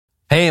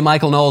Hey,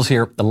 Michael Knowles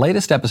here. The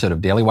latest episode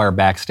of Daily Wire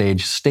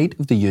Backstage State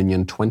of the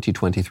Union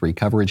 2023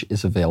 coverage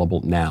is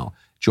available now.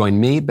 Join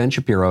me, Ben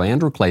Shapiro,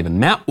 Andrew Klavan,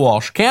 Matt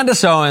Walsh,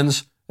 Candace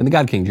Owens, and the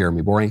God King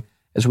Jeremy Boring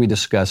as we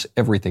discuss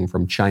everything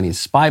from Chinese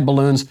spy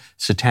balloons,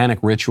 satanic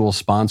rituals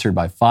sponsored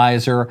by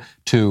Pfizer,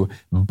 to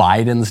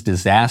Biden's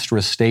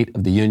disastrous State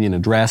of the Union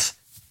address.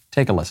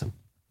 Take a listen.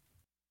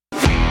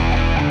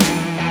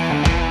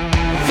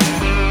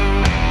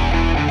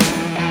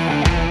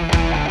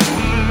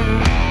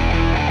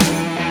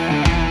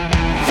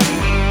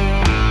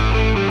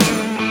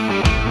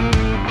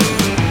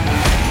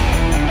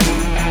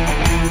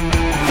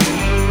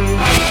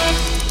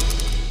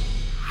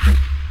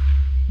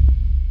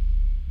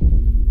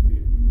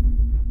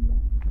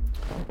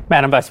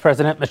 Madam Vice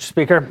President, Mr.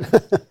 Speaker,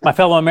 my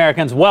fellow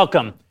Americans,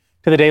 welcome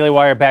to the Daily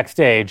Wire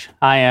Backstage.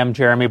 I am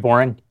Jeremy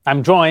Boring.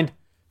 I'm joined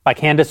by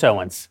Candace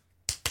Owens.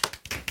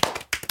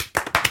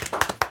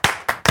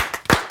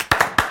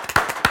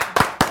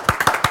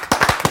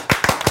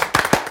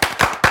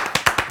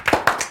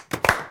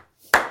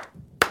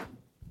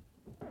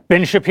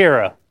 Ben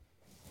Shapiro.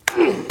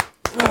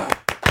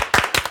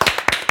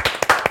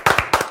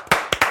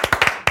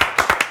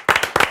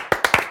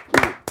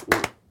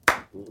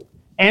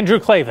 Andrew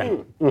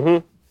Klavan.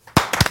 Mm-hmm.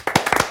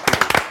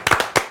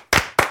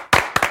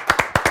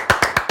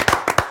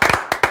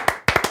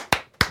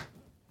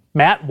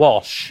 Matt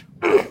Walsh.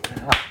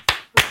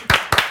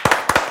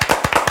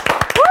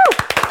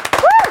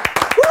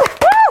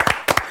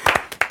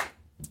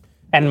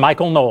 And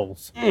Michael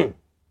Knowles. At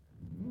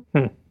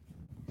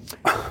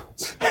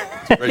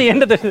the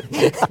end of this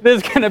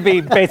is going to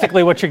be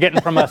basically what you're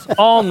getting from us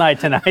all night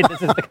tonight.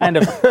 This is the kind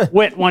of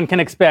wit one can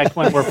expect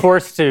when we're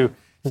forced to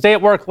stay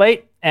at work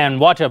late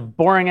and watch a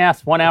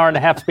boring-ass 1 hour and a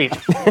half speech.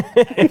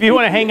 If you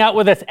want to hang out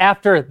with us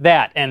after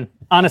that, and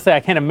honestly, I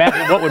can't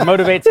imagine what would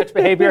motivate such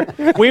behavior,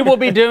 we will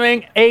be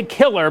doing a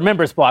killer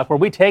members block where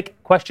we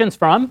take questions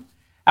from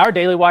our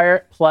Daily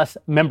Wire Plus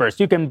members.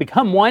 You can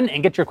become one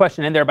and get your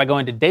question in there by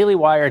going to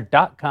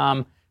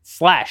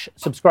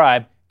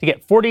dailywire.com/subscribe to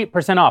get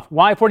 40% off.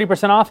 Why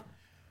 40% off?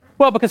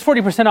 Well, because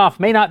 40% off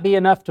may not be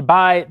enough to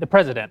buy the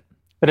president,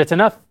 but it's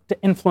enough to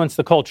influence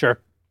the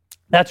culture.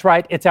 That's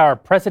right. It's our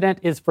President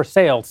is for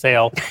sale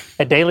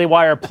at Daily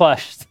Wire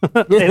Plus,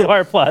 Daily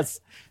Wire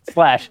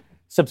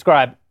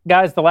Plus/subscribe.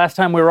 Guys, the last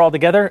time we were all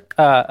together,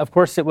 of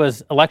course, it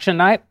was election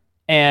night,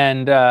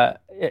 and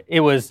it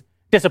was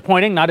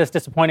disappointing, not as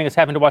disappointing as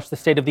having to watch the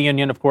State of the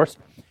Union, of course.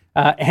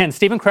 And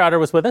Steven Crowder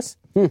was with us,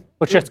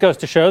 which just goes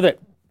to show that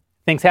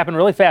things happen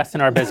really fast in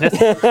our business.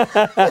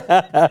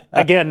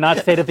 Again, not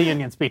State of the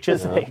Union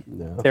speeches.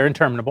 They're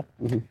interminable.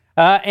 Mm-hmm.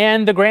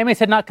 And the Grammys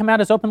had not come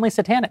out as openly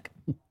satanic.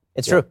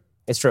 It's true.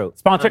 It's true.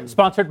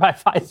 Sponsored by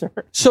Pfizer.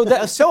 So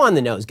that's so on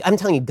the nose. I'm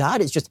telling you,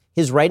 God is just,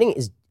 his writing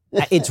is,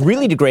 it's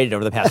really degraded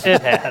over the past year.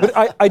 It has. But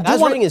I do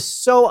God's writing is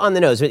so on the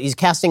nose. He's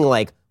casting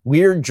like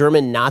weird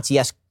German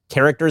Nazi-esque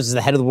characters as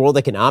the head of the World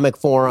Economic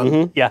Forum.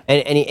 Mm-hmm. Yeah.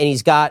 And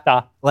he's got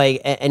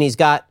he's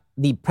got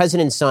the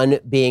president's son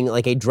being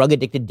like a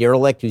drug-addicted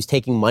derelict who's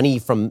taking money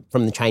from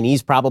the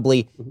Chinese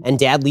probably, and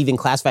dad leaving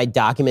classified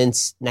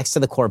documents next to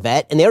the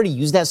Corvette. And they already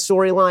used that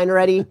storyline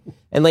already.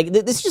 And like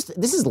this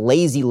is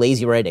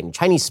lazy writing.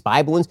 Chinese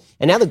spy balloons.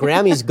 And now the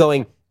Grammys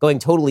going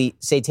totally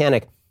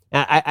satanic.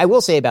 I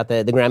will say about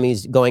the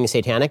Grammys going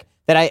satanic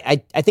that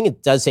I think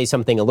it does say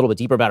something a little bit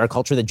deeper about our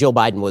culture that Joe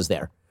Biden was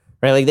there.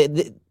 Right? Like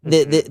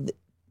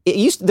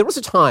there was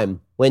a time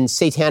when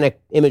satanic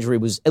imagery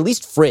was at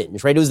least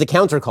fringe, right? It was the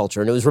counterculture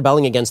and it was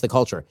rebelling against the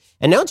culture.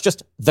 And now it's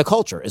just the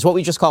culture. It's what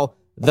we just call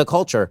the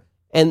culture.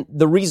 And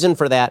the reason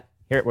for that,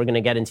 here we're going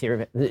to get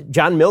into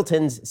John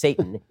Milton's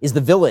Satan is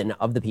the villain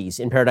of the piece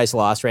in Paradise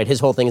Lost, right?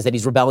 His whole thing is that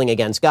he's rebelling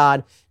against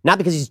God, not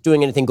because he's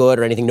doing anything good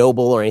or anything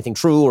noble or anything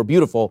true or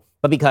beautiful,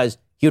 but because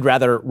he would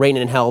rather reign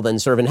in hell than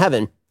serve in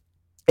heaven.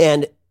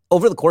 And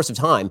over the course of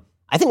time,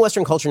 I think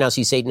Western culture now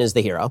sees Satan as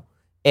the hero.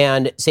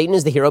 And Satan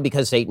is the hero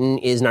because Satan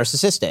is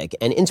narcissistic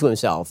and into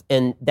himself.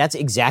 And that's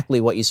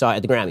exactly what you saw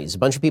at the Grammys. A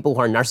bunch of people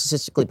who are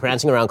narcissistically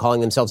prancing around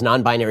calling themselves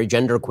non-binary,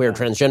 gender, queer,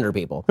 transgender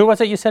people. Who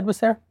was it you said was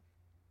there?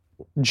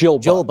 Joe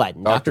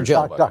Biden. Dr.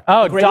 Jill.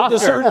 Oh, Doctor. The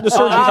surgeon.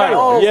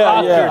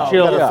 Dr.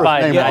 Jill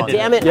Biden. Yeah,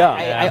 damn it.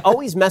 I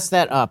always mess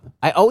that up.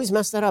 It's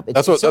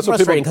that's so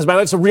frustrating because my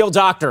wife's a real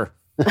doctor.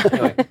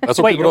 Anyway, that's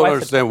what people don't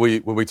understand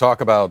when we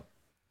talk about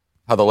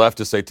how the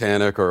left is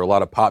satanic or a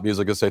lot of pop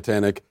music is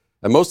satanic.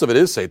 And most of it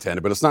is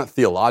satanic, but it's not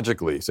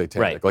theologically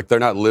satanic. Right. Like, they're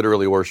not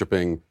literally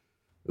worshiping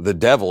the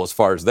devil as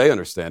far as they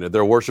understand it.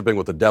 They're worshiping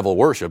what the devil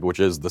worship, which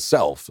is the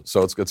self.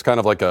 So it's kind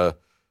of like a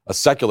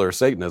secular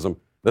Satanism. At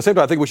the same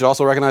time, I think we should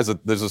also recognize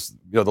that there's this,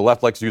 the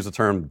left likes to use the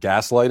term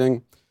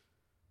gaslighting,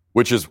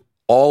 which is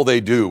all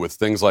they do with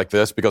things like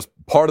this, because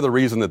part of the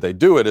reason that they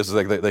do it is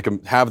they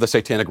can have the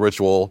satanic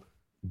ritual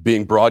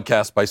being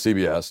broadcast by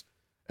CBS,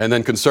 and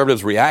then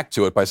conservatives react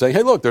to it by saying,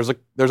 hey, look, there's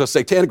a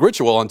satanic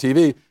ritual on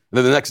TV. And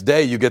then the next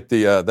day you get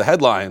the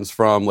headlines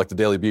from like the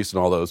Daily Beast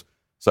and all those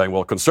saying,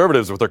 well,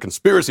 conservatives with their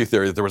conspiracy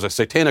theory that there was a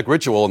satanic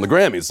ritual in the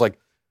Grammys. Like,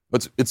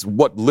 It's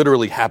what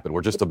literally happened.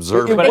 We're just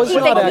observing. But it's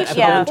not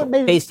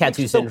actually face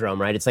tattoo syndrome,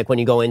 right? It's like when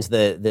you go into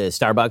the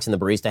Starbucks and the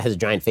barista has a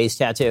giant face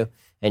tattoo,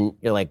 and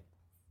you're like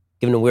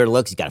giving him weird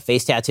looks. He's got a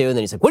face tattoo, and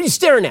then he's like, "What are you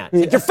staring at?"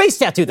 It's like, your face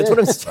tattoo. That's what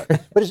I'm staring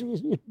at. But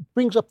it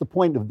brings up the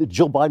point of that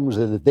Jill Biden was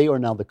that they are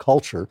now the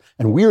culture,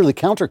 and we are the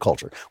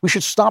counterculture. We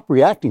should stop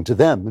reacting to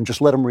them and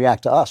just let them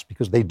react to us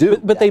because they do.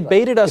 But they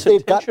baited us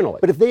intentionally.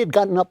 But if we had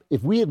gotten up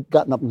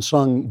and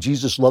sung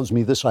 "Jesus Loves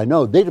Me, This I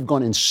Know," they'd have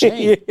gone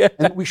insane.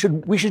 And we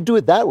should do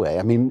it that way.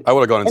 I mean, I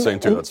would have gone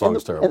insane too. That song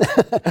is terrible.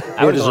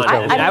 I would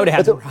have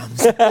had some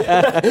problems.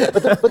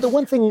 But the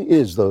one thing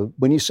is, though,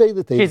 when you say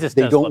that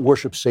they don't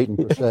worship Satan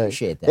per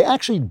se, they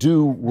actually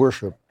do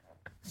worship.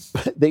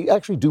 They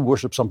actually do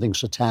worship something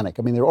satanic.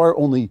 I mean, there are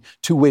only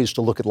two ways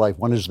to look at life.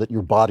 One is that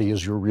your body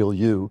is your real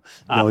you,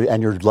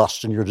 and your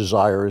lust and your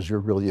desire is your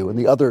real you. And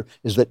the other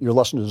is that your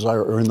lust and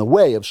desire are in the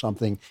way of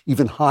something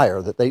even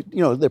higher, that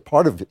they're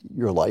part of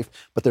your life,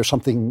 but there's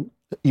something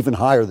even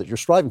higher that you're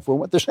striving for. And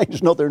what they're saying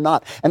is, no, they're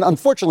not. And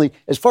unfortunately,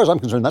 as far as I'm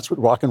concerned, that's what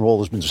rock and roll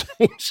has been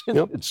saying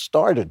since it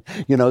started.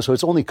 So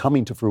it's only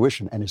coming to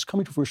fruition, and it's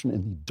coming to fruition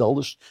in the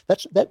dullest.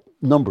 That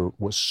number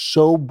was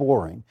so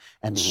boring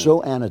and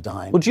so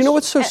anodyne. Well, do you know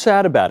what's so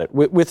sad about it?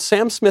 With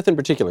Sam Smith in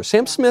particular,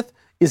 Sam Smith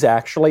is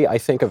actually, I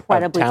think, a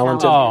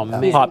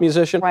talented pop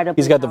musician.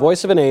 He's got the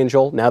voice of an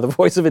angel, now the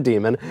voice of a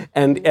demon,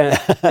 and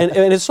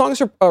his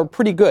songs are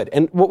pretty good.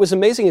 And what was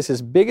amazing is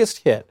his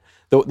biggest hit,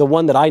 the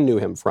one that I knew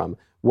him from,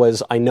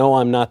 was "I Know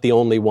I'm Not the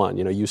Only One."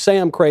 You say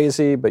I'm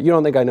crazy, but you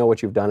don't think I know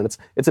what you've done. And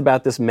it's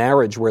about this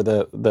marriage where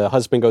the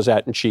husband goes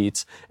out and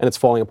cheats, and it's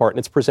falling apart, and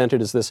it's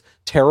presented as this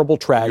terrible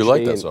tragedy. You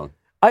like that song?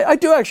 I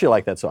do actually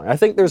like that song. I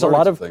think there's a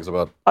lot of things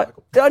about.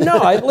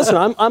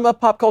 Listen, I'm a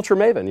pop culture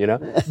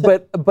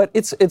maven, but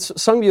it's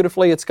sung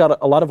beautifully. It's got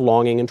a lot of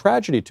longing and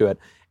tragedy to it.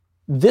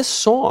 This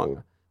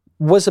song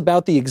was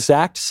about the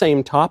exact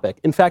same topic.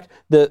 In fact,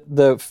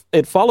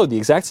 it followed the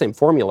exact same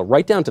formula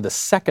right down to the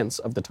seconds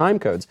of the time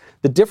codes.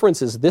 The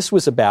difference is this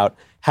was about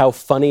how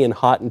funny and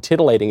hot and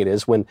titillating it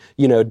is when,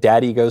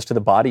 daddy goes to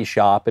the body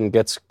shop and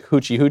gets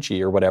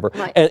hoochie or whatever.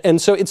 Right. And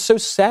so it's so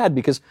sad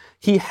because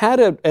he had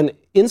an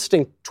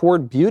instinct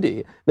toward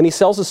beauty. Then he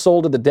sells his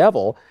soul to the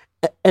devil.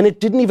 And it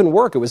didn't even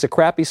work. It was a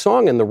crappy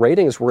song, and the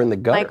ratings were in the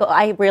gutter. Michael,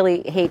 I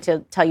really hate to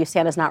tell you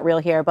Santa's not real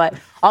here, but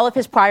all of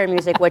his prior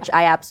music, which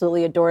I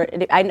absolutely adore,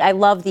 I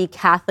love the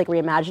Catholic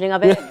reimagining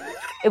of it.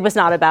 It was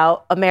not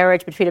about a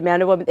marriage between a man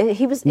and a woman.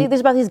 It was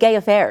about his gay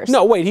affairs.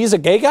 No, wait, he's a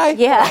gay guy?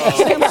 Yeah.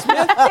 Sam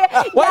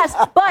Smith?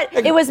 Yes, but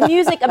it was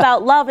music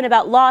about love and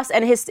about loss,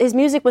 and his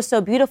music was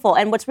so beautiful.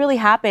 And what's really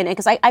happened,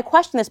 because I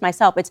question this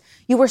myself, it's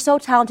you were so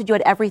talented, you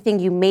had everything,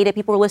 you made it,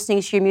 people were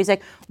listening to your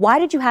music. Why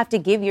did you have to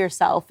give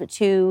yourself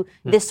to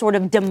this sort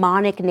of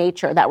demonic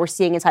nature that we're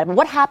seeing inside of him?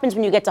 What happens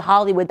when you get to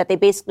Hollywood that they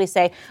basically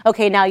say,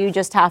 okay, now you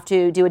just have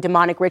to do a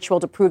demonic ritual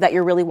to prove that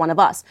you're really one of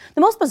us?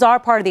 The most bizarre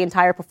part of the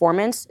entire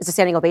performance is a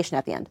standing ovation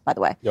at the end, by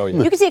the way. Oh,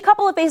 yeah. You can see a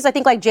couple of faces, I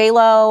think, like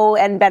J-Lo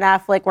and Ben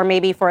Affleck, where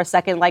maybe for a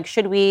second, like,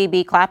 should we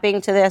be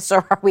clapping to this,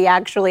 or are we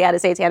actually at a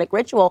satanic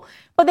ritual?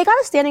 But they got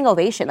a standing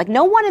ovation. Like,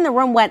 no one in the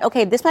room went,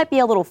 okay, this might be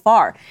a little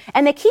far.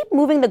 And they keep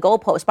moving the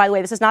goalposts. By the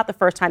way, this is not the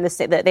first time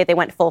they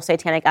went full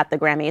satanic at the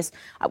Grammys.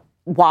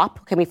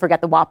 WAP, can we forget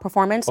the WAP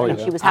performance? Oh, yeah.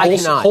 She was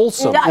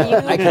wholesome. No,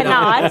 you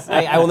cannot.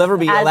 I will never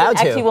be allowed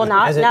to. You will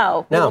not.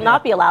 No, you will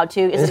not be allowed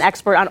to. Is an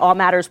expert on all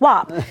matters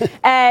WAP,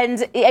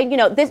 and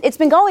it's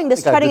been going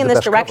trending in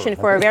this direction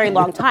for a very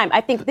long time.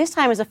 I think this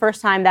time is the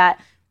first time that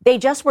they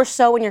just were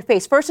so in your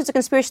face. First, it's a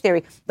conspiracy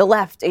theory. The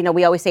left,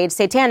 we always say it's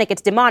satanic,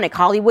 it's demonic,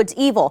 Hollywood's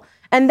evil.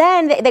 And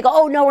then they go,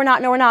 oh, no, we're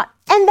not.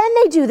 And then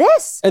they do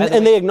this.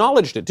 And they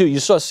acknowledged it, too. You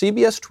saw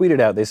CBS tweeted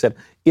out, they said,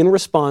 in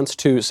response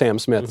to Sam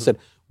Smith, said,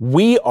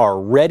 "We are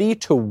ready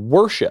to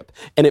worship."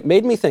 And it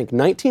made me think,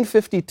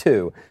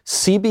 1952,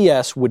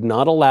 CBS would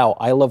not allow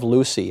I Love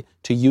Lucy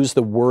to use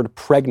the word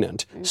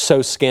pregnant.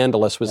 So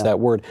scandalous was that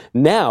word.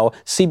 Now,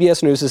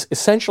 CBS News is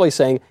essentially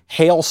saying,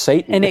 "Hail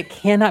Satan."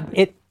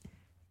 And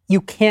you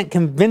can't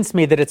convince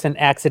me that it's an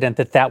accident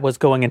that was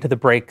going into the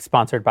break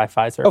sponsored by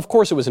Pfizer. Of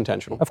course it was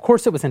intentional. Of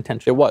course it was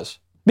intentional. It was.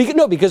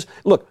 Because,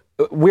 look,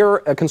 we're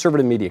a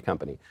conservative media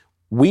company.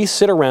 We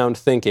sit around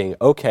thinking,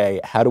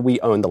 okay, how do we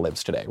own the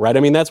libs today, right? I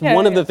mean, that's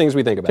one of the things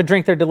we think about. To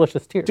drink their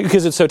delicious tears.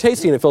 Because it's so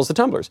tasty and it fills the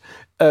tumblers.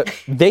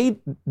 They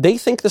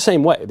think the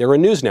same way. They're a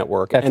news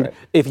network. That's and right.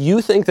 If you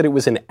think that it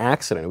was an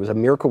accident, it was a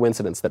mere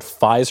coincidence that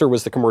Pfizer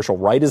was the commercial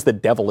right as the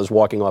devil is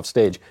walking off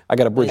stage, I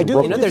got a bridge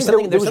broken. There's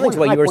something to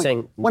what you were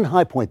saying. One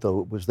high point,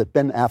 though, was that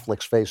Ben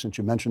Affleck's face, since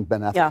you mentioned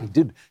Ben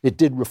Affleck, it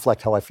did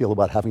reflect how I feel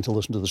about having to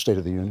listen to the State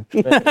of the Union.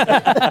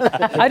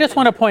 I just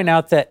want to point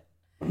out that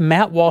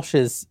Matt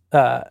Walsh's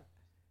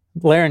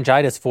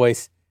laryngitis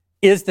voice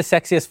is the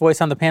sexiest voice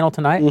on the panel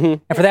tonight.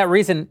 Mm-hmm. And for that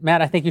reason, Matt,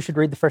 I think you should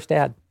read the first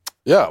ad.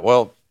 Yeah,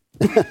 well,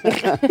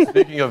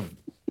 speaking of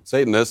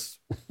Satanists,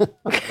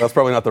 that's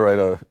probably not the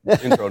right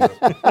intro.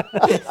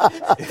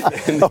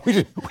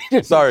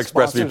 Sorry,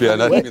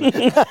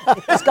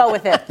 ExpressVPN. Let's go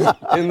with it.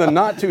 In the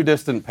not too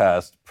distant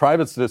past,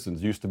 private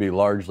citizens used to be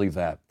largely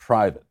that,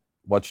 private.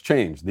 What's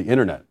changed? The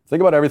internet.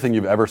 Think about everything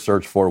you've ever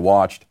searched for,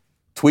 watched,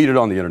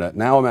 tweeted on the internet.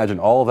 Now imagine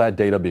all of that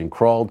data being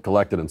crawled,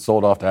 collected, and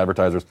sold off to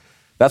advertisers.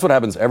 That's what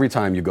happens every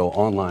time you go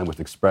online with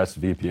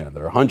ExpressVPN.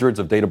 There are hundreds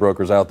of data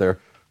brokers out there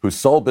whose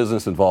sole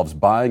business involves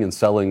buying and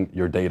selling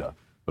your data.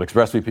 But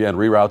ExpressVPN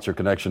reroutes your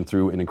connection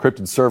through an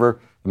encrypted server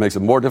that makes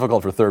it more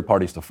difficult for third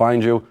parties to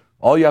find you.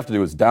 All you have to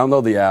do is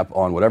download the app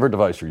on whatever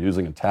device you're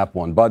using and tap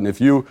one button.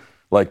 If you,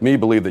 like me,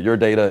 believe that your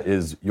data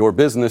is your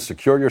business,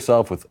 secure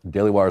yourself with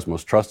Daily Wire's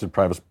most trusted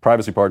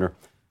privacy partner.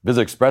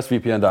 Visit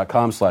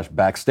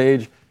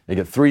expressvpn.com/backstage and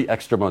get 3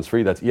 extra months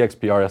free. That's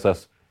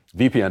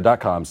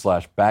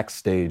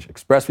expressvpn.com/backstage.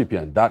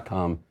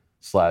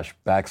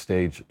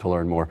 expressvpn.com/backstage to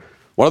learn more.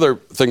 One other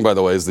thing, by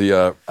the way, is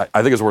I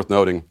think it's worth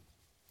noting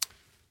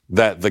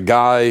that the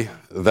guy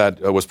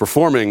that was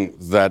performing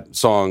that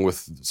song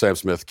with Sam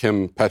Smith,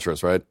 Kim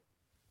Petras, right?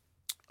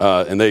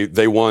 And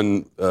they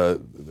won.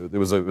 It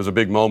was a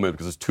big moment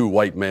because it's 2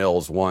 white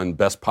males won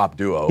Best Pop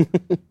Duo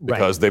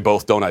because they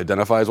both don't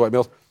identify as white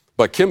males.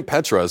 But Kim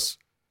Petras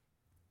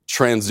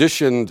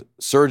transitioned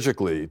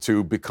surgically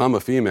to become a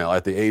female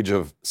at the age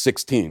of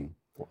 16.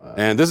 Wow.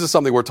 And this is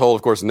something we're told,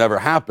 of course, never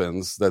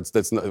happens.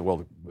 That's not,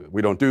 well,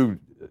 we don't do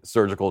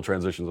surgical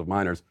transitions of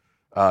minors.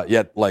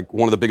 Yet, like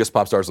one of the biggest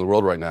pop stars in the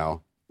world right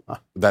now,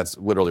 that's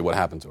literally what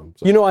happened to him.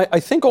 So. You know, I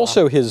think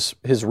also his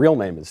real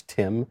name is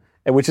Tim,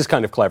 which is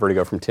kind of clever to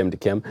go from Tim to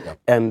Kim. Yep.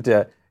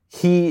 And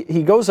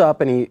he goes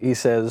up and he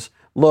says,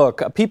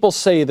 look, people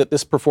say that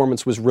this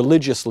performance was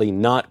religiously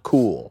not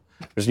cool.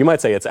 Because you might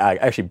say it's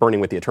actually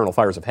burning with the eternal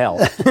fires of hell.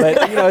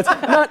 But, you know, it's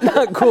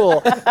not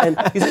cool. And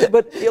he said,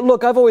 but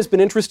look, I've always been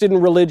interested in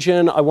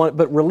religion.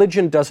 But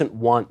religion doesn't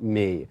want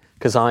me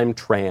because I'm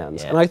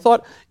trans. Yeah. And I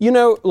thought, you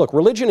know, look,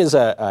 religion is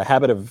a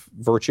habit of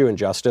virtue and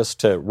justice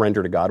to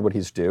render to God what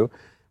he's due.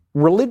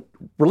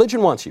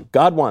 Religion wants you.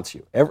 God wants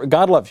you.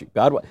 God loves you.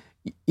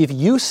 If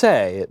you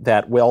say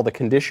that, well, the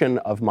condition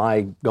of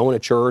my going to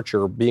church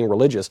or being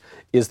religious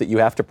is that you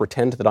have to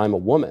pretend that I'm a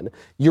woman,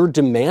 you're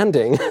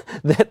demanding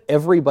that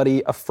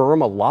everybody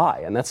affirm a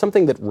lie. And that's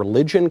something that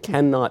religion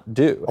cannot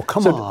do. Oh,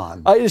 come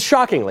on. It's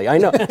shockingly, I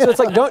know. So it's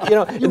like,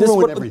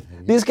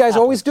 everything. These guys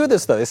always do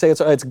this, though. They say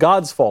it's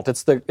God's fault.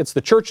 It's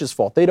the church's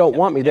fault. They don't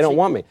want me. They don't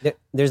want me.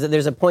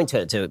 There's a point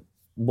to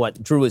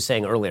what Drew was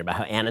saying earlier about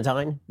how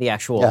anodyne the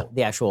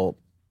actual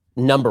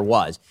number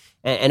was.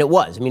 And it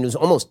was. I mean, it was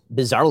almost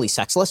bizarrely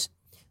sexless.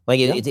 Like,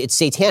 it's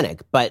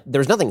satanic, but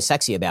there's nothing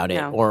sexy about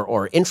it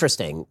or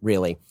interesting,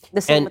 really.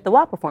 The same with the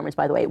WAP performance,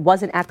 by the way. It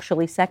wasn't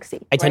actually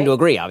sexy. I tend to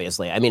agree,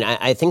 obviously. I mean,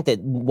 I think that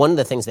one of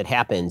the things that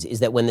happens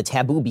is that when the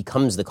taboo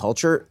becomes the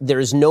culture,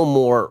 there is no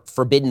more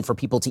forbidden for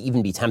people to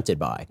even be tempted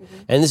by.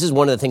 Mm-hmm. And this is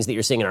one of the things that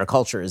you're seeing in our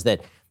culture is that,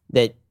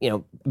 you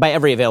know, by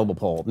every available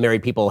poll,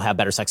 married people have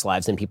better sex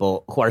lives than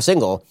people who are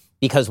single,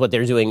 because what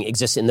they're doing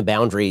exists in the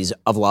boundaries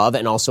of love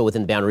and also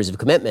within the boundaries of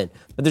commitment.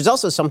 But there's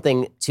also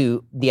something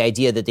to the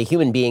idea that the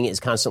human being is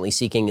constantly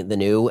seeking the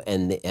new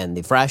and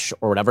the fresh,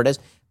 or whatever it is.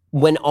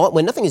 When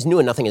nothing is new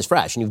and nothing is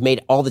fresh, and you've made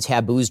all the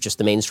taboos just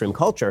the mainstream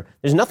culture,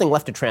 there's nothing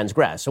left to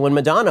transgress. So when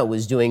Madonna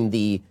was doing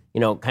the,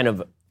 you know, kind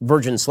of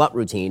virgin slut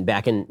routine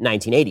back in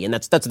 1980, and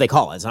that's what they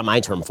call it. It's not my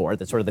term for it.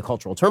 That's sort of the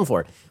cultural term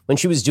for it. When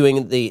she was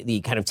doing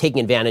the kind of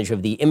taking advantage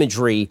of the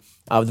imagery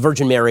of the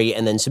Virgin Mary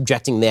and then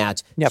subjecting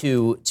that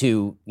to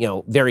you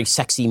know, very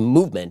sexy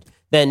movement,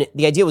 then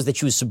the idea was that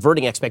she was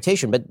subverting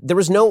expectation, but there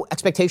was no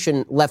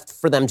expectation left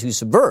for them to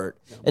subvert.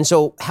 And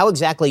so how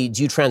exactly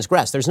do you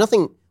transgress?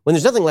 When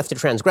there's nothing left to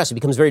transgress, it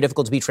becomes very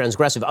difficult to be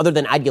transgressive other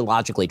than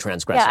ideologically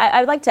transgressive. Yeah,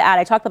 I would like to add,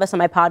 I talked about this on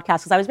my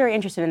podcast because I was very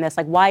interested in this,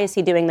 like, why is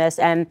he doing this?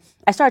 And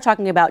I started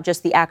talking about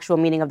just the actual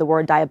meaning of the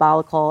word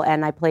diabolical,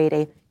 and I played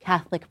a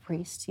Catholic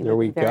priest. There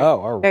we go.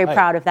 All right. Very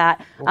proud of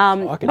that.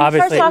 Obviously,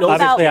 I control the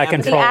all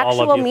of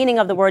actual you. meaning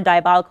of the word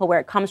diabolical,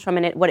 where it comes from,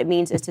 and what it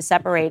means is to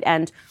separate,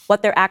 and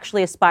what they're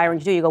actually aspiring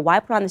to do. You go,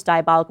 why put on this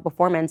diabolical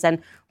performance? And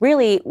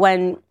really,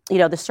 when, you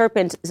know, the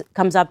serpent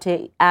comes up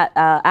to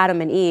Adam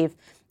and Eve,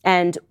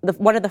 and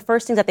one of the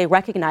first things that they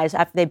recognize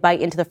after they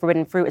bite into the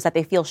forbidden fruit is that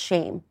they feel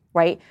shame,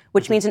 right?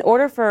 Which means in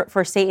order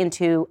for Satan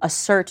to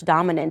assert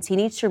dominance, he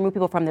needs to remove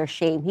people from their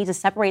shame. He needs to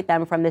separate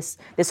them from this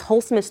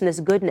wholesomeness and this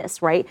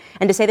goodness, right?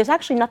 And to say there's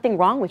actually nothing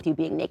wrong with you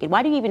being naked.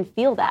 Why do you even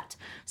feel that?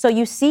 So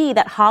you see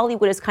that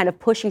Hollywood is kind of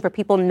pushing for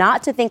people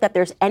not to think that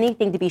there's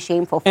anything to be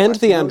shameful for. And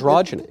the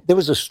androgyny. There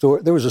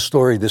was a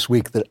story this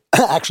week that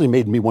actually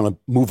made me want to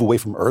move away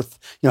from Earth.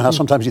 You know how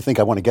sometimes you think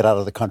I want to get out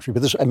of the country,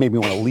 but this made me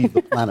want to leave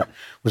the planet.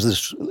 Was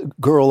this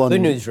girl on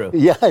Good news, Drew.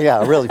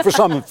 Yeah, really. For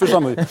some,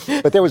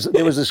 but there was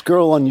this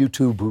girl on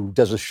YouTube who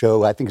does a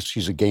show. I think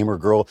she's a gamer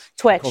girl.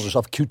 Twitch. She calls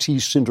herself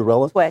QT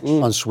Cinderella. Twitch.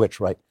 On Switch,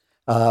 right?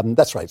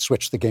 That's right,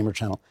 Switch, the gamer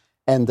channel.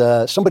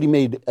 And somebody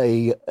made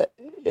a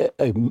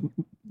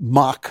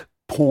mock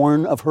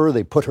porn of her.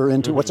 They put her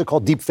into, what's it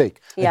called? Deep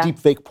fake. Yeah. A deep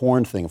fake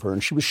porn thing of her.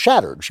 And she was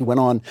shattered. She went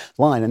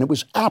online, and it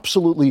was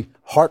absolutely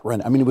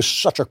heart-rending. I mean, it was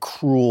such a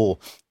cruel,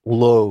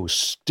 low,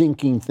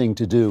 stinking thing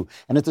to do.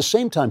 And at the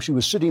same time, she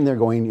was sitting there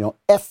going,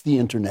 F the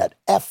internet,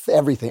 F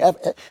everything.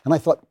 And I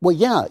thought, well,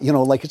 yeah,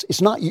 like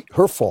it's not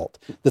her fault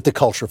that the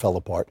culture fell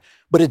apart,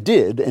 but it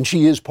did, and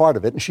she is part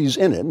of it, and she's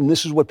in it, and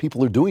this is what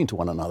people are doing to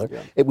one another.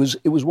 Yeah. It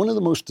was one of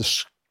the most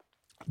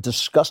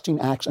disgusting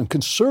acts, and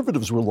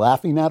conservatives were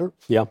laughing at her.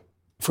 Yeah.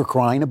 For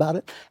crying about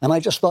it. And I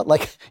just thought,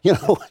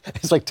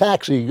 it's like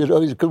Taxi.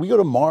 Could we go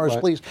to Mars,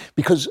 please?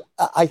 Because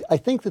I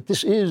think that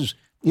this is,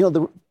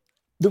 the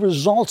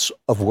results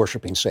of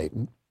worshiping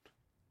Satan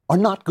are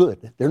not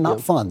good. They're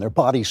not fun. Their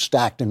bodies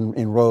stacked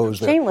in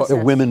rows.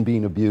 They're women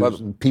being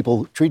abused and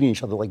people treating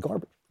each other like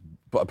garbage.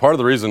 But part of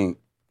the reason,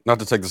 not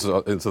to take this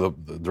into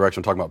the direction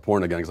of talking about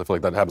porn again, because I feel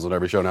like that happens on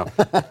every show now.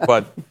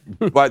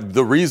 but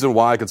the reason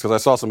why, because I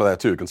saw some of that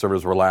too.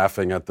 Conservatives were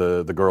laughing at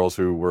the girls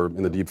who were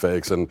in the deep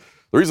fakes, and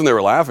the reason they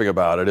were laughing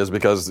about it is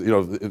because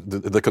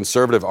the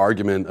conservative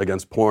argument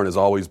against porn has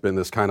always been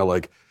this kind of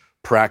like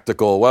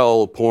practical.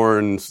 Well,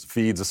 porn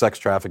feeds the sex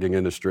trafficking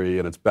industry,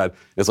 and it's bad.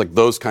 It's like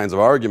those kinds of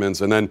arguments,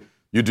 and then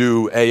you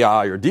do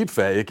AI or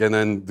deepfake, and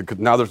then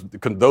now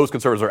those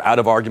conservatives are out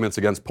of arguments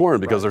against porn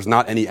because there's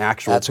not any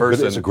actual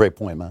person. That's a great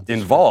point, man.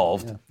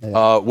 Involved.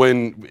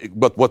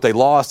 But what they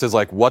lost is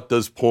like, what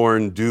does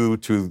porn do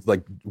to,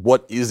 like,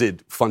 what is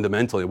it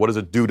fundamentally? What does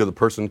it do to the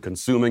person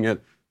consuming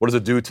it? What does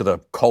it do to the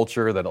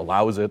culture that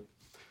allows it?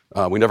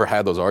 We never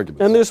had those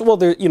arguments. And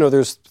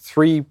there's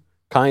three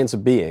kinds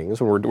of beings.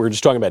 We're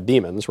just talking about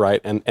demons,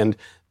 right? And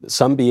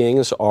some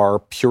beings are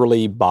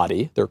purely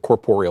body, they're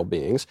corporeal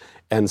beings,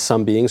 and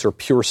some beings are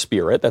pure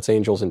spirit, that's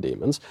angels and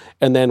demons.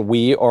 And then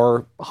we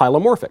are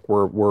hylomorphic,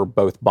 we're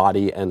both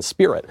body and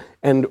spirit.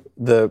 And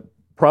the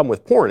problem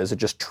with porn is it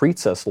just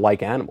treats us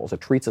like animals.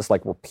 It treats us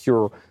like we're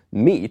pure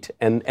meat.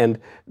 And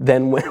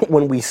then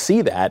when we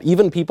see that,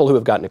 even people who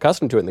have gotten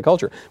accustomed to it in the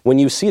culture, when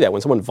you see that,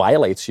 when someone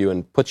violates you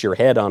and puts your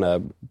head on a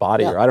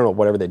body, or I don't know,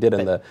 whatever they did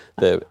in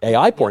the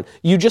AI porn,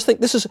 you just think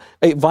this is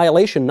a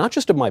violation not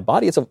just of my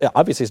body,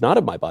 obviously it's not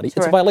of my body,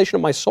 it's a violation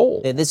of my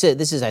soul. This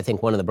is, I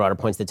think, one of the broader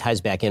points that ties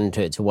back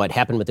into what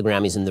happened with the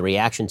Grammys and the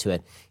reaction to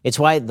it. It's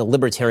why the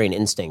libertarian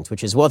instinct,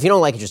 which is, well, if you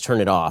don't like it, just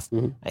turn it off.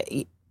 Mm-hmm.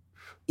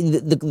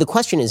 The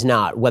question is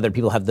not whether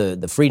people have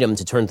the freedom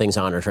to turn things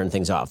on or turn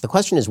things off. The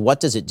question is,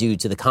 what does it do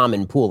to the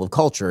common pool of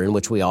culture in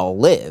which we all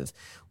live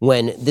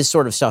when this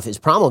sort of stuff is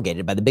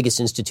promulgated by the biggest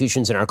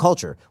institutions in our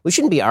culture? We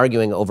shouldn't be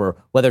arguing over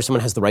whether someone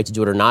has the right to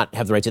do it or not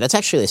have the right to. That's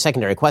actually a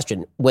secondary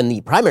question, when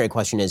the primary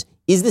question is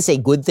this a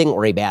good thing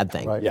or a bad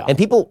thing? Right. Yeah. And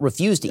people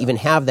refuse to even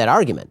have that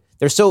argument.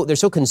 They're so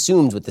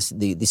consumed with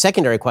the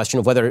secondary question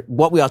of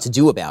what we ought to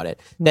do about it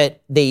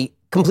that they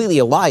completely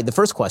elide the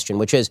first question,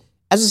 which is,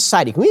 as a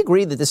society, can we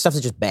agree that this stuff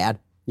is just bad?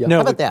 Yeah. No,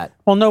 how about that?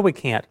 Well, no, we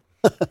can't.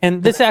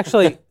 And this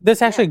actually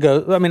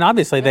goes. I mean,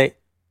 obviously, the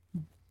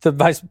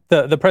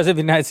president of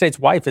the United States'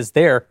 wife is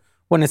there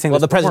witnessing. Well,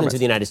 the president of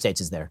the United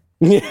States is there.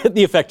 The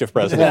effective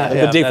president,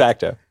 the de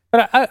facto.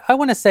 But I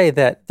want to say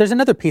that there's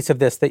another piece of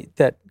this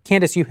that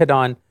Candace, you hit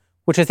on,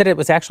 which is that it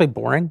was actually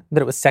boring,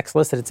 that it was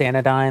sexless, that it's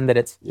anodyne, that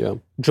it's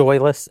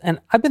joyless. And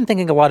I've been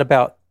thinking a lot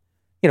about,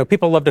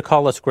 people love to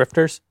call us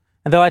grifters.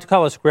 And they like to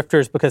call us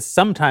grifters because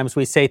sometimes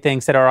we say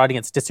things that our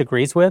audience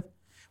disagrees with,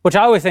 which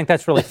I always think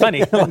that's really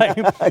funny.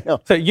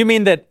 So you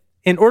mean that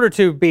in order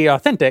to be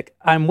authentic,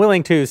 I'm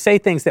willing to say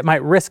things that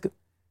might risk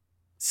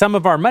some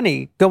of our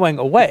money going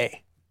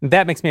away.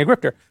 That makes me a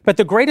grifter. But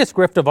the greatest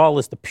grift of all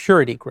is the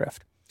purity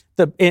grift.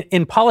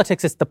 In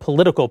politics, it's the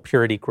political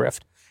purity grift.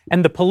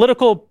 And the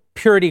political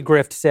purity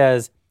grift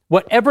says,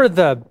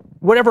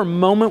 whatever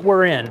moment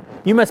we're in,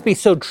 you must be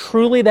so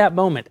truly that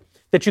moment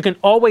that you can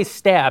always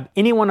stab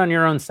anyone on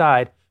your own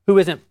side who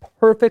isn't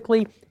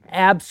perfectly,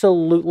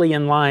 absolutely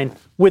in line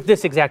with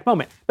this exact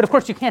moment. But of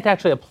course, you can't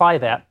actually apply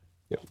that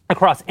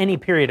across any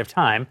period of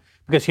time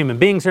because human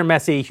beings are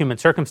messy, human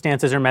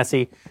circumstances are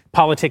messy,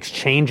 politics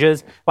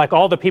changes. Like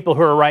all the people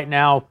who are right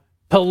now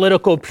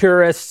political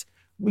purists,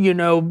 if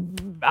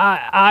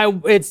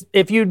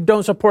you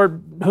don't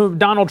support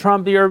Donald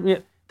Trump, they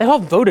all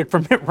voted for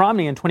Mitt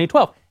Romney in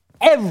 2012.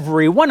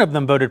 Every one of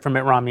them voted for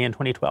Mitt Romney in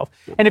 2012.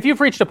 And if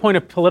you've reached a point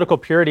of political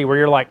purity where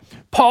you're like,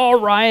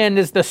 Paul Ryan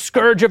is the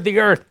scourge of the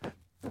earth,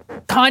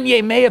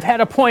 Kanye may have had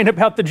a point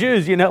about the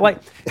Jews,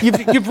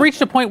 you've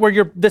reached a point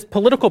where this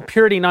political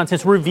purity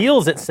nonsense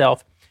reveals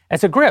itself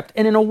as a grift.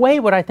 And in a way,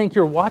 what I think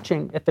you're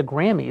watching at the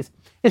Grammys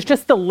is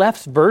just the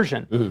left's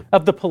version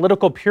of the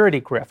political purity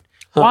grift.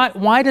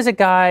 Why does a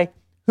guy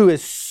who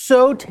is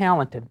so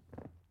talented,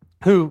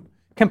 who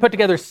can put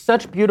together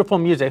such beautiful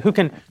music, who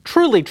can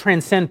truly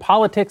transcend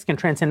politics, can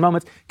transcend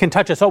moments, can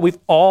touch us all. We've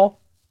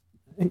all,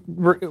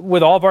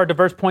 with all of our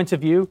diverse points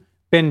of view,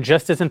 been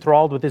just as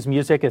enthralled with his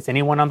music as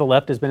anyone on the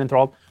left has been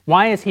enthralled.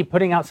 Why is he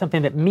putting out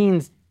something that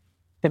means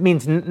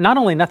not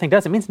only nothing to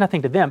us, it means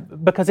nothing to them,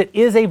 because it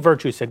is a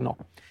virtue signal.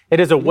 It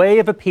is a way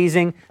of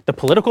appeasing the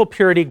political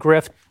purity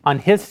grift on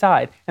his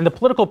side. And the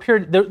political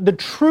purity, the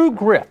true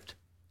grift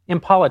in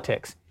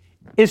politics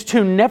is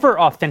to never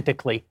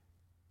authentically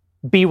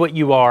be what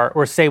you are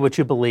or say what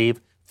you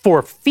believe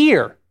for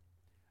fear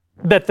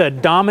that the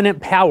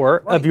dominant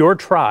power of your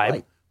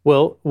tribe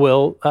will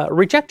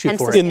reject you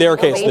for it. In their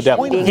case, the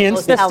devil.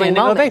 Hence the standing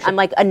ovation. I'm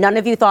like, none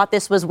of you thought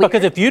this was weird.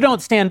 Because if you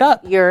don't stand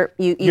up, you're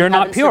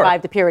not pure.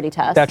 Survived the purity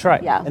test. That's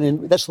right. Yeah.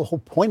 And that's the whole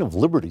point of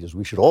liberty, is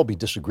we should all be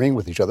disagreeing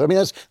with each other. I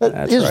mean,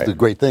 that is right. The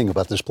great thing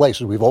about this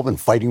place, is we've all been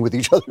fighting with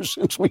each other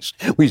since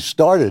we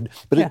started.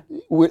 But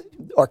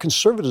our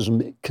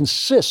conservatism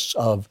consists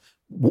of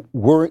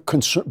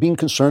being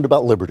concerned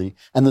about liberty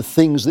and the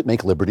things that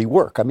make liberty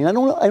work. I mean, I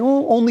don't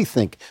only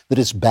think that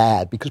it's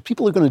bad because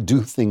people are going to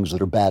do things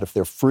that are bad if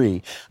they're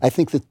free. I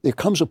think that there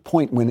comes a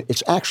point when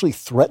it's actually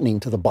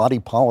threatening to the body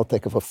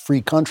politic of a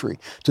free country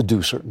to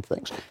do certain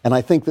things. And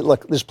I think that,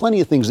 look, there's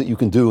plenty of things that you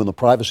can do in the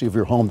privacy of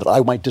your home that I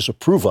might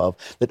disapprove of,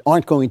 that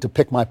aren't going to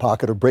pick my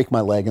pocket or break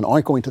my leg and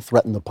aren't going to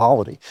threaten the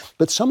polity.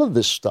 But some of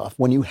this stuff,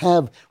 when you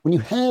have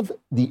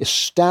the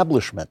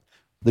establishment,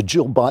 the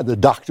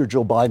Dr.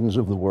 Jill Bidens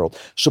of the world,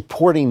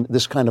 supporting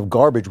this kind of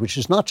garbage, which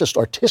is not just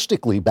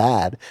artistically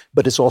bad,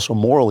 but it's also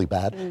morally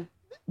bad.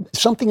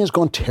 Something has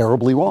gone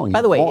terribly wrong.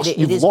 By the way,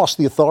 you've lost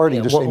the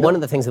authority to say no. One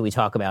of the things that we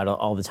talk about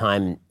all the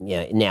time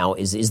now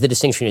is the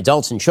distinction between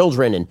adults and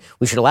children, and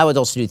we should allow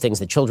adults to do things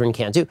that children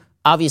can't do.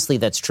 Obviously,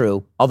 that's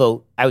true,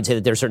 although I would say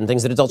that there are certain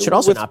things that adults should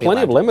also not be allowed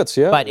to do. With plenty of limits,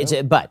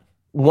 yeah. But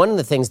one of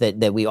the things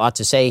that we ought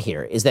to say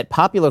here is that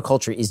popular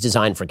culture is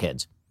designed for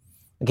kids.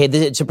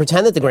 Okay, to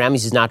pretend that the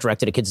Grammys is not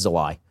directed at kids is a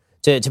lie.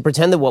 To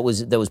pretend that what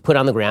was put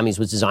on the Grammys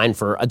was designed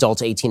for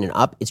adults 18 and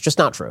up, it's just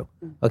not true.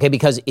 Okay,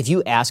 because if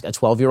you ask a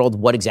 12-year-old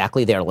what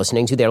exactly they are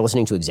listening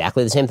to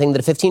exactly the same thing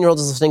that a 15-year-old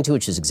is listening to,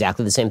 which is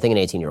exactly the same thing an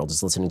 18-year-old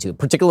is listening to,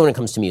 particularly when it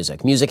comes to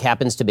music. Music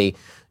happens to be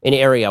an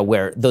area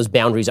where those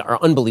boundaries are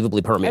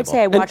unbelievably permeable. I'd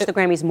say I watched the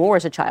Grammys more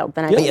as a child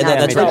than I did now.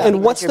 That's right.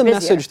 And what's the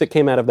message that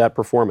came out of that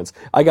performance?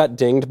 I got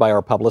dinged by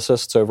our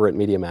publicists over at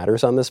Media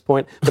Matters on this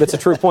point, but it's a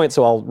true point,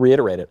 so I'll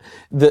reiterate it.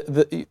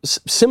 The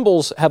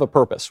symbols have a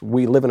purpose.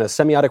 We live in a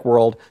semiotic world.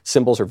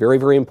 Symbols are very,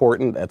 very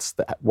important. That's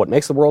what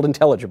makes the world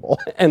intelligible.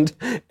 And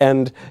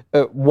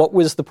what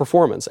was the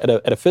performance? At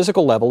a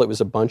physical level, it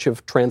was a bunch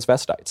of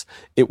transvestites.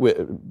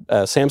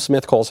 Sam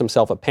Smith calls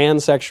himself a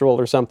pansexual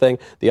or something.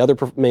 The other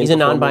main He's a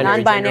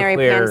non-binary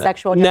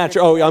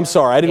pansexual. I'm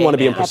sorry. I didn't want to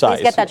be imprecise.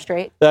 Please get that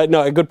straight.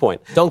 No, a good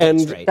point. Don't get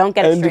it straight. Don't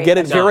get it straight. And get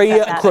it very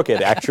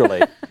crooked,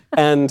 actually.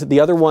 And the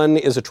other one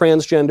is a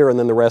transgender, and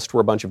then the rest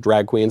were a bunch of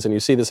drag queens. And you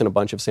see this in a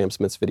bunch of Sam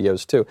Smith's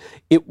videos, too.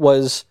 It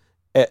was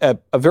a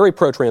very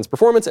pro-trans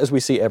performance, as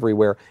we see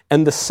everywhere.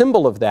 And the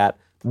symbol of that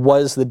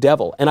was the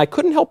devil. And I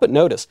couldn't help but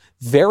notice,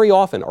 very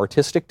often,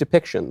 artistic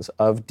depictions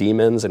of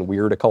demons and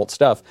weird occult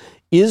stuff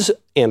is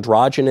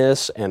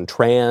androgynous and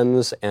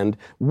trans and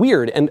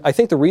weird. And I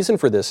think the reason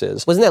for this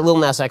is... Wasn't that Lil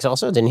Nas X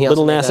also? Didn't he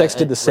also Lil Nas X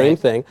did the same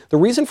thing. The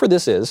reason for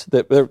this is,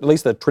 at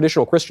least the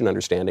traditional Christian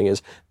understanding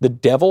is, the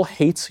devil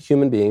hates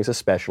human beings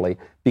especially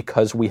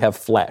because we have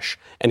flesh.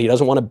 And he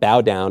doesn't want to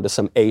bow down to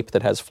some ape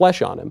that has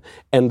flesh on him.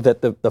 And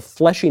that the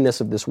fleshiness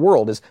of this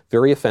world is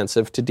very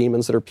offensive to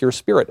demons that are pure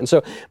spirit. And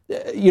so,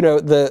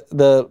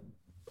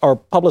 our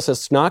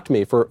publicists knocked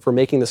me for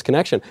making this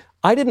connection.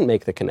 I didn't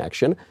make the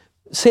connection.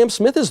 Sam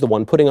Smith is the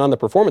one putting on the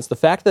performance. The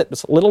fact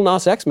that Lil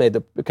Nas X made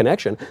the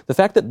connection, the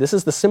fact that this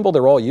is the symbol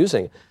they're all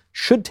using,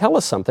 should tell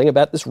us something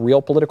about this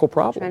real political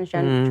problem.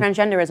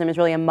 Transgenderism is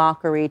really a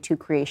mockery to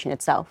creation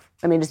itself.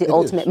 I mean, it's the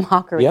ultimate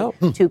mockery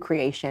to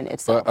creation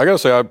itself. I got to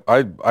say,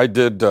 I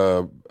did,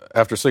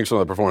 after seeing some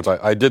of the performance,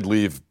 I did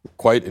leave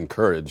quite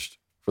encouraged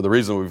for the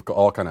reason we've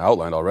all kind of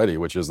outlined already,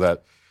 which is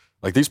that,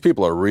 like, these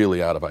people are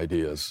really out of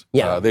ideas.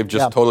 They've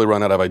just totally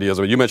run out of ideas.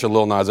 I mean, you mentioned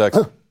Lil Nas X.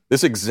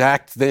 This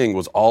exact thing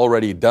was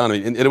already done. I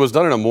mean, and it was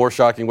done in a more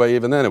shocking way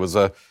even then. It was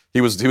he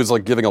was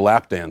like giving a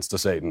lap dance to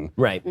Satan.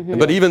 Right. Mm-hmm.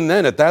 But even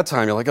then, at that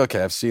time, you're like,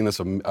 okay, I've seen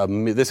this.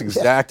 This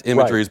exact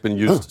imagery has been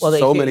used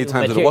so many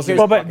times. That it wasn't.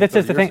 Well, but this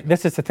is the thing.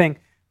 This is the thing.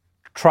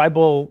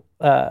 Tribalism,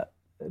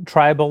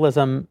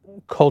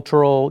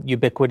 cultural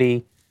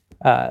ubiquity,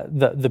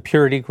 the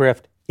purity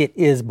grift. It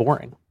is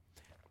boring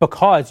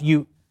because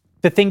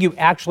the thing you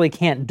actually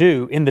can't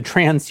do in the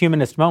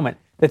transhumanist moment,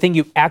 the thing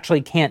you actually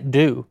can't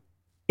do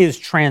is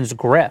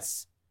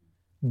transgress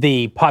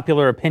the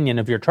popular opinion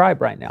of your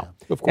tribe right now.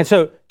 Of course. And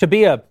so to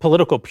be a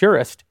political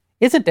purist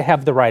isn't to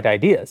have the right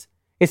ideas.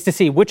 It's to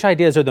see which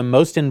ideas are the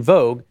most in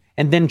vogue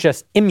and then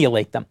just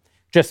emulate them.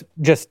 Just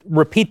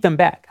repeat them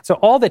back. So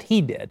all that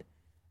he did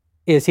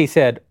is he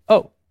said,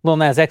 oh, Lil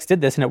Nas X did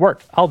this and it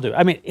worked. I'll do it.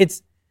 I mean,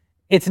 it's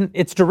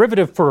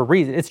derivative for a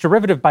reason. It's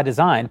derivative by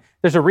design.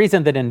 There's a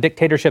reason that in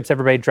dictatorships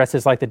everybody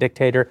dresses like the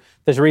dictator.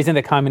 There's a reason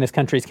that communist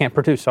countries can't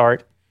produce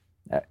art.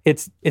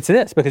 It's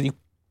this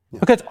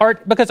because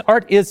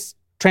art is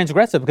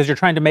transgressive because you're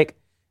trying to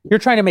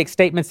make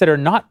statements that are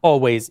not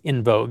always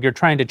in vogue. You're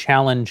trying to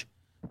challenge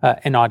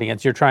an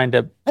audience. You're trying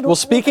to. Well,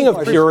 speaking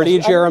of purity,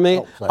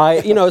 Jeremy,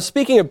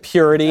 speaking of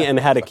purity and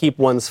how to keep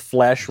one's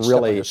flesh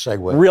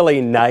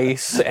really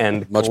nice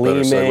and much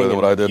gleaming better segue than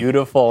what I did.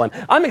 Beautiful, and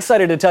I'm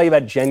excited to tell you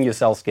about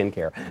Genucel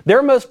Skincare.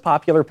 Their most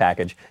popular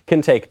package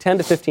can take 10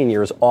 to 15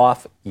 years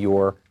off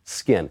your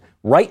skin.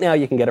 Right now,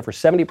 you can get it for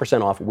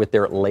 70% off with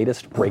their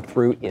latest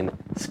breakthrough in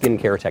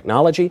skincare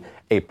technology,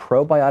 a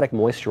probiotic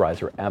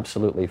moisturizer,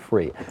 absolutely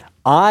free.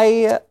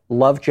 I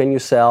love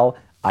Genucel.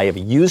 I have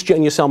used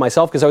Genucel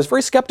myself because I was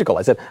very skeptical.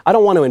 I said, I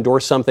don't want to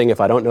endorse something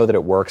if I don't know that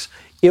it works.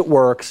 It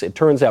works. It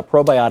turns out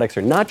probiotics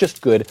are not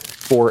just good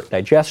for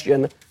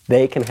digestion.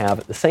 They can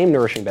have the same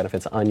nourishing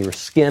benefits on your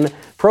skin.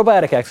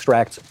 Probiotic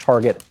extracts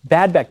target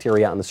bad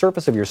bacteria on the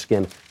surface of your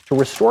skin to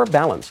restore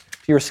balance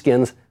to your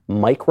skin's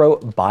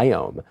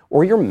microbiome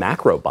or your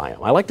macrobiome.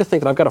 I like to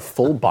think that I've got a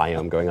full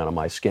biome going on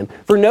my skin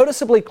for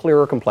noticeably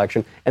clearer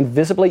complexion and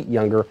visibly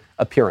younger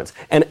appearance.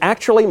 And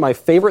actually, my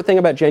favorite thing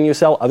about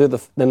Genucel, other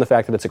than the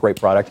fact that it's a great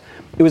product,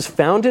 it was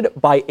founded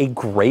by a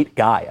great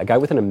guy, a guy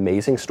with an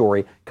amazing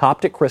story,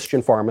 Coptic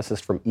Christian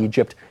pharmacist from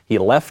Egypt. He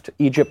left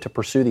Egypt to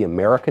pursue the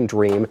American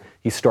dream.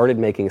 He started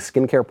making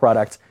skincare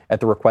products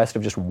at the request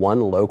of just one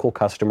local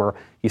customer.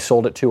 He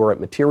sold it to her at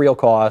material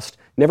cost,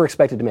 never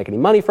expected to make any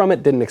money from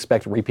it, didn't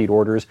expect repeat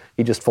orders.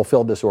 He just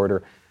fulfilled this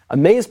order.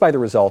 Amazed by the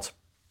results,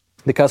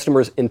 the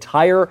customer's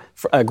entire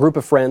group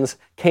of friends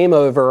came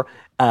over.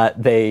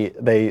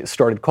 They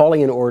started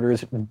calling in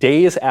orders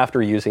days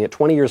after using it.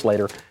 20 years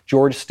later,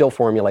 George still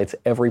formulates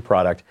every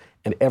product,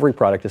 and every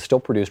product is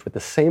still produced with the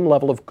same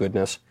level of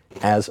goodness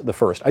as the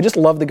first. I just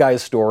love the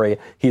guy's story.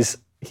 He's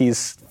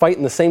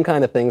fighting the same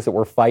kind of things that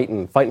we're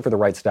fighting for the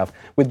right stuff.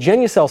 With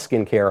Genucel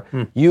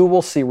Skincare, you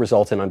will see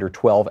results in under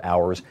 12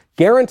 hours.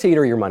 Guaranteed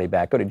or your money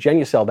back. Go to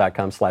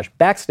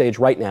Genucel.com/backstage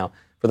right now.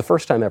 For the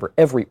first time ever,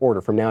 every order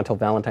from now until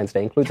Valentine's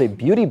Day includes a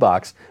beauty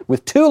box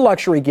with 2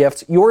 luxury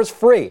gifts, yours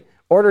free.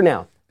 Order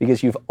now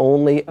because you've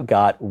only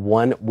got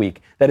 1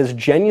 week. That is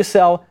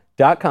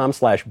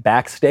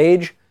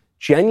Genucel.com/backstage.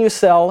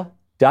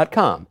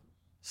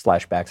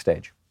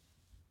 Genucel.com/backstage.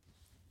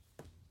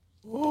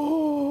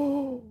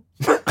 Oh,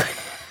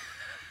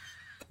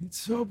 it's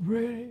so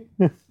pretty.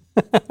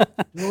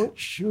 Don't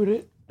shoot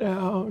it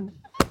down.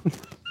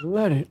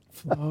 Let it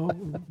float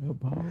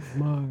above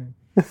my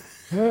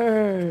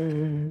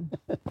head.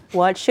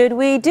 What should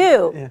we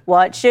do? Yeah.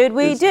 What should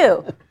we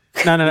do?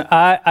 No.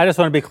 I just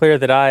want to be clear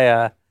that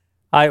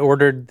I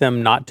ordered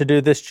them not to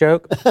do this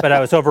joke, but I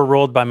was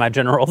overruled by my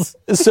generals.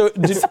 So,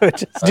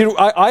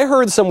 I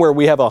heard somewhere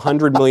we have a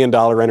 $100 million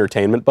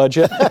entertainment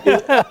budget.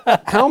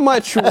 How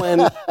much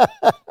when...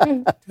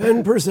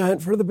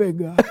 10% for the big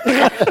guy.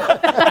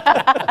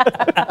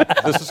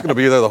 This is going to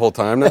be there the whole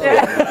time now?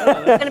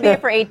 It's going to be here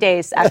for 8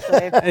 days,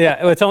 actually.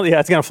 It's going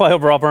to fly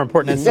over all of our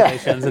important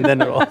installations, and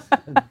then it'll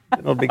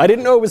be... I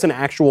didn't know it was an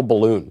actual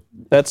balloon.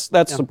 That's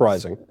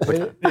surprising.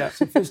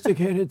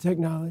 Sophisticated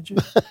technology.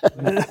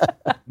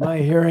 My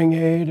hearing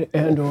aid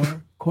and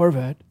or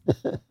Corvette.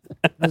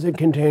 Does it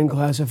contain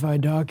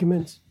classified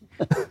documents?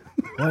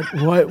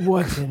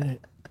 What's in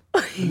it?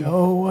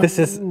 No one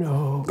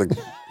knows.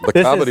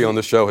 The comedy on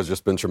the show has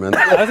just been tremendous.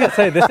 I was going to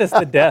say, this is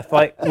the death.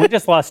 Like, we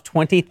just lost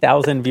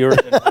 20,000 viewers.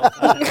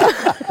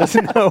 There's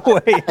no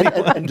way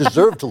anyone... And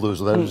deserve to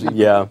lose that.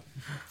 Yeah.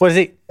 What is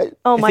he?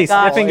 Oh my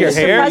God. Sniffing your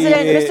hair?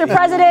 Mr.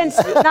 President,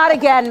 not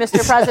again,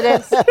 Mr.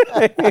 President.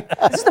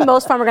 This is the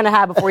most fun we're going to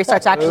have before he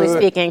starts actually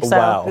speaking.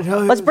 So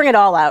let's bring it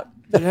all out.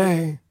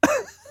 Today,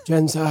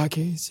 Jen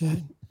Psaki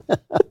said...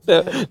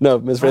 No,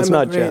 Ms. It's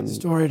not Jen. I'm a great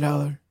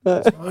storyteller.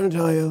 So I want to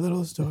tell you a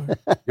little story.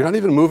 You're not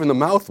even moving the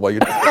mouth while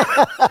you're...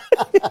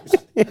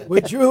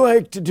 Would you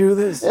like to do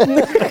this?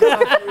 No,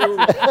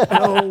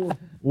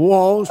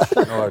 Walsh.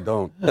 No, I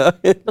don't.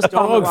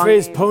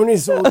 Dog-faced pony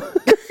soldier.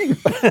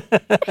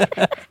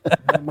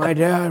 My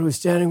dad was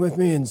standing with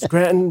me in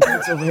Scranton,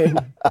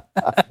 Pennsylvania,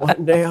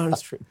 one day on a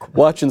street corner.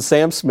 Watching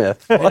Sam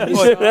Smith.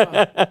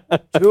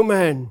 2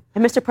 men.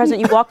 And Mr.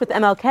 President, you walked with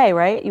MLK,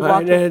 right?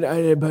 I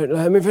did, but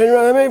let me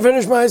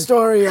finish my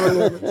story.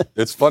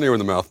 It's funnier when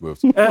the mouth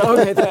moves.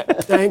 Okay,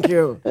 thank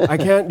you. I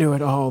can't do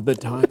it all the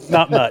time.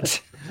 Not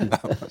much.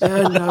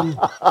 And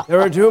there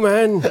were 2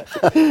 men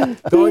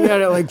going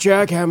at it like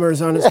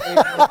jackhammers on a street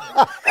corner.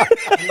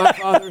 And my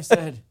father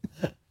said,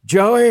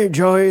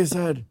 Joey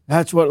said,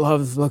 that's what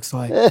love looks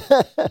like.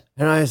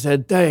 And I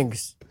said,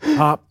 thanks,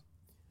 Pop.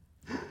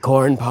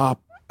 Corn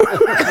Pop.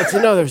 That's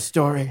another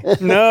story.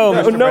 No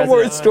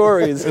more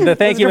stories.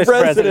 Thank you, Mr.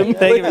 President.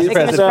 Thank you,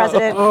 Mr.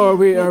 President. Oh, are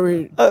we?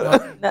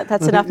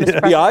 That's enough, Mr.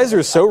 President. The eyes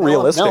are so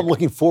realistic. Now I'm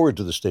looking forward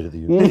to the State of the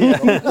Union.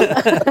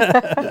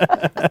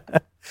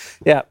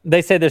 Yeah,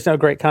 they say there's no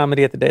great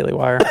comedy at the Daily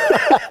Wire.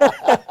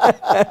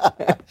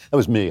 That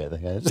was me, I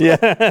think.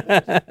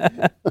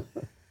 Yeah.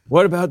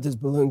 What about this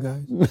balloon,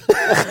 guys?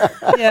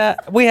 Yeah,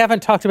 we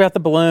haven't talked about the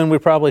balloon. We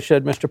probably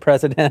should, Mr.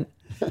 President.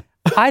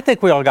 I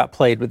think we all got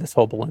played with this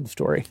whole balloon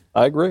story.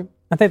 I agree.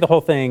 I think the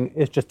whole thing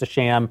is just a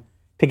sham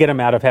to get them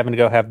out of having to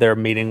go have their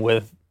meeting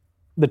with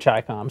the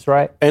Chi-Coms,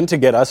 right? And to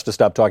get us to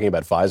stop talking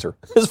about Pfizer,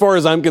 as far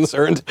as I'm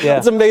concerned. Yeah.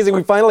 It's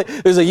amazing.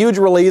 There's a huge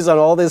release on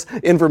all this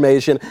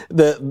information.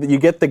 You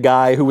get the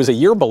guy who was a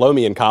year below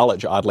me in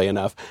college, oddly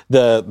enough,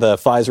 the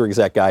Pfizer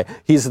exec guy.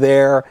 He's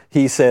there.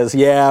 He says,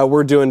 yeah,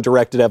 we're doing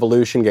directed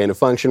evolution, gain of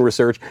function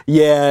research.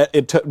 Yeah,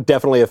 it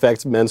definitely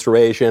affects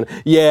menstruation.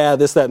 Yeah,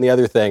 this, that, and the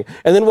other thing.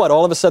 And then what?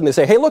 All of a sudden they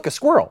say, hey, look, a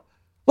squirrel.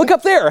 Look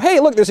up there. Hey,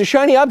 look, there's a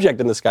shiny object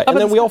in the sky. And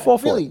then we all fall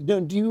for it.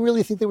 Do you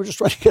really think they were just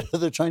trying to get out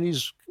of the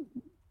Chinese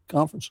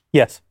conference?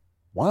 Yes.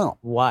 Wow.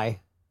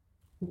 Why?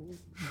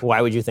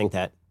 Why would you think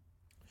that?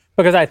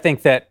 Because I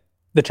think that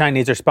the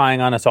Chinese are spying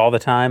on us all the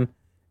time.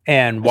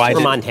 And why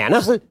from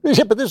Montana?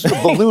 Yeah, but this is a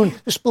balloon.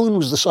 This balloon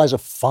was the size of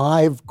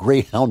 5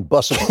 Greyhound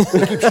buses.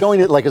 They keep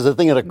showing it like as a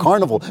thing at a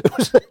carnival. It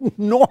was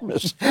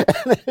enormous.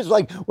 And it's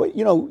like, well,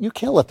 you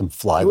can't let them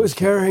fly. It was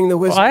carrying the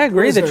wizard. Well, I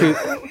agree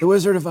the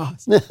Wizard of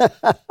Oz.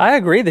 I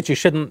agree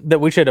that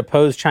we should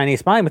oppose Chinese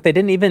spying, but they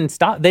didn't even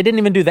stop. They didn't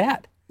even do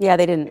that. Yeah,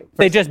 they didn't.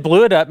 They just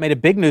blew it up, made a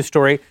big news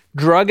story,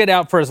 drug it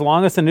out for as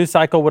long as the news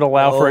cycle would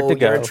allow for it to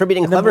go. You're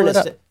attributing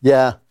cleverness to...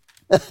 Yeah.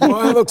 Oh,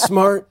 I look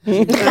smart.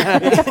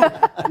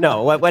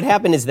 No, what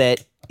happened is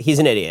that he's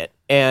an idiot.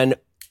 And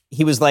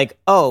he was like,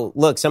 oh,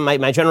 look,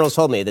 my generals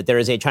told me that there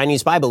is a Chinese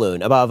spy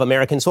balloon above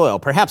American soil.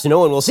 Perhaps no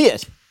one will see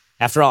it.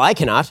 After all, I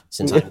cannot,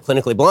 since I'm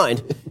clinically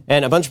blind.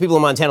 And a bunch of people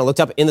in Montana looked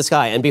up in the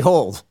sky, and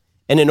behold,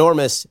 an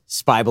enormous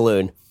spy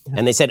balloon.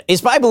 And they said, a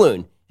spy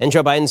balloon. And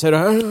Joe Biden said,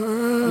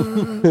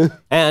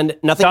 and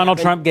nothing. Donald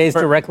Trump gazed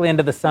directly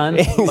into the sun,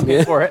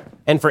 looking for it.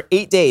 And for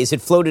 8 days,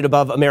 it floated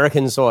above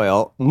American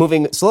soil,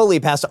 moving slowly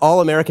past all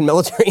American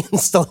military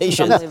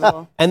installations.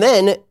 Unbelievable. And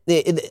then,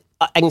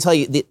 I can tell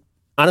you,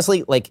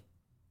 honestly, like,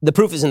 the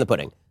proof is in the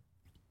pudding.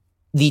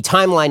 The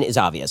timeline is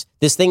obvious.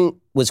 This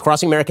thing was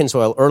crossing American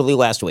soil early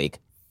last week.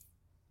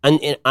 On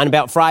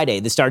about Friday,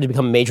 this started to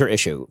become a major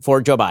issue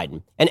for Joe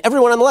Biden. And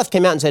everyone on the left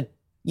came out and said,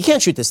 you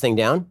can't shoot this thing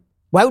down.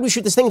 Why would we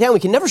shoot this thing down? We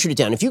can never shoot it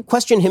down. If you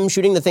question him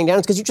shooting the thing down,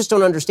 it's because you just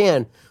don't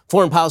understand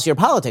foreign policy or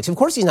politics. Of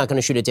course he's not going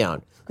to shoot it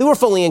down. We were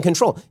fully in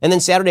control. And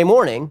then Saturday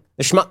morning,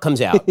 the schmuck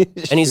comes out,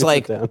 and he's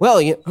like, well,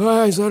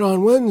 I said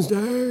on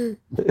Wednesday,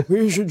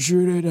 we should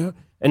shoot it down.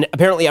 And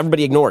apparently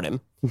everybody ignored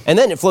him. And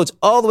then it floats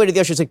all the way to the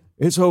ocean. It's like,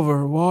 it's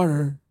over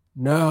water.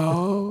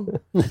 No.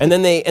 and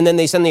then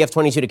they send the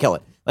F-22 to kill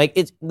it. Like,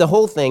 the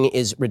whole thing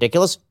is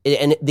ridiculous.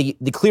 And the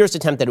clearest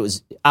attempt that it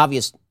was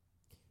obvious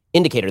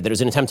indicator that it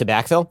was an attempt to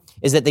backfill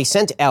is that they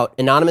sent out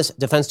anonymous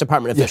Defense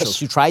Department officials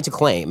who tried to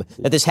claim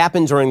that this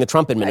happened during the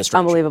Trump administration.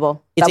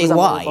 Unbelievable. It's a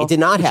lie. It did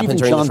not happen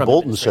during the Trump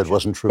Bolton administration. said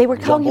wasn't true. They were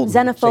calling him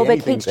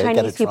xenophobic, hates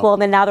Chinese people,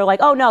 and then now they're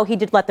like, oh no, he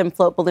did let them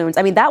float balloons.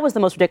 I mean, that was the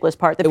most ridiculous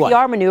part. The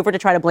PR maneuver to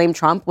try to blame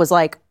Trump was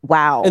like,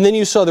 wow. And then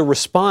you saw the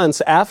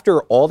response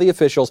after all the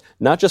officials,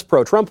 not just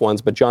pro-Trump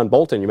ones, but John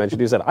Bolton, you mentioned,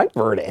 he said, I've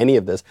heard any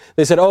of this.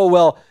 They said, oh,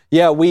 well,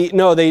 yeah,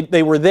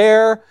 they were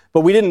there,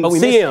 but we didn't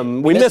see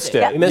him. We missed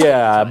it.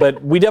 Yeah,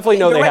 but we definitely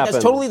know they happened.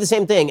 That's totally the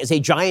same thing as a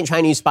giant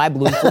Chinese spy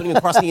balloon floating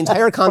across the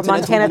entire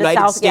continent of the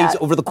United States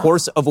over the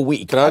course of a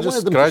week. Can I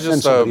just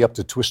send somebody up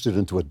to twist it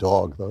into a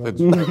dog, though?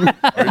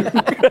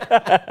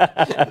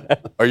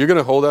 Are you going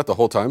to hold that the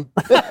whole time?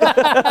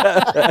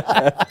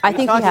 I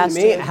think he has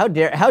to.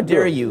 How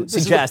dare you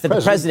suggest that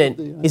the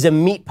president is a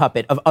meat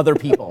puppet of other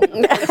people,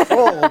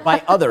 controlled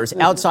by others,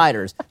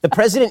 outsiders. The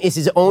president is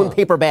his own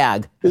paper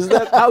bag.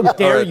 How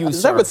dare you,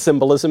 Is that what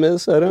symbolism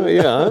is? I don't.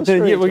 Yeah. I'm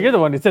sure Well, you're the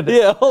one who said that.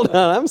 Yeah. Hold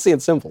on. I'm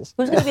seeing symbols.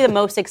 Who's going to be the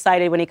most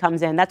excited when he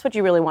comes in? That's what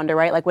you really wonder,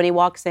 right? Like when he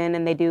walks in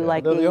and they do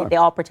they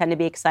all pretend to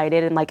be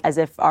excited and like as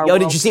if our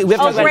did you see? We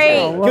have to great.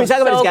 Can we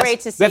talk about his guest? Great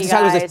to see you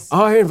guys.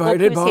 I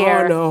invited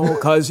Bono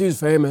because he's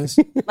famous.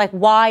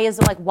 why is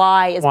Bono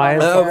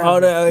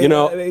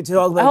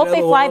here? I hope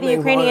they fly the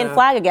Ukrainian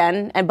flag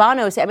again. And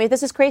Bono's. I mean,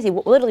 this is crazy.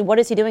 Literally, what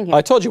is he doing here?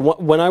 I told you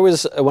when I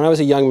was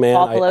a young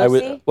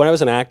man. When I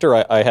was an actor,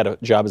 I had a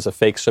job as a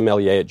fake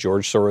sommelier at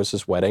George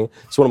Soros' wedding.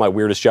 It's one of my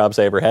weirdest jobs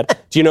I ever had.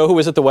 Do you know who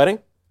was at the wedding?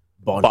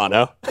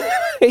 Bono.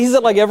 He's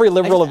at like every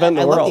liberal event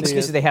in the world. I love the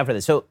excuses they have for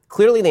this. So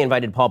clearly they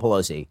invited Paul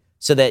Pelosi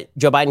so that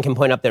Joe Biden can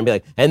point up there and be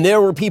like, and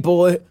there were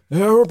people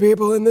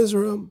in this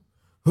room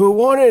who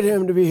wanted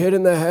him to be hit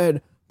in the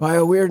head by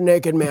a weird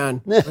naked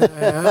man.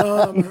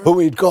 Who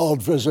he'd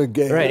called for a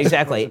gay. Right,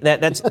 exactly.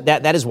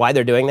 That is why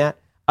they're doing that.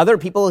 Other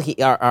people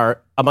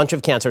are a bunch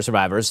of cancer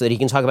survivors so that he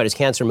can talk about his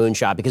cancer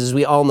moonshot, because as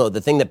we all know,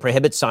 the thing that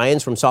prohibits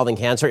science from solving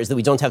cancer is that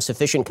we don't have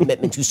sufficient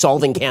commitment to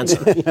solving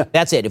cancer.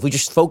 That's it. If we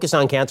just focus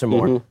on cancer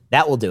more,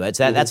 that will do it.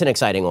 So that's an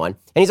exciting one.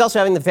 And he's also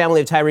having the family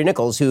of Tyree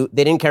Nichols, who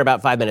they didn't care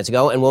about 5 minutes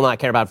ago and will not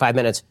care about 5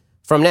 minutes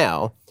from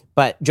now.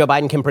 But Joe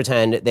Biden can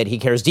pretend that he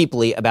cares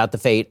deeply about the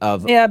fate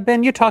of... Yeah,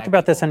 Ben, you talked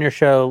about this on your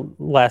show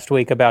last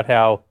week about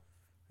how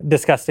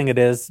disgusting it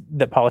is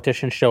that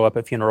politicians show up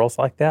at funerals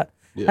like that.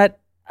 Yeah.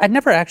 I'd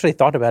never actually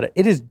thought about it.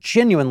 It is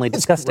genuinely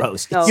disgusting.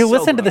 Gross. You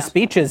listen to the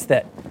speeches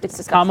that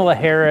Kamala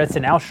Harris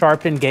and Al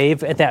Sharpton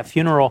gave at that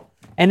funeral,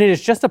 and it is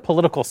just a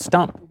political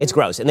stump. It's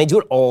gross, and they do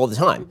it all the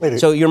time.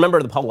 So you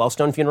remember the Paul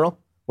Wellstone funeral?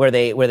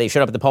 where they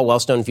showed up at the Paul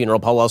Wellstone funeral.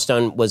 Paul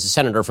Wellstone was a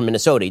senator from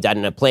Minnesota. He died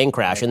in a plane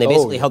crash, and they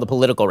basically held a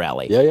political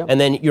rally. Yeah. And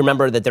then you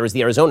remember that there was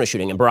the Arizona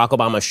shooting, and Barack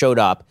Obama showed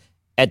up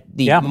at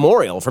the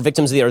memorial for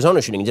victims of the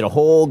Arizona shooting. He did a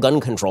whole gun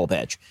control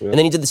pitch. Yeah. And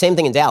then he did the same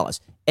thing in Dallas.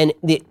 And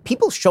the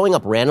people showing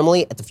up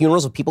randomly at the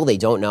funerals of people they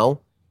don't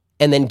know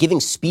and then giving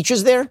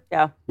speeches there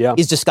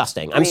is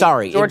disgusting. I'm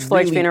sorry. George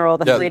Floyd's funeral,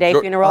 the 3-day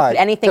funeral, could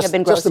anything have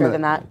been grosser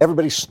than that?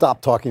 Everybody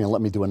stop talking and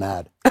let me do an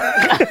ad.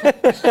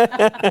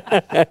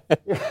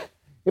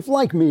 If,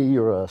 like me,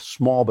 you're a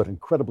small but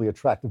incredibly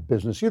attractive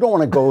business, you don't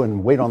want to go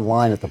and wait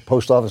online at the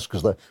post office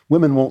because the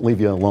women won't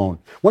leave you alone.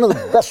 One of the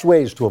best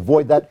ways to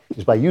avoid that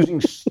is by using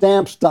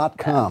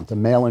Stamps.com to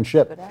mail and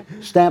ship.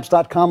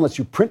 Stamps.com lets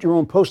you print your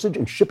own postage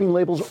and shipping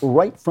labels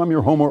right from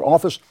your home or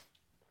office.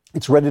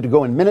 It's ready to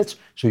go in minutes,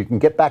 so you can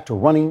get back to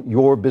running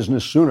your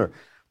business sooner.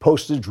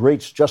 Postage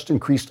rates just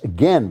increased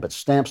again, but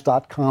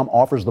Stamps.com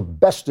offers the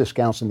best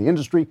discounts in the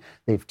industry.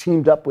 They've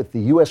teamed up with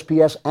the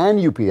USPS and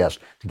UPS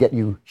to get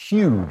you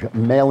huge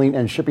mailing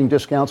and shipping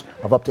discounts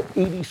of up to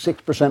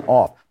 86%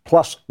 off.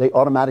 Plus, they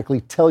automatically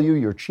tell you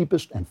your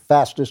cheapest and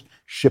fastest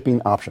shipping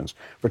options.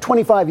 For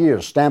 25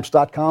 years,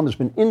 Stamps.com has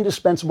been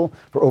indispensable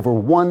for over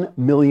 1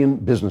 million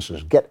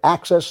businesses. Get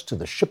access to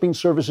the shipping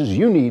services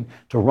you need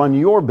to run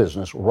your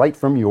business right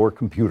from your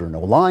computer.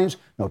 No lines,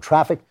 no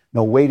traffic,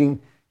 no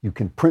waiting. You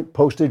can print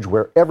postage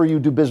wherever you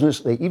do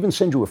business. They even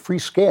send you a free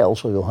scale,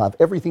 so you'll have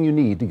everything you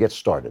need to get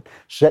started.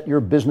 Set your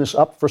business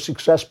up for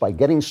success by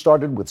getting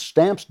started with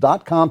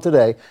Stamps.com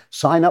today.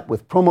 Sign up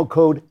with promo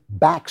code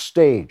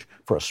BACKSTAGE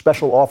for a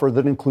special offer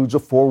that includes a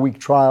 4-week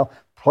trial,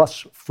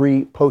 plus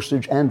free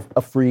postage and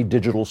a free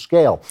digital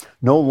scale.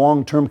 No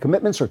long-term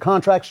commitments or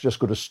contracts. Just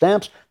go to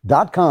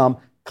Stamps.com,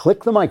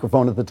 click the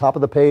microphone at the top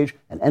of the page,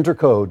 and enter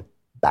code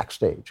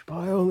BACKSTAGE.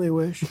 I only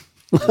wish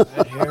you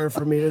had hair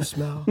for me to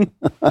smell.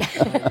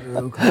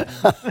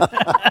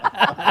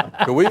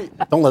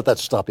 Don't let that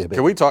stop you, baby.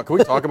 Can we talk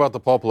about the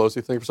Paul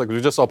Pelosi thing for a second?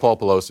 We just saw Paul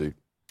Pelosi. Can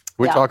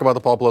we talk about the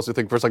Paul Pelosi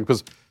thing for a second?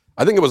 Because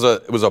I think it was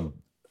a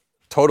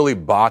totally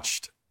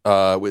botched.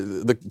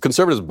 The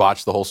conservatives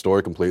botched the whole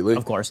story completely.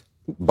 Of course.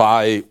 And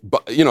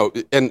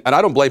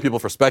I don't blame people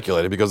for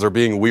speculating because they're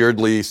being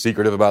weirdly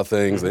secretive about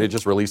things. They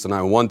just released the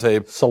 911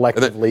 tape.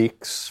 Selective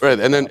leaks. Right,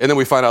 and then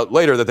we find out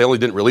later that they only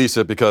didn't release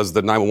it because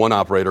the 911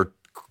 operator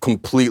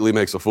completely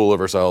makes a fool of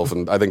herself,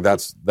 and I think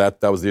that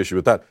was the issue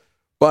with that.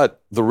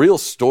 But the real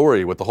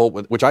story with the whole,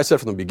 which I said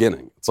from the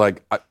beginning, it's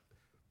like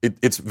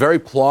it's very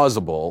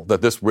plausible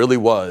that this really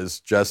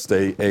was just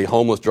a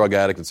homeless drug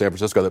addict in San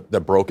Francisco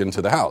that broke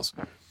into the house.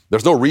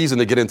 There's no reason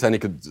to get into any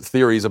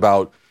theories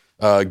about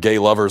gay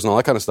lovers and all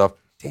that kind of stuff.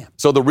 Damn.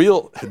 So the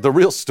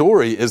real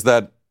story is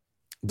that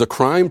the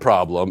crime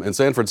problem in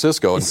San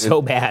Francisco is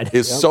so bad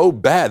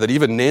that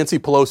even Nancy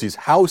Pelosi's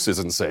house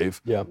isn't safe.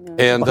 Yeah.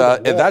 And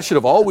that should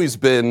have always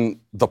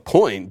been the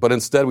point, but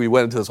instead we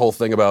went into this whole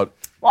thing about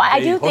I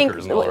do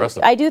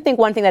think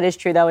one thing that is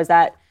true though is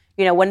that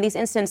when these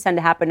incidents tend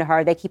to happen to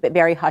her, they keep it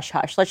very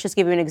hush-hush. Let's just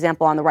give you an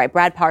example on the right.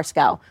 Brad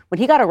Parscale, when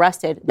he got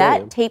arrested,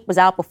 that tape was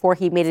out before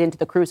he made it into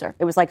the cruiser.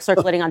 It was like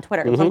circulating on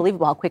Twitter. It was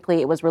unbelievable how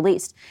quickly it was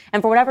released.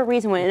 And for whatever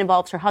reason, when it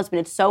involves her husband,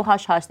 it's so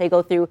hush-hush. They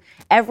go through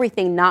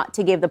everything not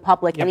to give the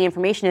public any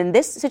information. In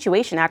this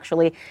situation,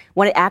 actually,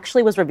 when it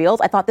actually was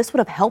revealed, I thought this would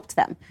have helped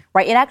them,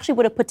 right? It actually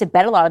would have put to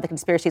bed a lot of the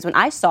conspiracies. When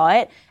I saw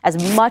it,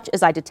 as much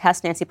as I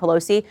detest Nancy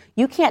Pelosi,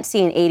 you can't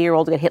see an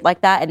 80-year-old get hit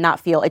like that and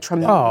not feel a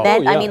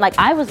tremendous... I mean,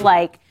 I was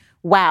like...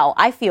 Wow,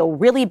 I feel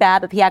really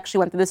bad that he actually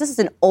went through this. This is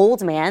an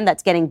old man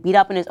that's getting beat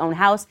up in his own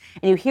house,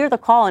 and you hear the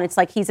call, and it's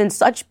like he's in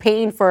such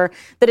pain for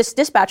the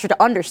dispatcher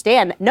to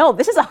understand. No,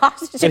 this is a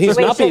hostage situation. And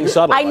he's not being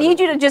subtle. I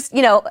need you to just,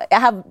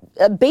 have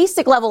a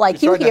basic level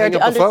IQ here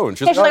to understand.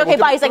 She's like, okay,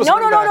 bye. He's like, no,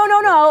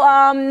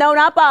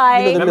 not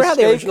bye. Remember how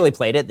they originally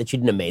played it? That she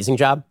did an amazing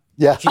job.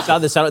 Yeah, she saw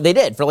the they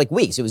did for like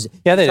weeks. It was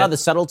saw the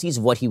subtleties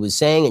of what he was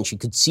saying, and she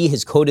could see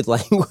his coded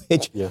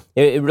language. Yeah,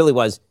 it really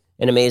was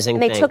an amazing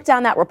thing. And they took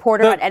down that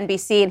reporter on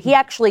NBC, and he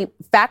actually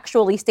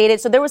factually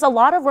stated. So there was a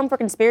lot of room for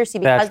conspiracy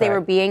because they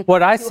were being.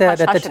 What I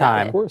said at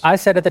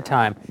the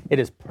time, it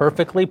is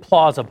perfectly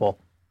plausible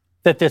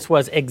that this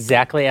was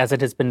exactly as it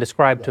has been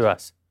described to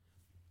us.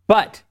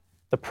 But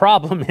the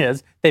problem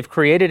is they've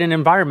created an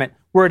environment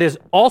where it is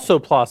also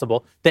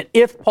plausible that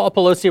if Paul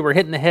Pelosi were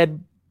hit in the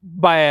head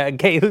by a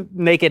gay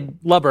naked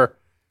lover,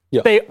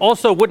 they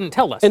also wouldn't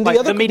tell us. And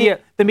the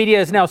media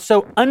is now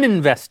so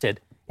uninvested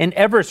in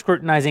ever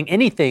scrutinizing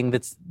anything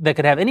that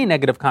could have any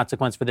negative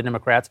consequence for the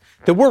Democrats,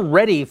 that we're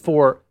ready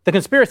for, the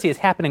conspiracy is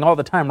happening all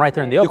the time right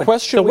there in the open.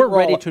 So we're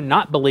ready to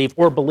not believe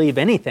or believe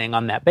anything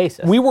on that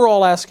basis. We were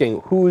all asking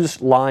who's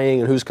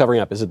lying and who's covering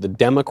up. Is it the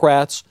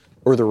Democrats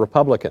or the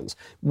Republicans?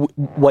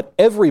 What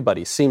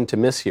everybody seemed to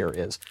miss here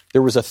is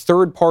there was a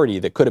third party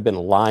that could have been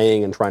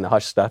lying and trying to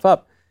hush stuff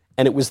up.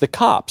 And it was the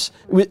cops.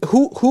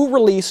 Who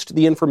released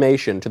the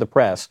information to the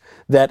press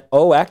that,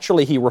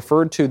 actually he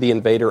referred to the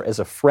invader as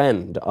a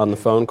friend on the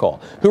phone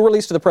call? Who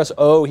released to the press,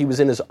 he was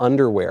in his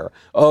underwear.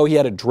 He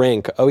had a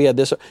drink. He had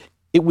this.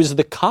 It was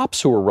the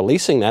cops who were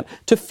releasing that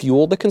to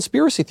fuel the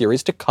conspiracy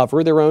theories, to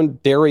cover their own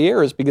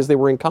derrieres because they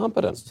were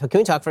incompetent. So can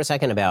we talk for a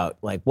second about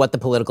like what the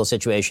political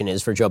situation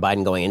is for Joe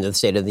Biden going into the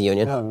State of the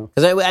Union?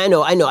 Because I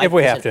know. If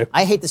we have to.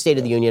 I hate the State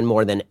of the Union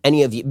more than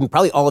any of you,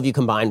 probably all of you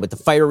combined, with the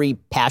fiery,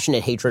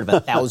 passionate hatred of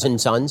 1,000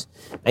 sons.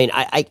 I mean,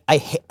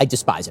 I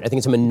despise it. I think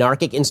it's a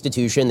monarchic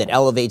institution that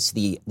elevates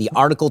the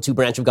Article 2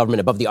 branch of government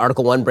above the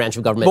Article 1 branch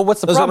of government. But what's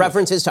the Those problem? are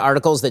references to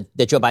articles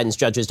that Joe Biden's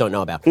judges don't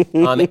know about.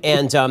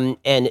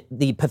 And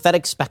the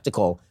pathetic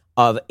spectacle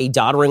of a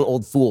doddering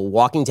old fool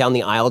walking down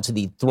the aisle to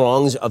the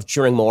throngs of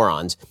cheering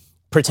morons,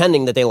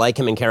 pretending that they like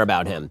him and care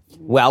about him,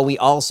 while we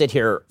all sit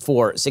here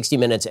for 60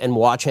 minutes and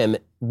watch him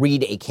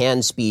read a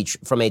canned speech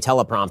from a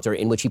teleprompter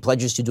in which he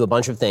pledges to do a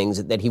bunch of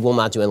things that he will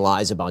not do and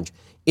lies a bunch,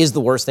 is the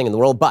worst thing in the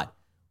world. But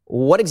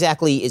what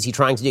exactly is he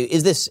trying to do?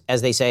 Is this,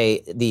 as they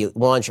say, the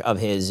launch of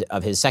his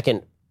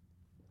second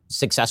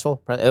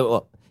successful?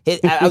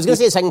 I was going to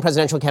say a second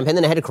presidential campaign,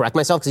 then I had to correct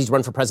myself because he's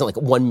run for president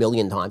like 1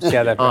 million times.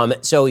 Yeah, that's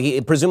right.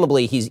 So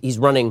presumably he's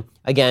running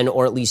again,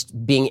 or at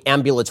least being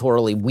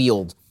ambulatorily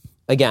wheeled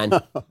again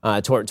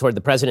toward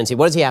the presidency.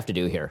 What does he have to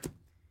do here?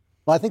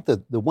 Well, I think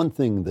that the one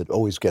thing that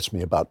always gets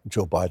me about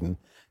Joe Biden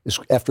is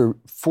after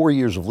 4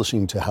 years of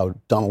listening to how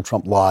Donald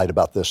Trump lied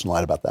about this and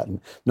lied about that,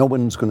 and no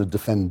one's going to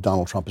defend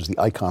Donald Trump as the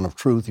icon of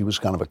truth. He was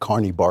kind of a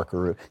Carney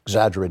Barker,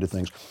 exaggerated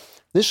things.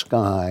 This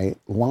guy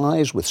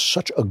lies with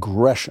such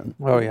aggression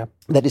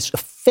that it's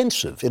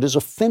offensive. It is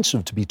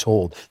offensive to be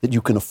told that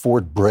you can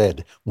afford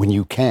bread when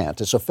you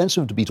can't. It's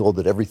offensive to be told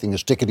that everything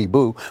is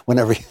tickety-boo when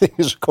everything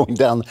is going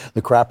down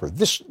the crapper.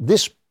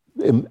 This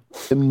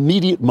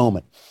immediate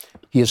moment,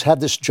 he has had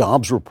this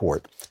jobs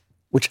report,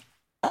 which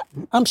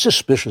I'm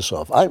suspicious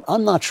of.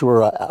 I'm not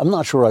sure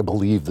I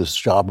believe this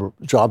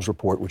jobs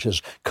report, which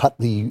has cut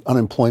the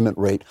unemployment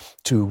rate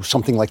to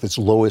something like its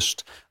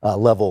lowest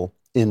level.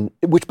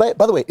 Which, by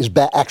the way, is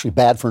actually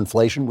bad for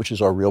inflation, which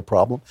is our real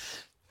problem.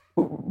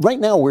 Right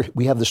now,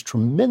 we have this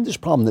tremendous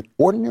problem that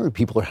ordinary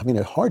people are having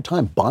a hard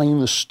time buying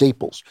the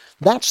staples.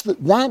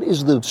 That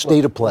is the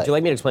state of play. Would you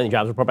like me to explain the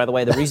jobs report, by the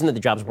way? The reason that the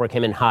jobs report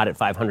came in hot at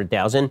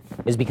 500,000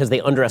 is because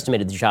they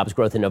underestimated the jobs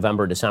growth in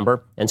November,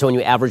 December. And so when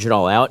you average it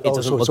all out, it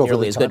doesn't look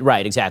nearly as good.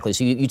 Right, exactly.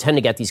 So you tend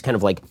to get these kind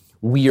of like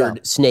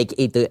weird snake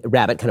ate the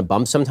rabbit kind of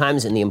bumps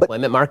sometimes in the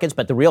employment markets.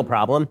 But the real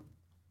problem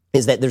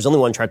is that there's only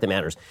one chart that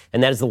matters,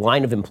 and that is the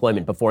line of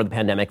employment before the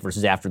pandemic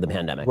versus after the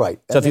pandemic. Right.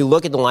 So if you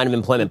look at the line of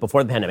employment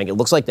before the pandemic, it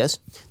looks like this.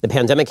 The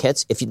pandemic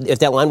hits. If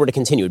that line were to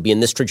continue, it would be in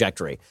this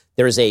trajectory.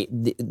 There is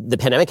the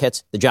pandemic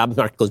hits, the job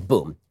market goes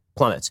boom,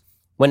 plummets.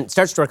 When it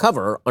starts to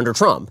recover under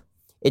Trump,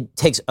 it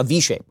takes a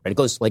V shape, right? It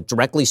goes like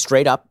directly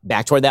straight up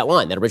back toward that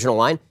line, that original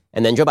line,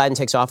 and then Joe Biden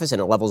takes office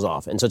and it levels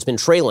off. And so it's been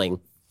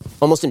trailing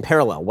almost in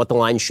parallel what the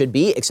line should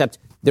be, except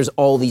there's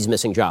all these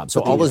missing jobs. So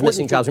all those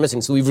missing jobs are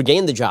missing. So we've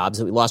regained the jobs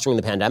that we lost during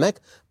the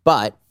pandemic,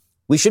 but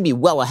we should be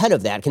well ahead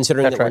of that,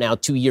 considering that we're now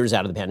 2 years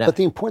out of the pandemic. But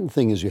the important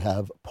thing is you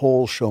have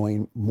polls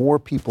showing more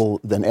people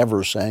than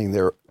ever saying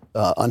they're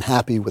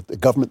unhappy with the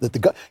government. That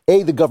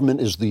the government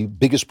is the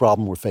biggest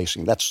problem we're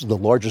facing. That's the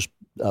largest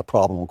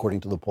problem, according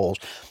to the polls.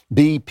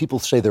 B, people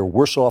say they're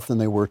worse off than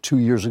they were 2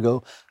 years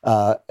ago.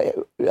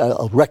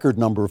 A record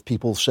number of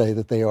people say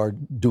that they are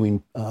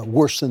doing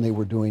worse than they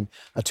were doing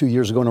 2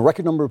 years ago. And a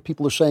record number of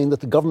people are saying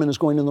that the government is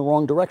going in the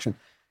wrong direction.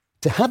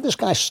 To have this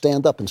guy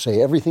stand up and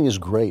say everything is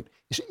great,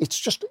 it's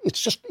just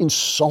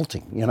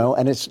insulting, you know.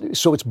 And it's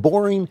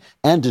boring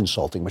and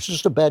insulting, which is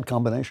just a bad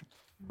combination.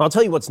 I'll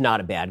tell you what's not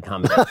a bad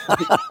combination.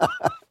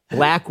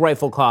 Black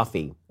Rifle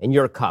coffee in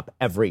your cup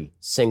every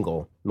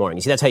single morning.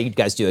 You see, that's how you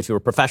guys do it if you were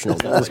professionals.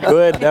 That was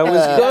good. That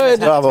was good.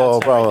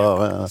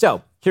 Bravo.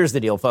 So here's the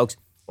deal, folks.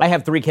 I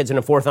have 3 kids and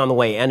a 4th on the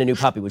way and a new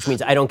puppy, which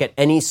means I don't get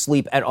any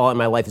sleep at all, and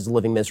my life is a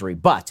living misery.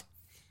 But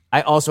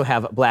I also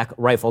have Black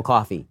Rifle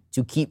coffee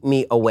to keep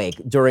me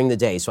awake during the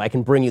day so I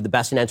can bring you the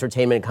best in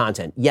entertainment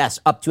content. Yes,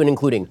 up to and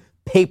including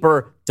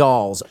paper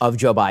dolls of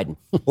Joe Biden.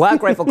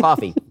 Black Rifle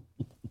coffee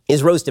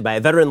is roasted by a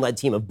veteran-led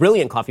team of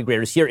brilliant coffee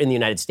graders here in the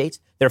United States.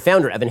 Their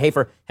founder, Evan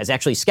Hafer, has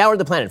actually scoured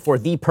the planet for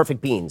the perfect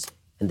beans,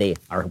 and they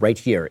are right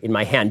here in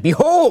my hand.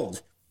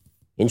 Behold!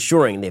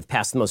 Ensuring they've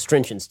passed the most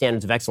stringent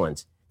standards of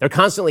excellence. They're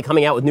constantly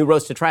coming out with new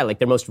roasts to try, like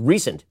their most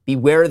recent,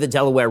 Beware the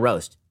Delaware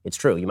Roast. It's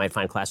true, you might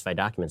find classified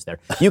documents there.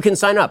 You can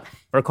sign up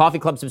for a Coffee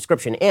Club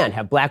subscription and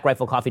have Black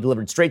Rifle coffee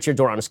delivered straight to your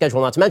door on a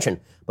schedule. Not to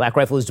mention, Black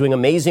Rifle is doing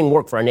amazing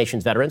work for our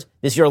nation's veterans.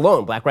 This year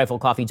alone, Black Rifle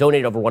Coffee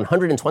donated over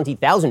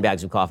 120,000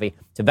 bags of coffee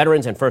to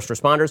veterans and first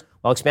responders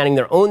while expanding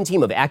their own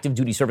team of active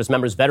duty service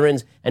members,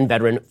 veterans, and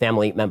veteran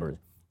family members.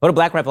 Go to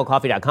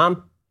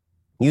blackriflecoffee.com.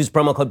 Use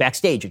promo code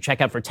Backstage at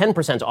checkout for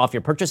 10% off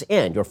your purchase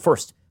and your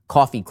first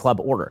Coffee Club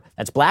order.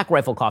 That's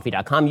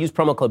blackriflecoffee.com. Use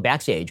promo code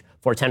Backstage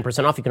for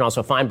 10% off. You can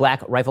also find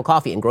Black Rifle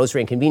Coffee in grocery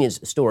and convenience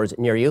stores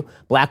near you.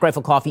 Black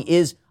Rifle Coffee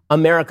is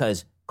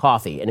America's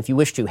coffee. And if you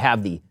wish to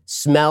have the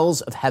smells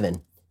of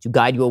heaven to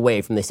guide you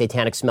away from the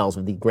satanic smells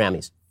of the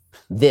Grammys,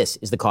 this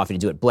is the coffee to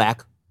do it.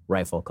 Black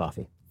Rifle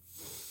Coffee.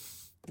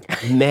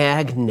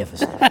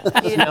 Magnificent.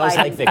 Smells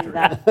like victory.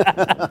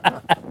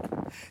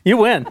 You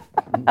win.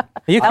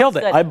 You killed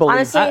it. I believe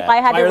Honestly, that. if I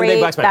had to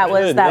rate, that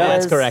was.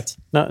 That's correct.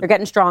 No, They're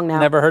getting strong now.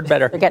 never heard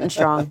better. They're getting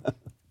strong.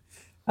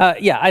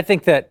 Yeah, I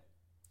think that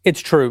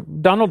it's true.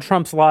 Donald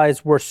Trump's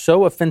lies were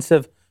so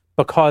offensive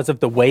because of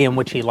the way in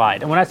which he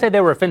lied. And when I say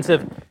they were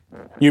offensive,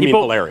 you mean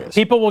hilarious.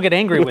 People will get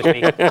angry with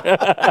me.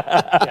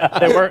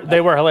 Yeah,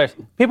 they were hilarious.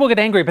 People get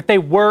angry, but they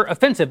were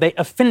offensive. They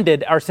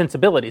offended our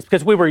sensibilities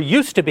because we were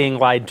used to being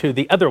lied to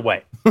the other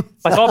way.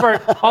 Like all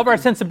of our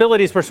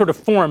sensibilities were sort of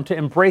formed to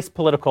embrace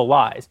political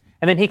lies.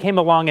 And then he came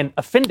along and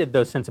offended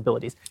those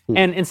sensibilities.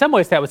 And in some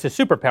ways that was his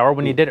superpower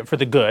when he did it for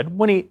the good.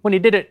 When he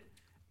did it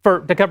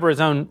to cover his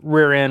own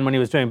rear end when he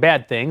was doing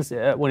bad things,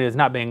 when he was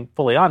not being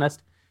fully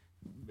honest,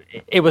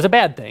 it was a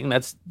bad thing.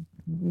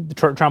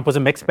 Trump was a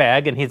mixed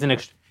bag, and he's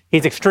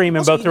extreme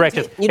in both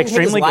directions. You didn't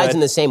take his lies in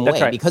the same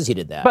way because he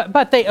did that.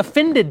 But they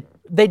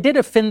did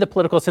offend the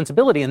political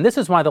sensibility, and this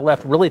is why the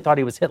left really thought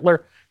he was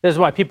Hitler. This is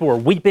why people were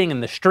weeping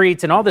in the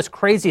streets and all this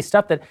crazy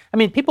stuff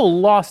people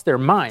lost their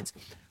minds.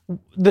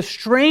 The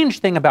strange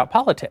thing about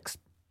politics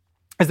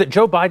is that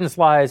Joe Biden's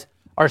lies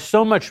are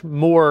so much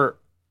more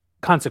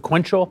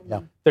consequential.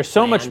 Yeah. They're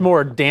so much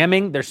more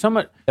damning. They're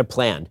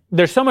planned.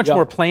 They're so much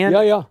more planned.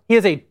 Yeah. He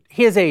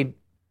is a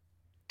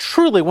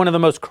truly one of the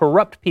most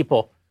corrupt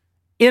people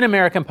in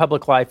American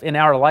public life in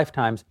our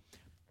lifetimes.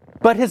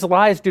 But his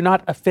lies do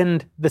not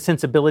offend the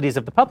sensibilities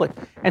of the public.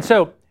 And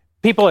so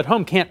people at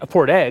home can't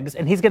afford eggs,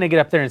 and he's going to get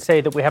up there and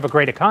say that we have a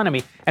great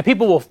economy, and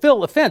people will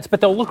feel offense,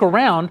 but they'll look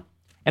around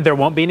and there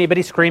won't be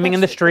anybody screaming in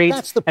the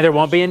streets, and there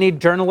won't be any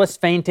journalists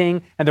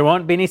fainting, and there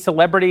won't be any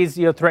celebrities,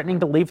 threatening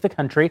to leave the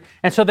country.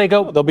 And so they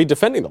go. They'll be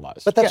defending the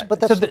lies. But that's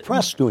the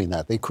press doing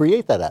that. They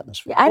create that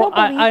atmosphere. I don't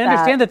believe I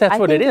understand that that's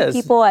what it is.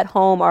 People at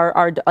home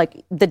are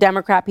like the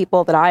Democrat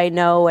people that I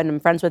know and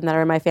I'm friends with that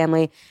are in my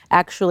family.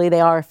 Actually,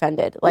 they are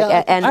offended.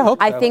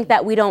 I think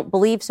that we don't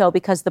believe so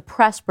because the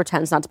press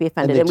pretends not to be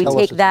offended, and we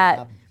take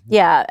that.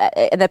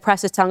 Yeah, the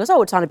press is telling us,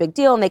 it's not a big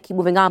deal, and they keep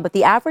moving on. But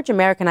the average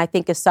American, I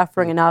think, is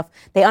suffering enough.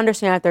 They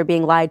understand that they're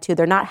being lied to.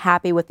 They're not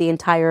happy with the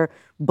entire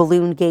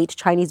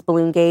Chinese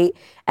balloon gate.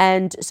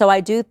 And so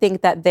I do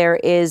think that there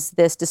is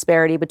this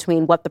disparity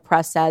between what the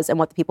press says and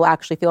what the people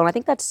actually feel. And I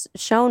think that's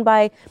shown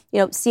by,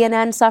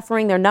 CNN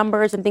suffering their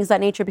numbers and things of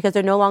that nature because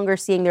they're no longer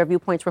seeing their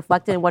viewpoints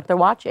reflected in what they're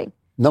watching.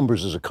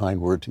 Numbers is a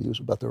kind word to use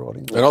about their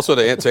audience. And also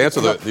to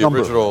answer the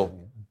original...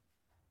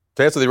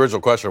 To answer the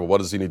original question, what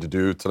does he need to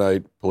do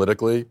tonight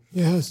politically?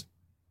 Yes.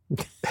 The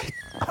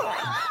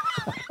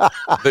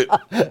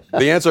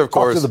answer, of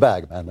course... Talk to the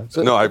bag, man.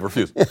 No, I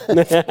refuse. Here.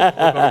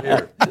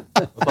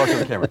 I'll talk to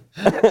the camera.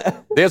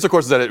 The answer, of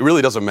course, is that it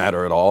really doesn't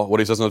matter at all what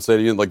he says in the State of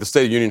the Union. Like, the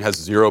State of the Union has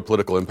zero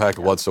political impact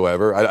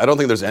whatsoever. I don't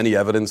think there's any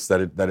evidence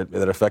that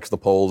it affects the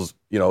polls,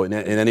 in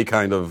any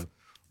kind of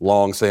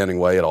long-standing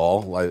way at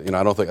all. I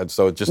don't think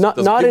so. It just not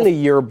in a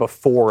year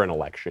before an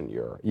election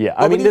year. Yeah,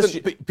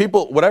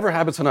 people. Whatever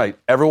happens tonight,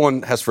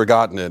 everyone has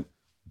forgotten it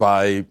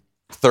by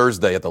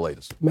Thursday at the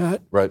latest.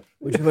 Matt, right?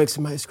 Would you like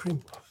some ice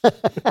cream?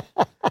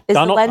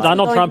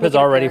 Donald Trump has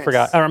already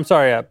forgotten. I'm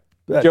sorry,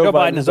 Joe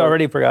Biden has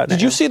already forgotten.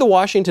 Did you see the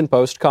Washington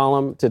Post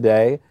column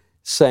today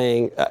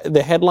saying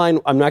the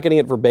headline? I'm not getting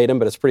it verbatim,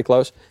 but it's pretty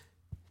close.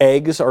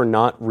 Eggs are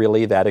not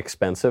really that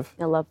expensive.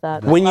 I love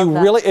that.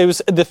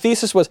 The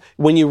thesis was,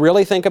 when you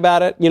really think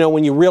about it,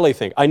 when you really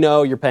think, I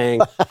know you're paying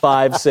 $5,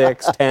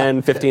 $6,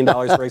 $10,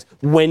 $15 for eggs.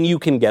 When you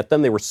can get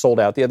them, they were sold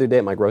out the other day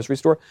at my grocery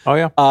store. Oh,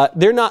 yeah.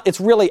 They're not, it's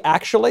really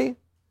actually,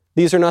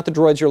 these are not the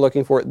droids you're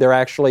looking for.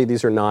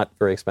 These are not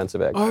very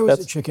expensive eggs. I was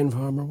a chicken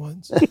farmer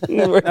once.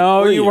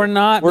 No, you were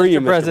not, were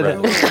Mr.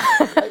 President.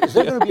 Is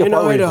there going to be a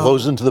part where he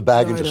blows into the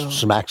bag and just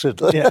smacks it?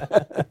 Yeah.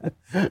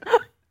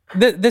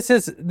 This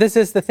is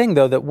the thing,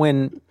 though, that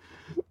when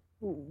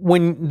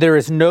there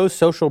is no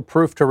social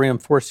proof to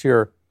reinforce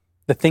the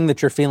thing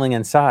that you're feeling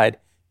inside,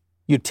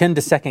 you tend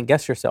to second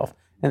guess yourself.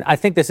 And I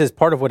think this is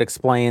part of what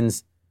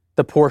explains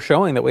the poor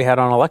showing that we had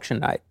on election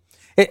night.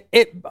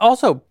 It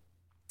also,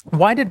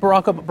 why did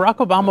Barack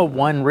Obama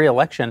won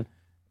re-election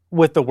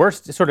with the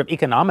worst sort of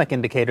economic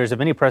indicators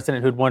of any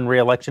president who'd won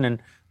re-election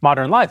in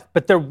modern life?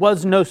 But there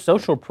was no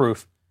social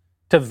proof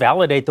to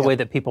validate the way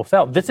that people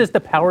felt. This is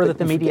the power that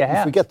the media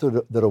has. Forget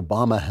that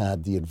Obama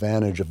had the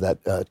advantage of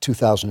that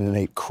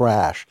 2008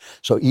 crash.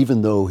 So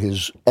even though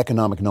his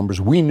economic numbers,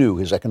 we knew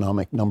his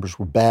economic numbers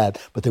were bad,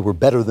 but they were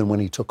better than when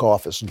he took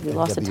office and he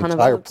had the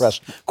entire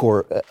press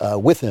corps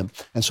with him.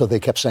 And so they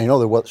kept saying,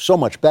 they were so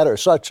much better,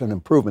 such an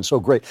improvement, so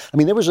great. I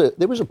mean, there was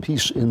a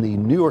piece in the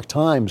New York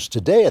Times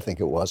today, I think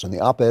it was, on the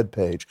op-ed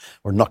page,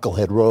 or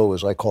Knucklehead Row,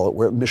 as I call it,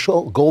 where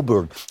Michelle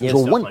Goldberg. Yeah, it's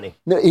so funny.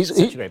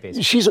 Such a great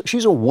piece.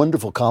 She's a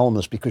wonderful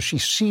columnist because she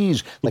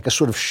sees like a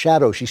sort of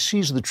shadow. She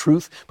sees the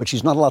truth, but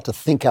she's not allowed to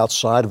think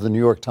outside of the New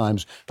York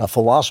Times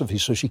philosophy,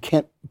 so she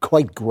can't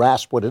quite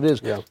grasp what it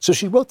is. Yeah. So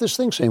she wrote this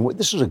thing saying,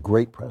 this is a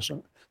great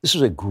president. This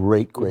is a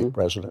great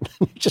president.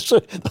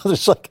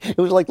 It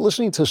was like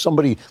listening to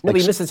somebody. No,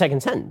 but you missed the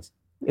second sentence.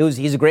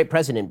 He's a great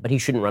president, but he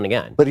shouldn't run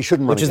again. But he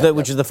shouldn't run again.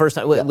 Which is the first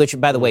time, which,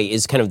 by the way,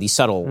 is kind of the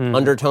subtle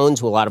undertone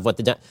to a lot of what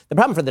the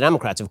problem for the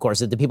Democrats, of course,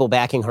 is that the people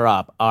backing her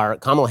up are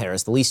Kamala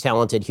Harris, the least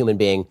talented human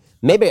being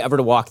maybe ever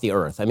to walk the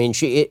earth. I mean,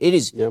 it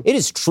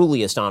is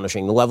truly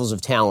astonishing, the levels of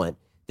talent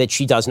that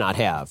she does not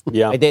have.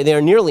 Yeah. They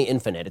are nearly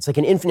infinite. It's like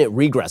an infinite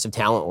regress of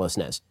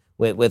talentlessness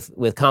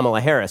with Kamala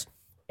Harris.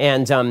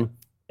 And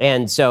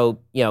so,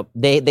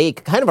 they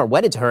kind of are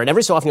wedded to her. And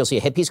every so often you'll see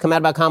a hit piece come out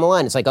about Kamala,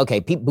 and it's like,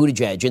 okay, Pete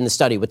Buttigieg in the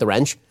study with the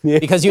wrench,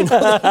 because you know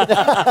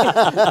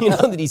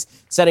that he's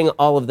setting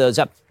all of those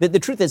up. The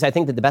truth is, I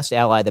think that the best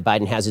ally that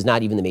Biden has is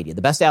not even the media.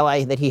 The best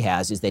ally that he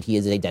has is that he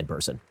is a dead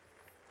person.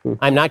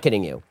 I'm not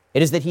kidding you.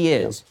 It is that he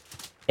is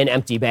an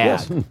empty bag.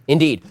 Yes.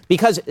 Indeed.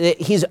 Because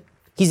he's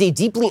a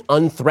deeply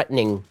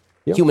unthreatening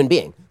human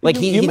being. Like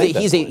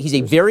he's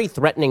a very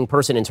threatening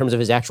person in terms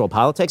of his actual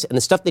politics, and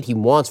the stuff that he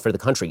wants for the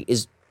country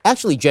is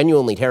actually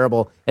genuinely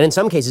terrible, and in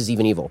some cases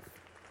even evil.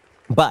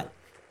 But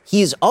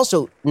he's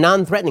also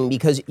non-threatening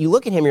because you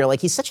look at him, you're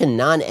like, he's such a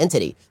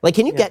non-entity. Like,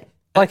 can you get...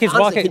 Like he's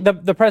honestly,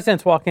 walking, the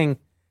president's walking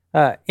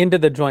into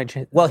the joint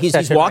Well, he's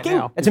walking? Right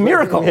now. It's a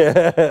miracle.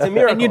 It's a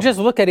miracle. And you just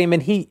look at him,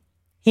 and he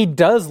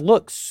does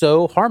look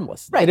so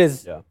harmless. Right. It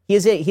is. Yeah.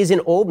 He's an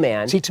old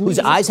man whose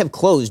eyes have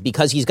closed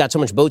because he's got so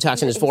much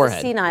Botox in his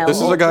forehead. This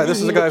is a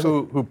guy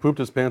who pooped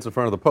his pants in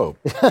front of the Pope.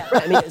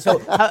 I mean, so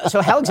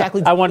how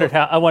exactly? I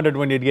wondered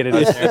when you'd get it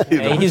in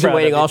there. He's been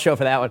waiting all show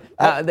for that one.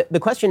 The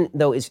question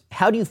though is,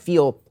 how do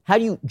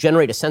you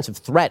generate a sense of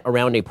threat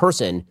around a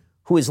person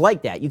who is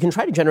like that? You can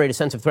try to generate a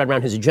sense of threat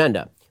around his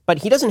agenda, but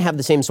he doesn't have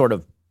the same sort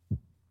of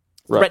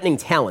threatening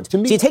talent. To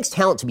me, see, it takes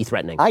talent to be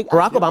threatening.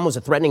 Barack Obama was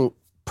a threatening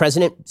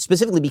president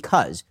specifically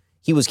because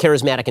he was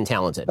charismatic and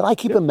talented. But I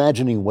keep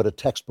imagining what a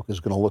textbook is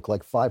going to look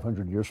like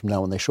 500 years from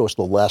now when they show us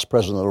the last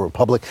president of the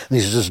republic, and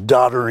he's this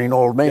doddering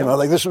old man.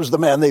 Like, this was the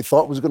man they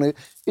thought was going to...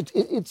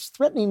 It's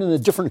threatening in a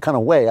different kind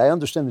of way. I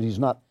understand that he's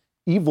not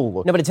evil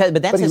looking. No, but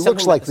that says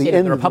something like about the state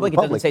of the republic. It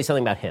doesn't say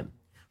something about him.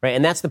 Right,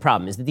 and that's the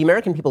problem, is that the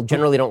American people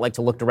generally don't like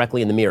to look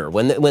directly in the mirror.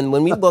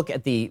 When we look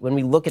at the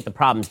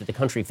problems that the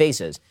country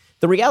faces,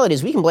 the reality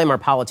is we can blame our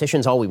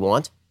politicians all we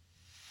want.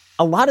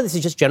 A lot of this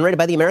is just generated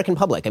by the American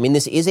public. I mean,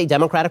 this is a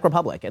democratic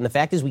republic, and the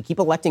fact is we keep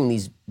electing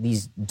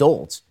these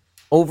dolts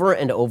over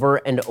and over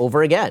and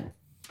over again.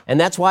 And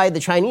that's why the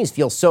Chinese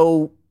feel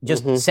so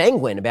just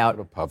sanguine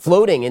about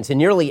floating into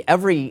nearly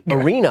every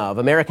arena of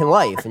American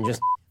life and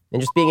just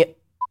being it.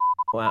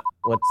 Wow,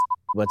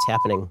 what's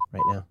happening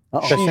right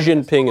now? Xi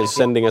Jinping is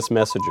sending us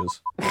messages.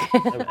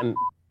 I'm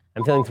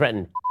feeling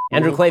threatened.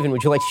 Andrew Klavan,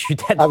 would you like to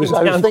shoot that? I was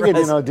thinking,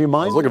 do you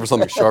mind? I was looking for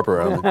something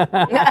sharper around me.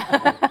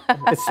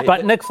 Is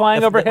Sputnik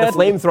flying overhead? The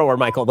flamethrower,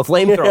 Michael. The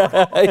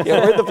flamethrower.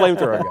 Where'd the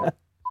flamethrower go?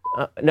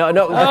 No.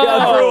 Drew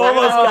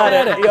almost got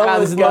it.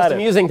 This is the most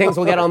amusing things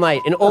we'll get all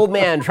night. An old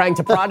man trying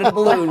to prod at a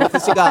balloon with a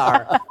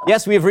cigar.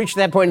 Yes, we have reached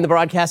that point in the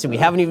broadcast, and we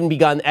haven't even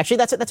begun. Actually,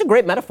 that's a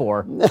great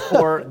metaphor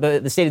for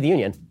the State of the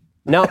Union.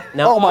 No.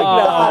 Oh, my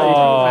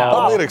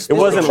God. It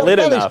wasn't lit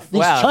enough.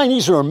 These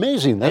Chinese are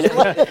amazing.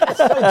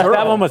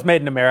 That one was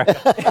made in America.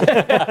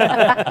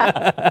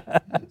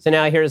 So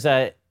now here's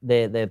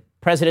the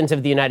President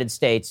of the United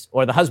States,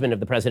 or the husband of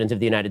the President of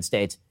the United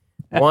States,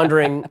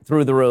 wandering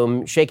through the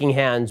room, shaking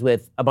hands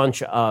with a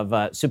bunch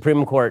of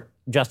Supreme Court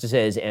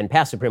justices and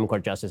past Supreme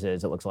Court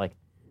justices, it looks like.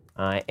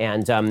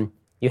 And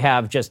you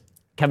have just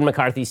Kevin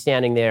McCarthy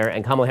standing there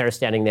and Kamala Harris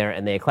standing there,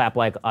 and they clap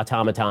like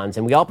automatons.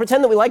 And we all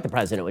pretend that we like the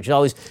president,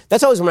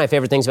 that's always one of my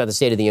favorite things about the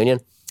State of the Union,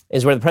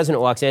 is where the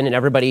president walks in and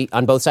everybody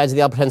on both sides of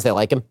the aisle pretends they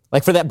like him.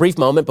 Like for that brief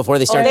moment before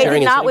they start sharing. They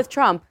did not with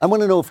Trump. I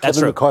want to know if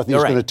Kevin McCarthy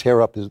is going to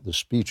tear up the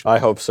speech. I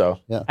hope so.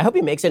 Yeah. I hope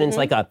he makes it into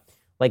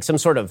like some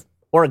sort of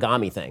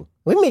origami thing.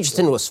 We made just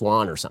into a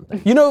swan or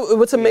something. You know,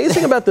 what's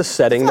amazing about this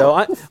setting,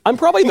 though, I'm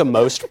probably the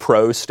most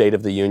pro-State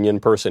of the Union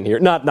person here.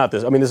 Not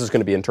this. I mean, this is going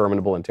to be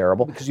interminable and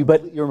terrible. Because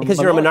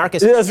you're a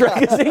monarchist. That's right.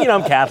 Because,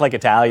 I'm Catholic,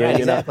 Italian. Right,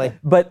 exactly.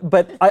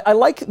 But I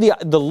like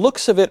the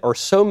looks of it are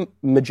so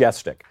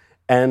majestic.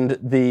 And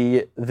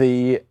the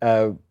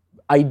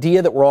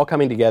idea that we're all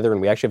coming together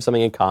and we actually have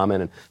something in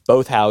common, and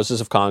both houses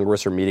of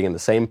Congress are meeting in the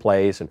same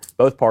place, and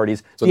both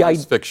parties. So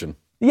that's fiction.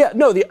 Yeah,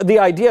 no, the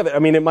idea of it, I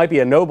mean, it might be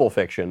a noble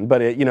fiction,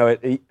 but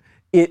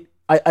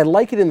I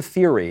like it in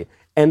theory.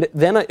 And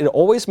then it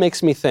always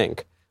makes me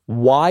think,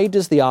 why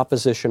does the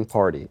opposition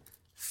party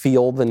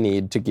feel the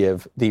need to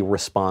give the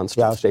response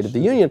to the State of the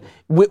Union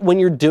when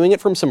you're doing it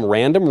from some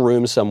random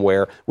room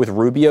somewhere with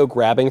Rubio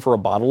grabbing for a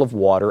bottle of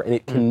water,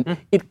 and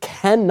it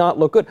cannot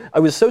look good. I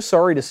was so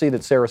sorry to see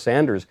that Sarah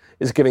Sanders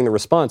is giving the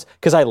response,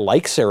 because I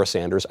like Sarah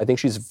Sanders. I think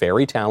she's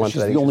very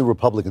talented. She's the only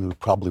Republican who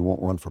probably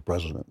won't run for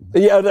president.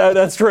 Yeah,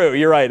 that's true.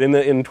 You're right, in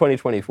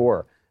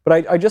 2024.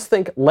 But I just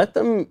think let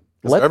them...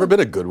 Has there ever been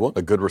a good one,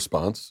 a good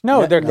response?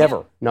 No, there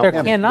never. No. There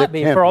cannot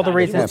be, for all the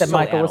reasons that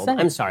Michael was saying.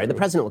 I'm sorry, the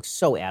president looks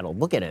so addled.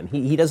 Look at him.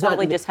 He does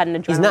Probably not. just had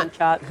an adrenaline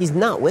shot. He's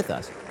not with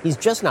us. He's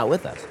just not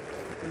with us.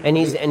 And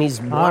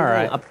he's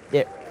wandering up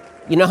there.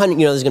 You know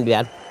this is going to be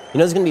bad? You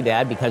know it's going to be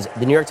bad because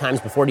the New York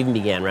Times, before it even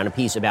began, ran a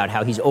piece about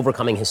how he's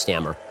overcoming his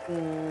stammer.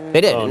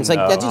 They did. And it's like,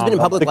 that's just been in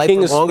public life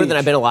for longer than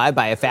I've been alive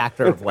by a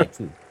factor of like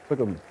 2. Took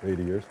him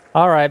 80 years.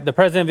 All right, the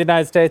President of the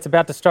United States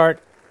about to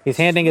start. He's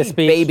handing his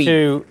speech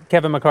to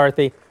Kevin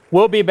McCarthy.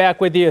 We'll be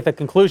back with you at the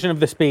conclusion of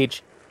the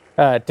speech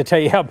to tell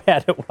you how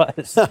bad it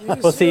was.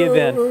 We'll see you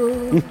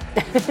then.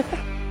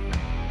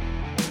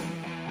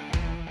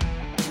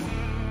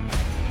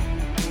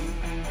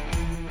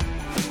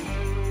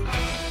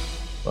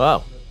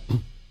 Wow.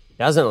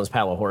 Doesn't those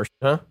pile of horse,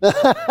 huh?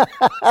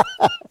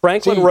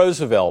 Franklin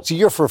Roosevelt. So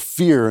you're for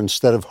fear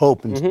instead of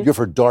hope, and you're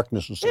for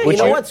darkness instead of You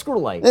know what? Screw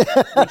light.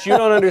 What you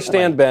don't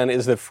understand, Ben,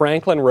 is that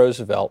Franklin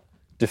Roosevelt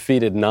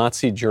defeated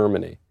Nazi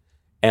Germany,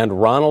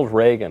 and Ronald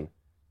Reagan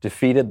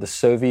defeated the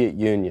Soviet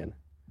Union,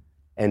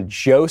 and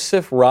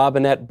Joseph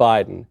Robinette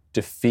Biden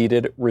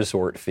defeated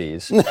resort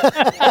fees. Let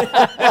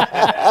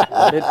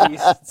it be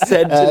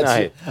said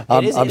tonight.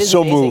 I'm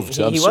so moved.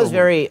 He was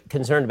very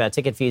concerned about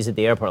ticket fees at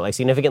the airport, like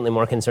significantly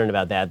more concerned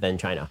about that than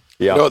China.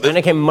 Yeah. No,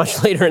 China came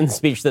much later in the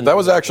speech than that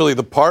was actually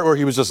the part where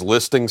he was just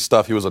listing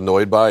stuff he was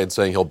annoyed by and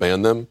saying he'll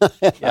ban them.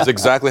 That's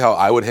exactly how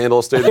I would handle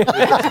a state of the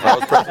Union if I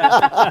was president.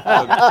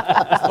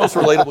 It's the most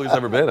relatable he's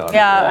ever been on.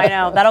 Yeah, I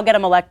know. That'll get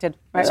him elected.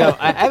 Right? So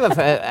I have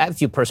a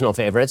few personal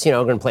favorites. You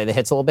know, we're going to play the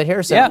hits a little bit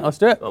here. So Yeah, let's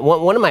do it.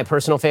 One of my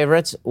personal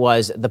favorites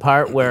was the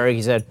part where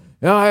he said,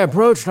 I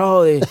approached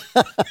all the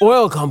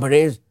oil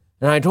companies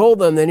and I told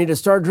them they need to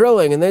start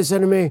drilling. And they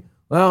said to me,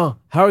 well,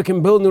 how we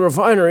can build new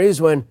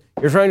refineries when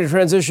you're trying to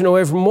transition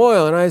away from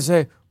oil? And I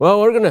say, well,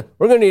 we're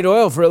gonna need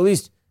oil for at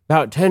least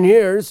about 10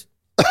 years.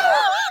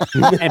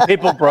 And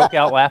people broke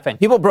out laughing.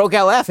 People broke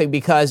out laughing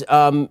because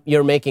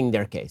you're making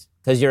their case.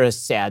 Because you're a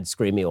sad,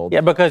 screamy old.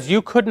 Yeah, because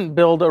you couldn't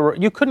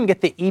you couldn't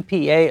get the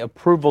EPA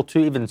approval to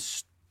even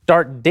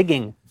start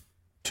digging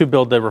to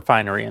build the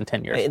refinery in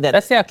 10 years.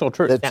 That's the actual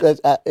truth.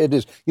 It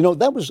is. You know,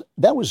 that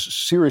was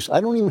serious. I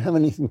don't even have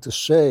anything to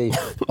say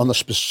on the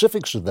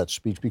specifics of that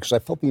speech because I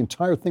felt the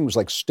entire thing was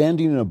like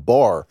standing in a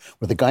bar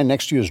where the guy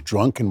next to you is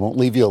drunk and won't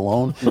leave you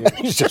alone.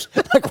 He's just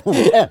like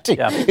ranting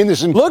in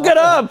this. Look it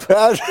up.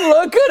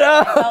 Look it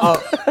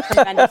up.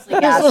 Tremendously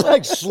gaslit.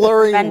 Like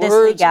slurring tremendously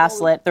words.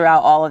 gaslit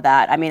throughout all of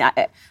that. I mean,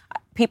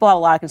 people have a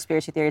lot of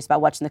conspiracy theories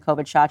about watching the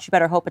COVID shots. You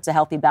better hope it's a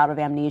healthy bout of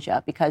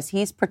amnesia because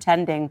he's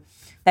pretending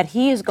that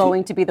he is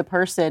going to be the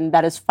person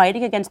that is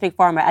fighting against Big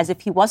Pharma as if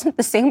he wasn't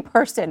the same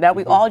person that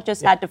we all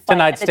just had to fight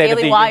Tonight's at the State of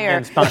Daily the Wire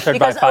Union sponsored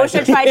because by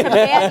OSHA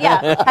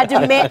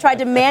Pfizer. tried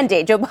to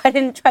mandate. Joe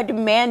Biden tried to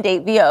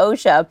mandate via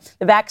OSHA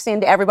the vaccine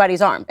to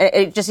everybody's arm.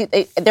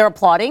 They're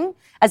applauding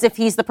as if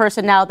he's the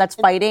person now that's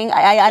fighting.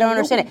 I don't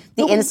understand it.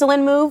 The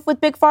insulin move with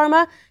Big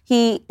Pharma,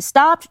 he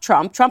stopped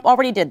Trump. Trump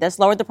already did this,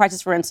 lowered the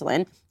prices for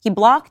insulin. He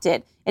blocked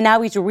it, and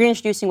now he's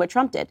reintroducing what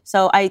Trump did.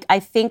 So I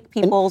think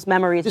people's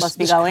memories must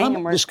be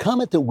going. This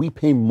comment that we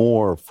pay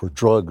more for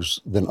drugs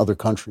than other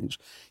countries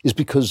is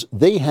because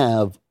they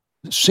have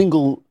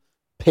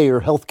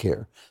single-payer health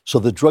care. So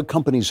the drug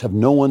companies have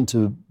no one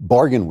to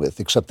bargain with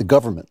except the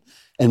government.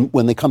 And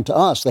when they come to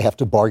us, they have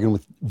to bargain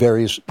with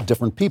various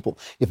different people.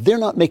 If they're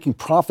not making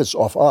profits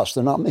off us,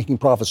 they're not making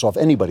profits off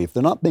anybody. If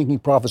they're not making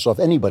profits off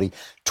anybody,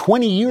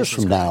 20 years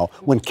from now,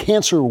 when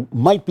cancer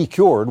might be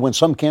cured, when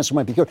some cancer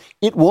might be cured,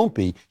 it won't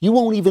be. You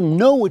won't even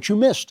know what you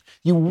missed.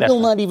 You will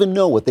not even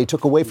know what they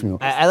took away from you.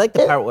 I like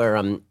the part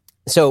where,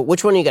 so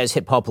which one of you guys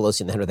hit Paul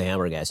Pelosi in the head with a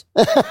hammer, guys?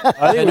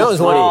 I know it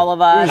was all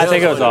of us. I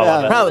think it was all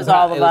of us. Probably, It was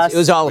all of us. It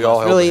was all of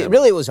us.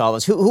 Really, it was all of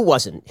us. Who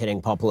wasn't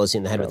hitting Paul Pelosi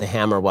in the head with a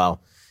hammer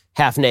while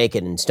half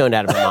naked and stoned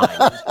out of her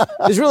mind?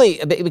 It was really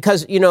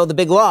because, you know, the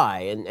big lie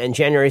and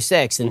January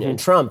 6th and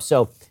Trump.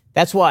 So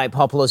that's why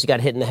Paul Pelosi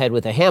got hit in the head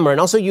with a hammer, and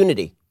also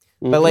unity.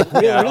 But like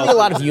really a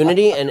lot of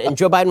unity, and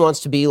Joe Biden wants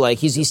to be like,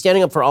 he's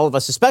standing up for all of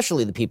us,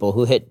 especially the people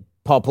who hit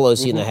Paul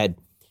Pelosi in the head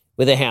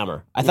with a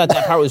hammer. I thought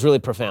that part was really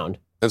profound.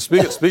 And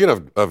speaking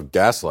of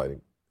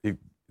gaslighting, he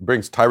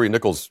brings Tyree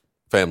Nichols'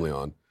 family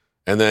on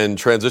and then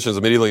transitions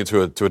immediately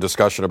into a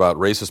discussion about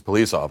racist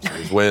police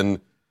officers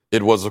when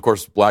it was, of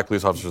course, black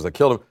police officers that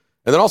killed him.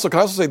 And then also, can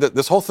I also say that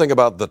this whole thing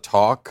about the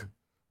talk,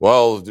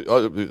 well,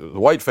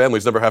 white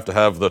families never have to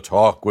have the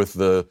talk with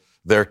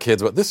their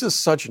kids. But this is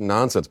such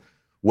nonsense.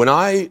 When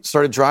I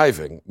started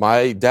driving,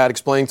 my dad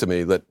explained to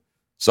me that,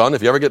 son,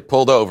 if you ever get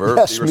pulled over,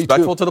 be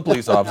respectful to the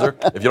police officer.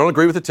 If you don't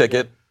agree with the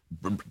ticket,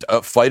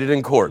 fight it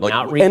in with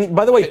and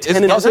by the way,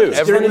 10 and 2.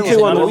 10 and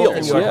 2 on the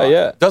wheels.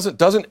 Yeah.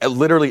 Doesn't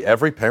literally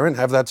every parent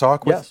have that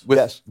talk with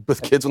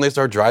kids when they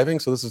start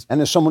driving? So this is.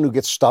 And as someone who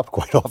gets stopped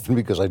quite often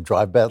because I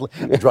drive badly,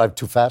 I drive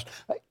too fast,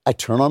 I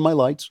turn on my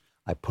lights.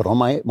 I put on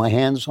my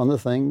hands on the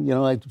thing. You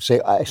know, I say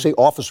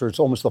officer. It's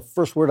almost the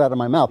first word out of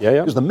my mouth.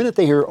 Because the minute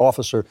they hear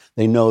officer,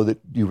 they know that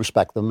you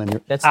respect them.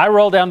 And I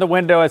roll down the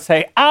window and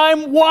say,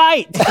 "I'm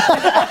white."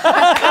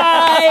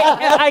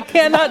 I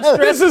cannot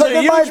stress this is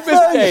a huge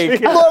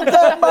mistake. Look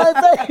at my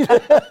face.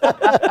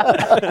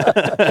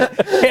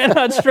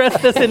 Cannot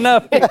stress this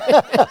enough,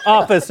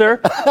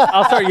 officer.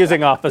 I'll start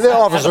using officer. The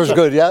officer's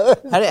good. Yeah.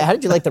 How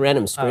did you like the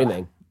random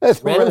screaming?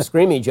 Random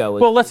Screamy Joe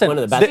was one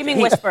of the best.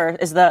 Screaming Whisper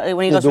is when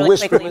he goes really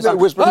whisper, quickly. the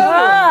whisper.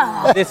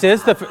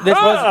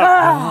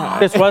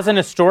 This was an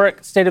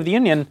historic State of the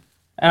Union,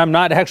 and I'm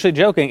not actually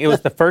joking. It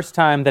was the first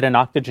time that an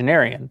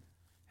octogenarian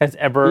has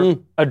ever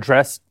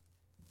addressed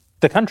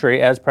the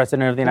country as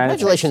president of the United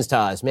States. Congratulations to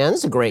us, man. This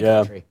is a great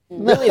country.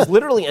 Really, is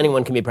literally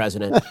anyone can be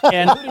president,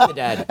 including the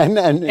dead.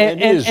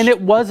 And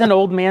it was an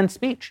old man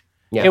speech.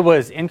 Yeah. It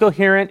was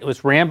incoherent. It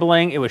was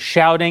rambling. It was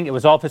shouting. It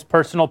was all of his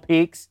personal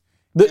peaks.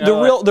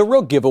 The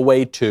real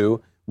giveaway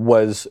too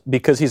was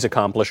because he's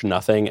accomplished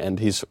nothing and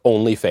he's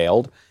only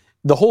failed.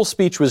 The whole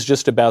speech was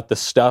just about the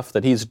stuff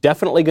that he's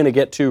definitely going to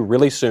get to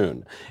really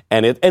soon.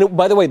 And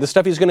by the way, the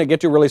stuff he's going to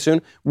get to really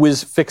soon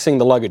was fixing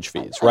the luggage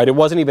fees, right? It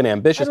wasn't even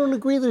ambitious. I don't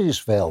agree that he's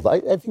failed. I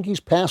think he's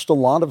passed a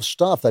lot of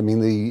stuff. I mean,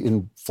 the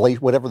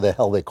inflation, whatever the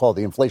hell they call it,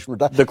 the inflation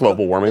reduction. The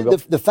global warming bill.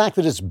 The fact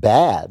that it's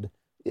bad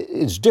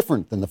is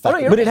different than the fact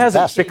that but it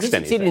hasn't fixed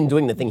anything. He succeeded in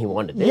doing the thing he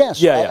wanted to do.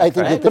 Yes, I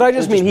think that but I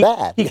just mean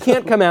bad. He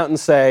can't come out and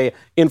say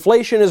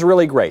inflation is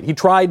really great. He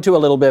tried to a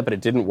little bit, but it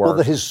didn't work. Well,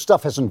 that his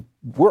stuff hasn't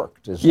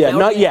worked.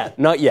 Not yet.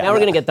 Now we're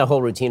going to get the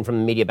whole routine from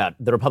the media about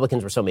the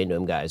Republicans were so mean to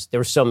him, guys. They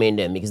were so mean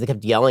to him because they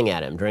kept yelling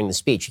at him during the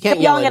speech. You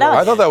can't yell at us.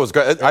 I thought that was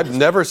great. I've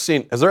never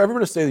seen. Has there ever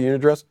been a State of the Union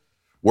address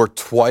where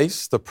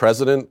twice the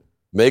president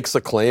makes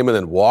a claim and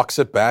then walks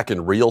it back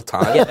in real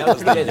time? Yeah, that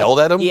was they yelled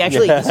at him? He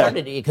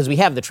started, because we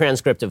have the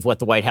transcript of what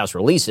the White House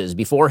releases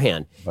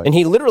beforehand, and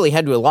he literally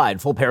had to elide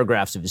full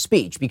paragraphs of his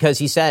speech because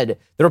he said,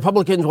 the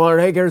Republicans want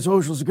to take care of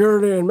Social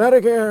Security and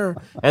Medicare,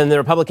 and the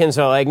Republicans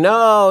are like,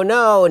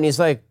 no, and he's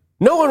like,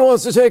 no one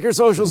wants to take your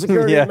Social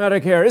Security and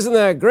Medicare. Isn't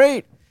that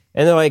great?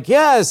 And they're like,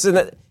 yes,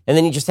 and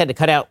then he just had to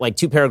cut out like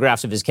 2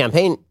 paragraphs of his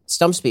campaign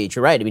stump speech.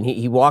 You're right. I mean,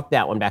 he walked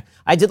that one back.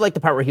 I did like the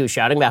part where he was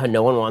shouting about how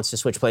no one wants to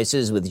switch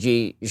places with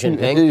Xi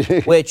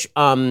Jinping, which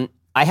I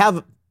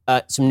have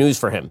some news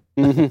for him.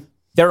 Mm-hmm.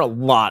 There are a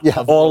lot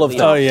of all of them.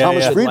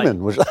 Thomas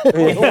Friedman was.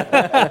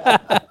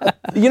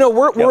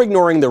 We're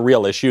ignoring the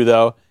real issue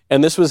though,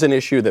 and this was an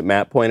issue that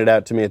Matt pointed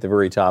out to me at the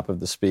very top of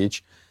the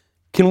speech.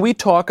 Can we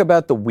talk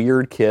about the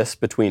weird kiss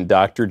between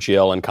Dr.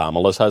 Jill and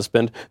Kamala's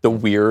husband? The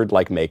weird,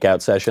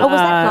 makeout session? Oh,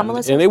 was that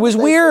Kamala's And it was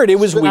weird. It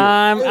was weird.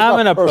 I'm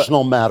going to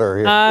personal matter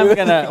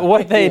here.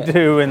 What they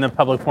do in the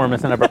public forum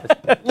is not a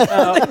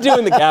What they do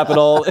in the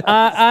Capitol.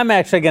 I'm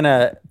actually going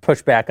to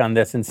push back on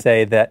this and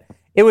say that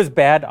it was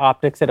bad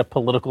optics at a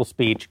political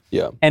speech.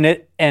 Yeah.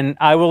 And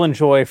I will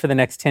enjoy for the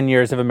next 10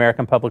 years of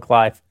American public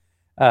life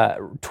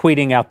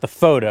tweeting out the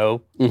photo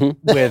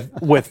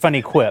with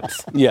funny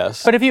quips.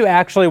 Yes. But if you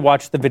actually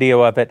watch the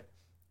video of it,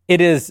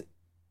 it's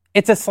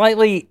a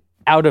slightly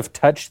out of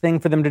touch thing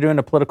for them to do in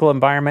a political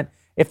environment.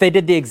 If they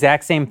did the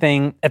exact same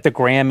thing at the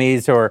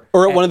Grammys or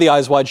at one of the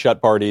Eyes Wide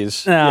Shut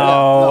parties.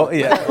 My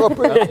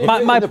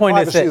point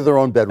is that of their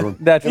own bedroom.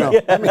 That's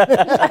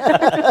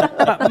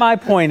my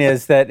point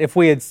is that if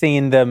we had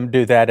seen them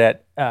do that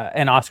at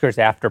an Oscars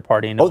after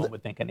party, no one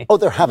would think anything. Oh,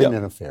 they're having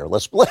an affair.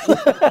 Let's play.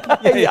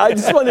 I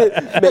just want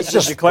to make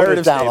just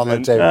declarative down on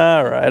the table.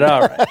 All right.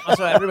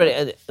 Also,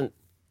 everybody,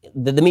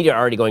 the media are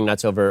already going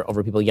nuts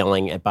over people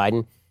yelling at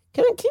Biden.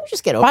 Can we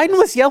just get over Biden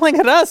was yelling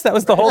at us. That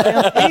was the whole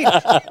damn speech.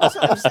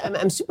 Also,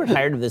 I'm super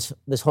tired of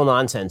this whole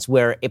nonsense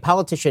where a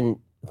politician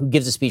who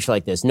gives a speech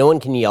like this, no one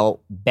can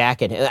yell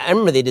back at him. I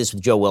remember they did this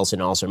with Joe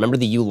Wilson also. Remember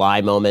the you lie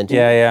moment?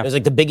 Yeah. It was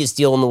like the biggest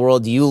deal in the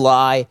world. Do you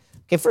lie?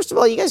 Okay, first of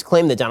all, you guys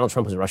claimed that Donald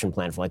Trump was a Russian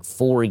plan for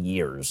 4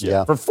 years.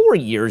 Yeah. For 4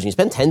 years, and you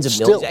spent tens of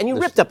millions, and you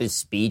ripped up his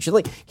speech.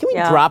 Can we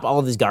drop all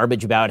of this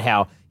garbage about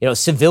how,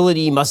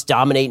 civility must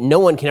dominate? No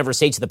one can ever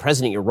say to the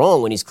president you're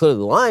wrong when he's clearly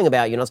lying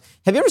about you.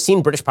 Have you ever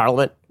seen British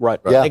Parliament? Right.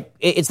 Yeah.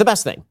 It's the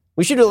best thing.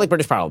 We should do it like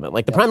British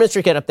Parliament. The Prime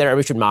Minister get up there,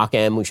 we should mock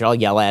him, we should all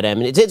yell at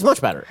him. It's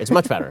much better. It's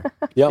much better.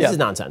 This is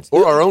nonsense.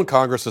 Or our own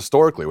Congress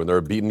historically, when they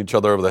were beating each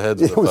other over the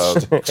heads with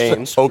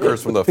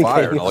pokers from the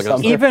fire and all that kind of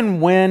stuff.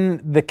 Even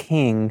when the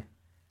king,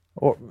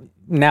 or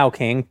now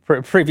king,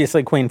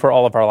 previously queen for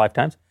all of our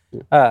lifetimes,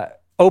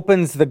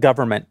 opens the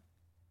government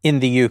in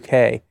the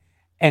UK,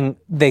 and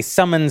they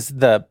summons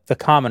the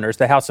commoners,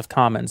 the House of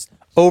Commons,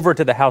 over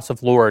to the House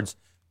of Lords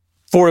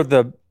for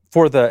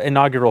the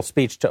inaugural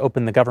speech to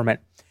open the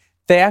government.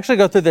 They actually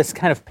go through this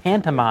kind of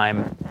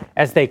pantomime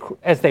as they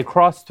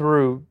cross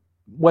through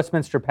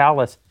Westminster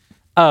Palace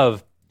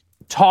of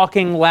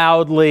talking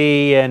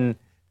loudly and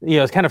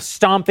kind of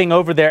stomping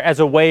over there as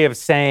a way of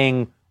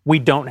saying we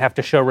don't have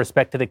to show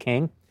respect to the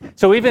king.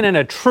 So even in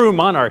a true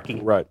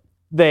monarchy, right,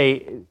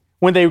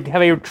 when they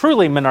have a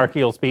truly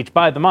monarchical speech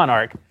by the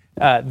monarch,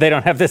 they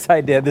don't have this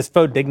idea, this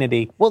faux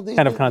dignity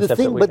kind of concept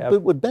that we have.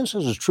 But what Ben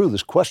says is true.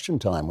 This question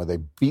time where they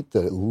beat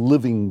the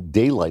living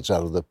daylights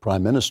out of the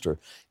prime minister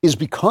is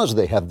because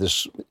they have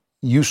this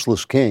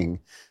useless king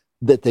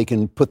that they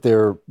can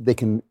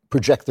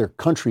project their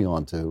country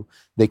onto.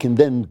 They can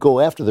then go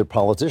after their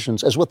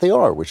politicians as what they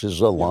are, which is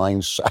a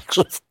lying sacks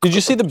of. Did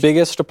you see the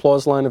biggest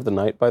applause line of the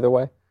night, by the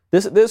way?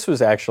 This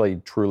was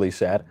actually truly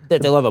sad.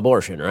 That they love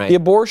abortion, right? The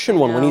abortion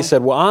one, when he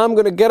said, well, I'm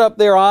going to get up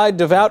there, I,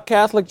 devout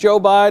Catholic Joe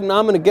Biden,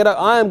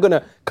 I am going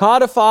to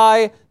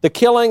codify the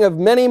killing of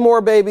many more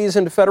babies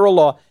into federal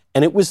law.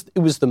 And it was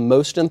the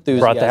most enthusiasm.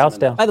 Brought the house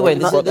down. By the way,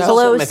 this is also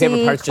one of my favorite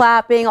Pelosi parts.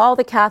 clapping, all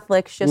the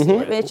Catholics. It's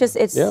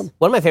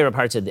One of my favorite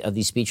parts of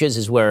these speeches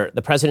is where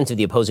the president of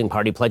the opposing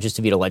party pledges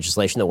to veto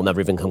legislation that will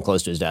never even come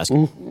close to his desk.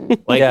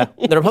 The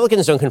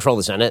Republicans don't control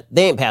the Senate.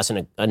 They ain't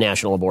passing a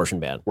national abortion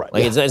ban. Right.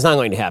 It's not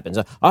going to happen.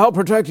 So, I'll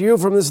protect you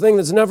from this thing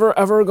that's never,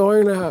 ever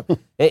going to happen.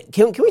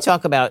 can we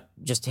talk about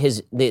just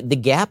the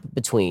gap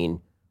between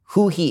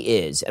who he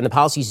is and the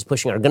policies he's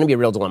pushing are going to be a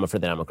real dilemma for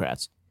the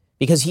Democrats?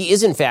 Because he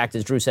is, in fact,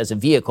 as Drew says, a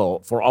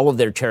vehicle for all of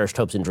their cherished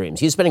hopes and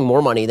dreams. He's spending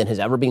more money than has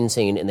ever been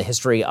seen in the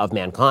history of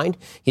mankind.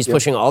 He's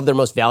pushing all of their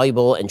most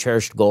valuable and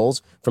cherished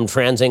goals, from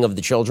transing of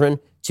the children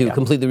to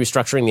completely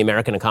restructuring the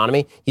American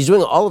economy. He's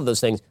doing all of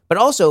those things. But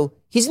also,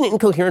 he's an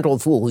incoherent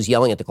old fool who's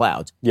yelling at the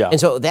clouds. Yeah. And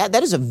so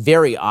that is a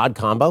very odd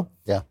combo.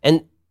 Yeah.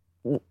 And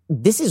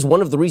this is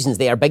one of the reasons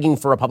they are begging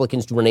for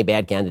Republicans to run a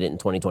bad candidate in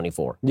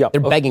 2024. Yeah, They're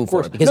begging for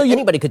course. it. Because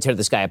anybody could tear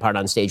this guy apart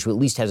on stage who at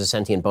least has a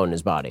sentient bone in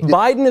his body.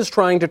 Biden is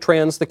trying to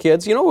trans the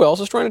kids. You know who else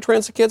is trying to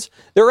trans the kids?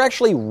 There are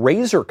actually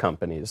razor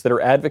companies that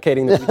are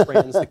advocating that we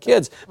trans the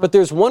kids. But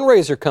there's one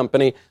razor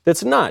company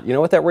that's not. You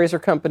know what that razor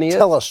company is?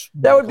 Tell us.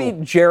 That would be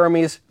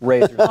Jeremy's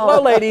Razors. Hello,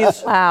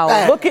 ladies.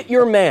 Wow. Look at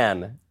your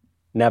man.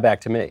 Now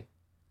back to me.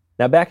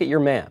 Now back at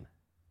your man.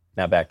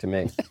 Now back to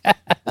me.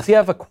 Does he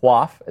have a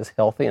coif as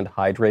healthy and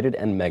hydrated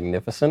and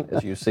magnificent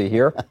as you see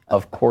here?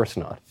 Of course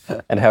not.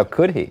 And how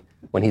could he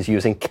when he's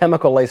using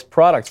chemical-laced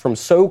products from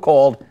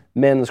so-called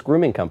men's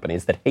grooming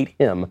companies that hate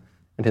him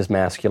and his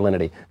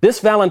masculinity? This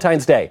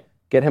Valentine's Day,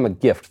 get him a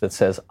gift that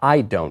says,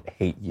 I don't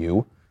hate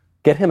you.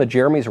 Get him a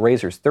Jeremy's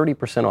Razors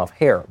 30% off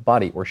hair,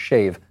 body, or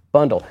shave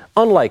bundle.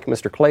 Unlike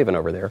Mr. Klavan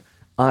over there,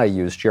 I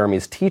use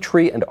Jeremy's tea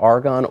tree and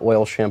argan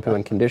oil shampoo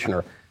and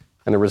conditioner,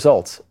 and the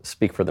results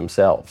speak for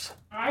themselves.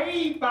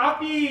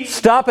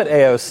 Stop it,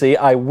 AOC.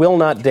 I will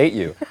not date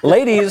you.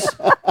 Ladies,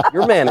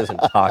 your man isn't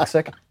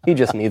toxic. He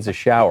just needs a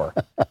shower.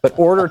 But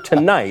order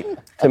tonight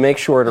to make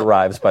sure it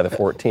arrives by the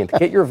 14th.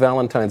 Get your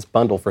Valentine's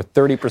bundle for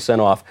 30%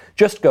 off.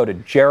 Just go to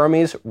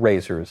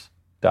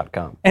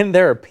jeremy'srazors.com. And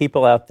there are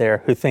people out there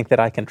who think that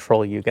I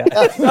control you guys.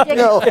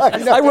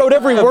 I wrote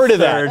every word of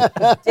that.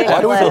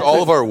 Why do we put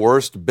all of our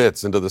worst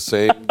bits into the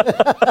same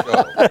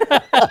show?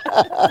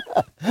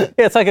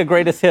 Yeah, it's like a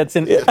greatest hits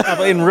in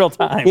real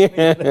time.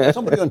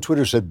 Somebody on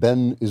Twitter said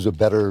Ben is a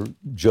better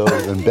Joe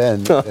than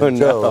Ben.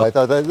 Joe. I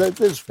thought that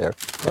is fair.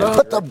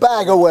 Put the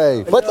bag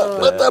away. Put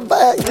the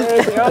bag.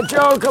 Oh,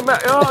 Joe, come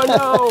back.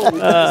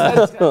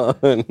 Oh,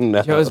 no.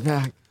 No. Joe's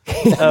back.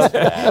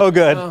 Oh,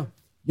 good.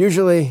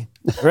 Usually,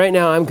 right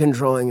now I'm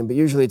controlling him, but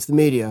usually it's the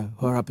media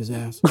who are up his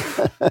ass.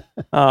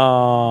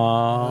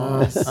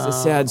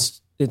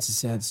 It's a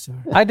sad story.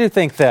 I do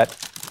think that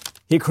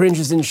He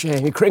cringes in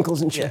shame. He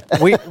crinkles in shame.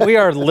 we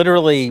are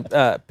literally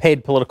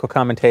paid political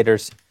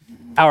commentators.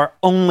 Our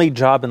only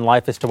job in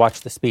life is to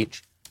watch the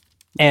speech.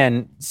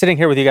 And sitting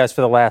here with you guys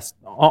for the last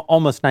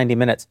almost 90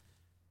 minutes,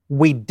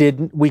 we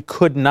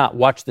could not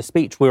watch the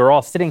speech. We were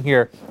all sitting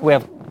here.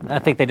 I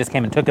think they just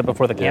came and took it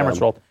before the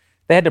cameras rolled.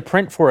 They had to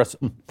print for us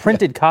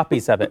printed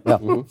copies of it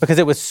because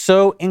it was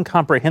so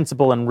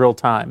incomprehensible in real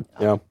time.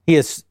 Yeah.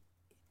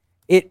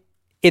 It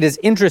is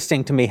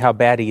interesting to me how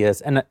bad he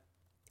is. And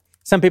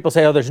some people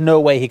say, there's no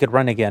way he could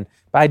run again.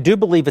 But I do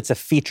believe it's a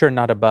feature,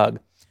 not a bug.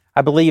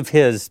 I believe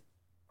his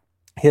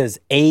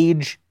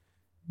age,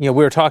 we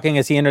were talking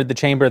as he entered the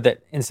chamber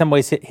that in some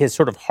ways his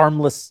sort of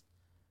harmless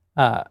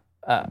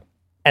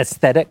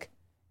aesthetic,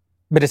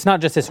 but it's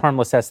not just his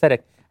harmless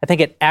aesthetic. I think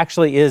it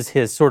actually is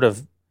his sort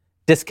of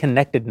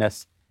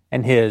disconnectedness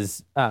and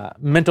his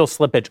mental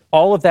slippage.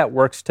 All of that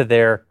works to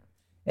their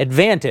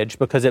advantage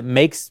because it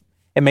makes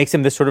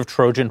him this sort of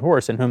Trojan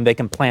horse in whom they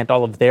can plant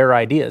all of their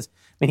ideas.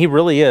 I mean, he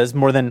really is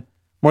more than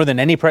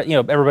any.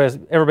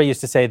 Everybody used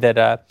to say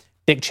that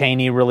Dick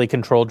Cheney really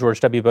controlled George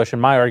W. Bush,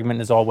 and my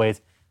argument is always,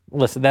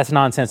 listen, that's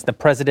nonsense. The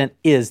president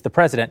is the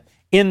president.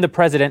 In the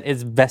president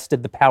is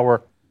vested the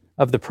power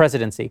of the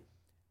presidency.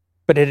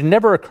 But it had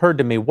never occurred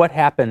to me what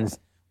happens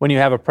when you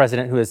have a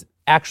president who is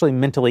actually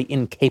mentally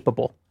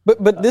incapable.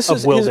 But this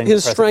is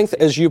his strength,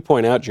 as you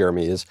point out,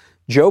 Jeremy, is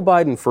Joe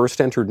Biden first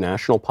entered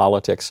national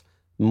politics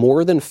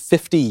more than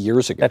 50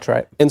 years ago. That's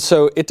right. And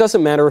so it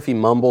doesn't matter if he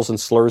mumbles and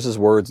slurs his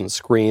words and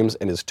screams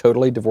and is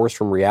totally divorced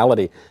from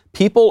reality.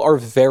 People are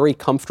very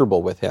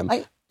comfortable with him.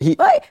 You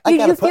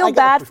feel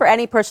bad for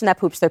any person that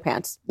poops their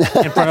pants.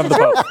 In front of the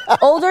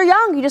Pope. Old or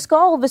young, you just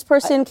go, this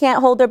person can't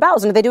hold their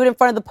bowels. And if they do it in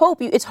front of the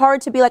Pope, it's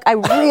hard to be like, I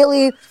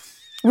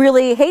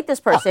really hate this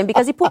person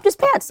because he pooped his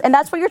pants. And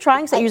that's what you're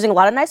trying to say, using a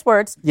lot of nice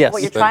words. Yes.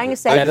 What you're trying to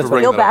say Thank is you for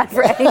feel bringing that bad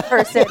for any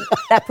person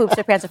that poops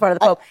their pants in front of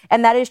the Pope.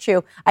 And that is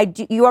true.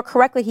 You are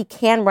correctly, he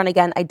can run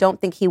again. I don't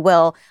think he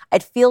will.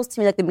 It feels to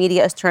me like the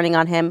media is turning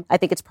on him. I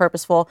think it's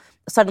purposeful.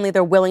 Suddenly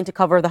they're willing to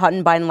cover the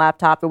Hunter Biden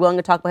laptop. They're willing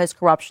to talk about his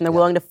corruption. They're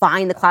willing to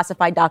find the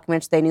classified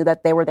documents. They knew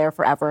that they were there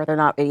forever. They're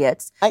not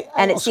idiots.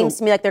 It seems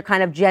to me like they're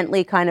kind of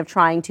gently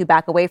trying to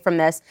back away from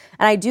this.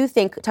 And I do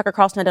think Tucker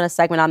Carlson had done a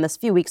segment on this a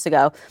few weeks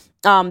ago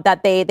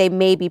that they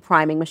may be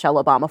priming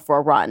Michelle Obama for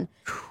a run.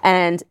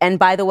 And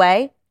by the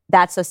way,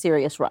 that's a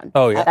serious run.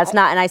 Oh, yeah. That's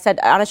not, and I said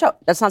on a show,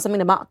 that's not something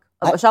to mock.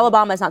 Michelle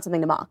Obama is not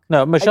something to mock.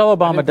 No, Michelle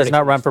Obama does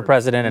not run for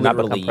president and not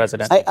become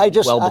president.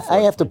 I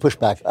have to push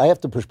back. I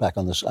have to push back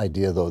on this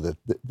idea, though,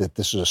 that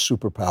this is a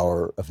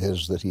superpower of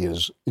his, that he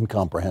is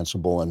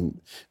incomprehensible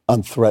and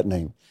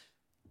unthreatening.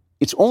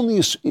 It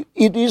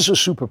is a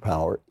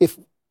superpower if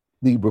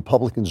the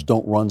Republicans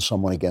don't run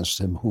someone against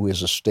him who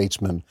is a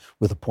statesman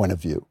with a point of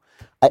view.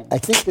 I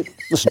think that,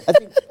 listen,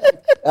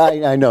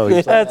 I know.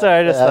 That's all right.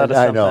 I just thought of something.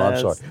 I know, I'm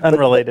sorry.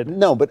 Unrelated.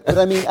 But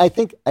I mean, I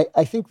think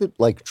that,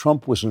 like,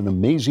 Trump was an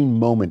amazing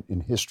moment in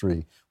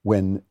history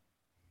when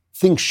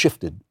things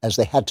shifted as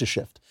they had to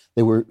shift.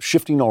 They were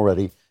shifting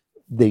already.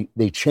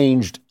 They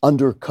changed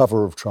under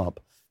cover of Trump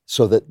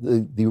so that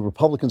the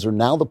Republicans are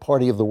now the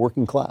party of the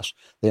working class.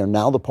 They are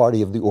now the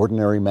party of the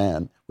ordinary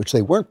man, which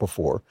they weren't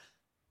before.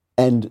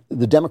 And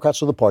the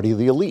Democrats are the party of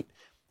the elite.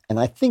 And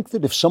I think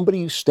that if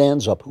somebody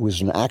stands up who is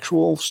an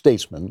actual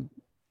statesman,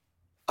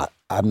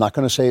 I'm not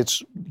going to say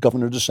it's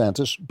Governor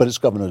DeSantis, but it's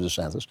Governor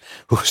DeSantis,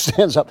 who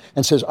stands up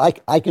and says,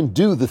 I can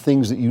do the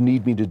things that you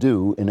need me to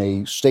do in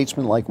a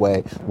statesman-like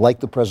way, like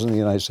the President of the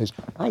United States.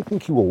 I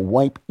think he will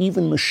wipe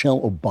even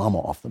Michelle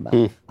Obama off the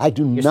map. I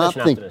do not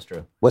think...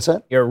 What's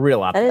that? You're a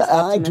real optimist.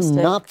 I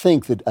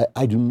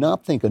do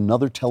not think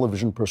another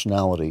television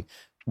personality,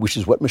 which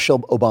is what Michelle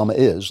Obama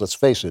is, let's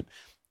face it,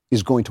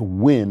 is going to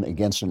win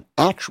against an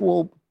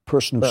actual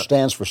person who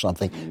stands for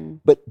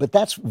something, but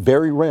that's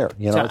very rare.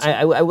 You know, so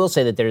I will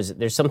say that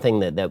there's something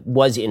that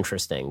was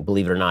interesting,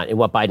 believe it or not, in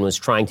what Biden was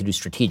trying to do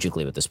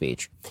strategically with the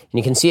speech, and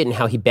you can see it in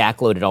how he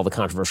backloaded all the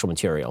controversial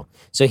material.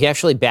 So he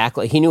actually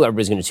he knew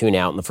everybody was going to tune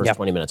out in the first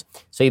 20 minutes.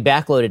 So he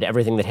backloaded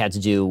everything that had to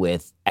do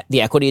with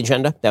the equity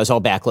agenda. That was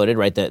all backloaded,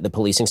 right? The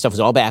policing stuff was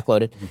all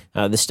backloaded.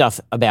 The stuff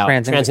about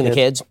transing the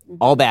kids,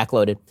 all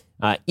backloaded.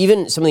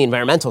 Even some of the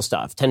environmental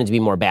stuff tended to be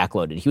more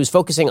backloaded. He was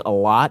focusing a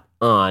lot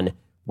on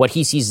what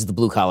he sees as the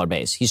blue-collar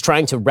base. He's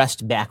trying to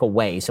wrest back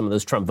away some of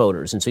those Trump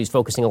voters. And so he's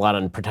focusing a lot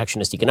on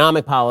protectionist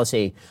economic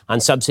policy, on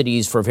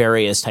subsidies for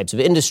various types of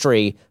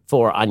industry,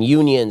 on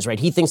unions, right?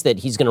 He thinks that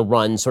he's going to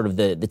run sort of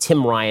the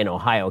Tim Ryan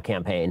Ohio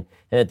campaign,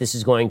 and that this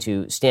is going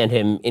to stand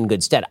him in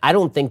good stead. I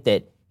don't think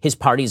that his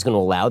party is going to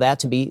allow that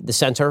to be the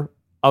center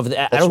of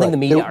the... I don't think the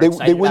media are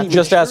excited about that.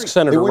 Just ask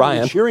Senator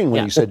Ryan. Cheering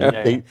when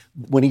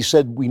he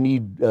said we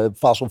need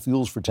fossil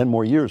fuels for 10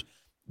 more years.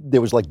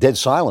 There was like dead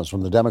silence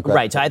from the Democrats.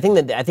 Right. So I think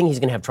he's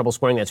going to have trouble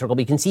squaring that circle.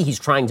 But you can see he's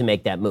trying to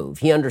make that move.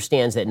 He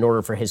understands that in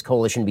order for his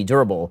coalition to be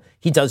durable,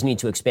 he does need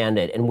to expand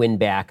it and win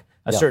back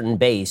a certain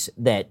base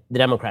that the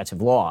Democrats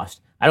have lost.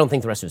 I don't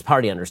think the rest of his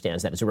party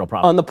understands that. It's a real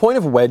problem. On the point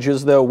of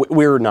wedges, though,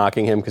 we were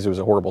knocking him because it was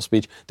a horrible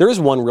speech. There is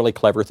one really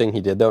clever thing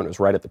he did, though, and it was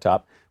right at the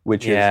top,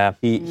 which is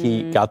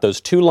he got those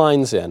two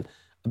lines in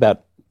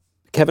about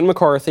Kevin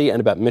McCarthy and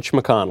about Mitch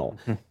McConnell.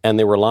 And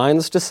they were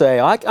lines to say,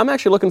 I'm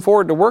actually looking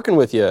forward to working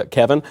with you,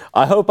 Kevin.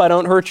 I hope I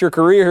don't hurt your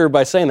career here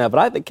by saying that. But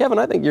I think, Kevin,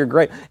 I think you're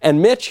great.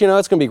 And Mitch,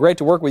 it's going to be great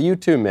to work with you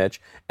too, Mitch.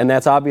 And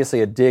that's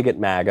obviously a dig at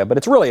MAGA, but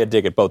it's really a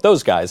dig at both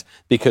those guys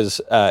because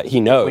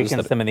he knows.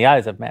 Weakens them in the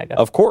eyes of MAGA.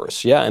 Of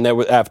course, yeah. And that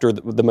was after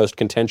the most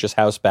contentious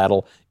House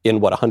battle in,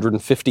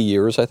 150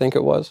 years, I think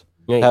it was?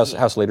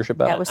 House leadership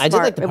battle. Yeah, it was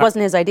smart. It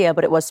wasn't his idea,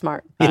 but it was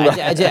smart.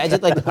 I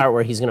did like the part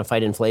where he's going to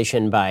fight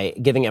inflation by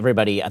giving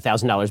everybody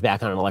 $1,000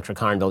 back on an electric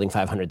car and building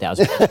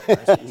 500,000.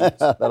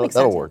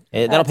 That'll work.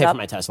 That'll pay for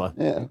my Tesla.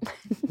 Yeah.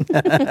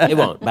 It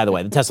won't, by the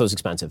way. The Tesla was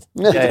expensive.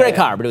 It's a great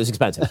car, but it was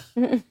expensive.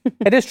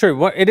 It is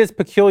true. It is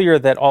peculiar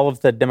that all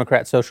of the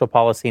Democrat social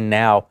policy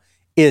now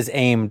is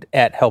aimed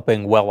at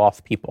helping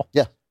well-off people.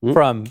 Yeah.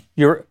 From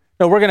we're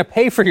going to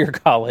pay for your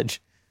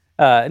college.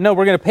 No,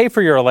 we're going to pay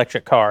for your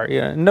electric car.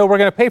 No, we're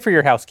going to pay for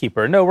your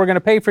housekeeper. No, we're going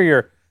to pay for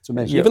your... It's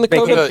amazing. Even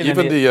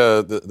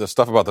the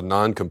stuff about the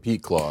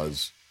non-compete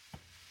clause.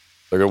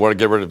 They're going to want to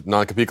get rid of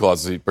non-compete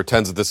clauses. He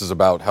pretends that this is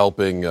about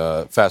helping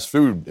fast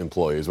food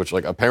employees, which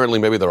apparently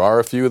maybe there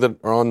are a few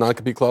that are on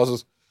non-compete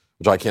clauses,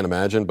 which I can't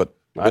imagine. But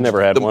I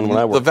never had one when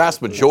I worked. The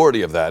vast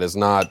majority of that is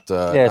not...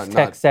 it's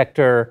tech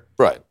sector.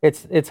 Right.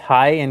 It's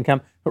high income.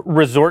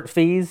 Resort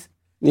fees.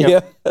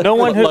 No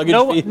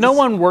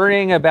one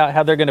worrying about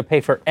how they're going to pay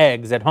for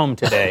eggs at home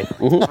today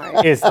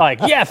is like,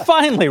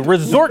 finally,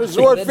 resort fees.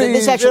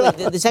 This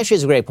actually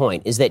is a great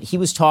point, is that he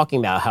was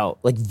talking about how,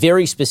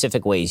 very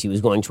specific ways he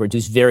was going to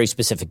reduce very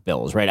specific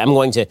bills, right? I'm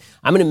going to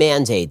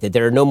mandate that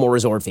there are no more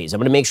resort fees. I'm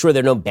going to make sure there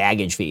are no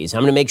baggage fees.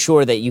 I'm going to make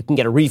sure that you can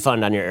get a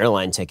refund on your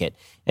airline ticket.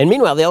 And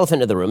meanwhile, the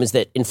elephant in the room is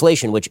that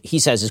inflation, which he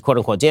says is quote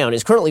unquote down,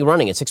 is currently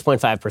running at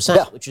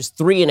 6.5%, which is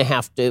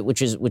 3.5,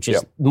 which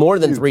is more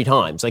than 3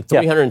 times,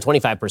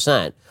 325%.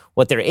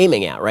 What they're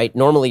aiming at, right?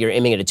 Normally, you're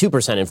aiming at a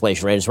 2%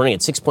 inflation rate. It's running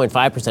at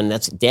 6.5%, and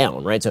that's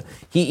down, right? So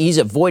he's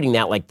avoiding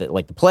that like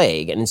the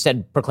plague, and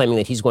instead proclaiming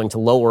that he's going to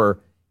lower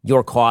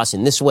your costs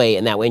in this way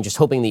and that way, and just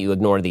hoping that you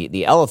ignore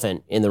the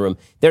elephant in the room.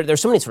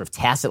 There's so many sort of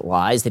tacit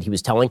lies that he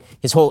was telling.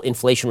 His whole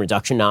inflation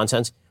reduction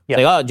nonsense.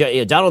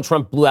 Donald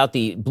Trump blew out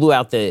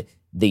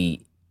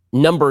the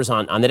numbers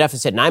on the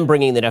deficit, and I'm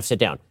bringing the deficit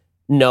down.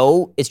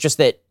 No, it's just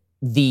that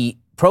the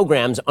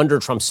programs under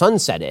Trump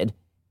sunsetted.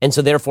 And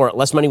so, therefore,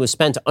 less money was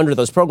spent under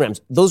those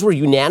programs. Those were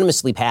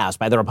unanimously passed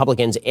by the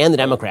Republicans and the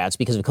Democrats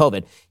because of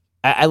COVID.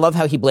 I love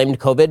how he blamed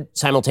COVID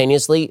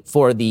simultaneously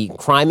for the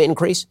crime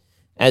increase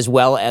as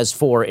well as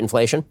for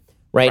inflation,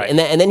 right? And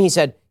then he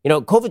said,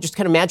 COVID just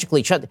kind of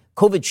magically shut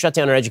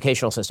down our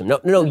educational system.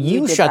 No,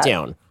 you shut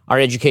down our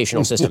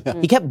educational system.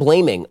 He kept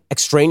blaming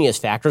extraneous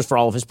factors for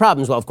all of his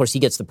problems. Well, of course, he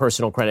gets the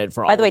personal credit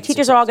for all. By the way,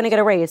 teachers are all going to get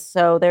a raise,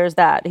 so there's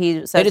that.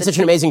 He said they did such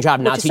an amazing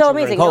job not teaching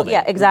during COVID.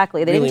 Yeah,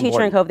 exactly. They didn't teach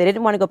during COVID. They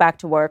didn't want to go back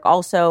to work.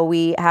 Also,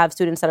 we have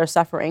students that are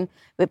suffering,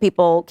 but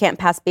people can't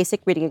pass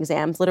basic reading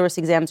exams.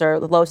 Literacy exams are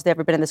the lowest they've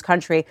ever been in this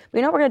country. But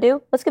you know what we're going to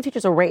do? Let's give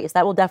teachers a raise.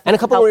 That will definitely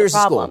help the problem. And a couple more years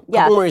of school.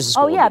 Yeah. Couple more years of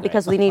school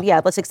because we need,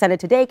 let's extend it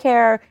to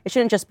daycare. It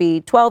shouldn't just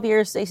be 12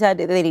 years. They said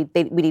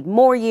we need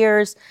more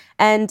years.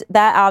 And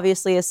that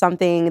obviously is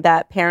something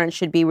that parents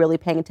should be really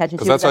paying attention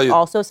to. That's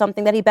also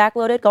something that he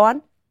backloaded. Go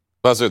on.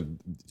 That's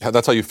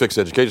how you fix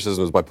the education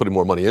system, is by putting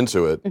more money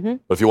into it. Mm-hmm.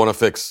 But if you want to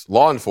fix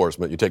law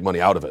enforcement, you take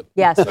money out of it.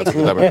 Yes. They're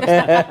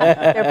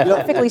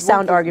perfectly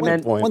sound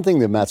argument. One thing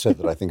that Matt said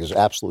that I think is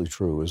absolutely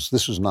true is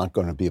this is not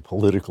going to be a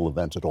political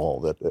event at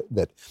all.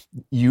 That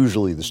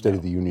usually the State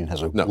of the Union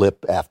has a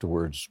blip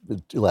afterwards.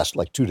 It lasts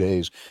like 2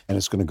 days, and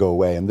it's going to go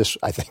away. And this,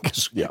 I think,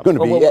 is going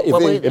to be...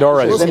 It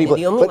already is.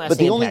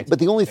 But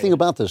the only thing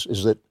about this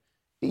is that,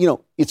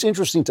 it's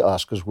interesting to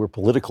us because we're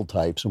political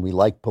types and we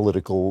like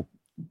political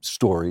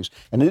stories,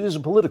 and it is a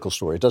political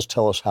story. It does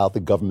tell us how the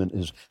government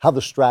is, how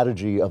the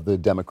strategy of the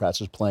Democrats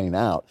is playing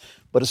out.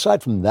 But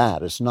aside from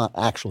that, it's not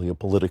actually a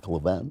political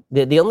event.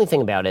 The only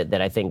thing about it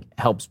that I think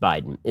helps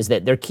Biden is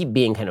that there keep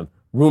being kind of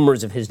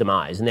rumors of his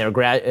demise, and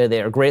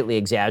they are greatly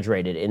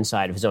exaggerated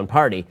inside of his own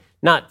party.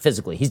 Not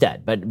physically, he's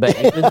dead, but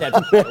he's been dead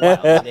for quite a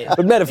while.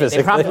 But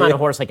metaphysically. They propped him on a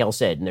horse like El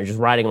Cid, and they're just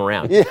riding him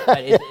around. Yeah.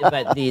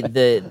 But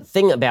the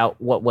thing about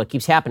what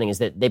keeps happening is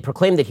that they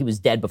proclaimed that he was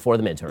dead before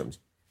the midterms.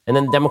 And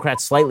then the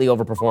Democrats slightly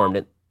overperformed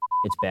it.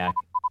 It's back.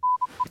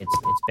 It's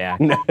back.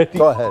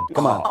 Go ahead.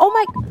 Come on. Oh,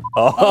 my.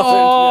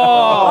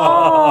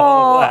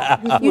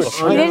 Wow. You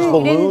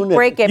didn't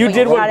break it. You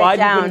did what Biden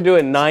down. couldn't do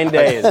in 9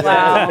 days.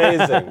 Wow.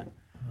 Amazing.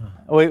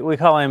 We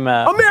call him...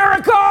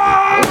 America!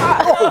 Wow.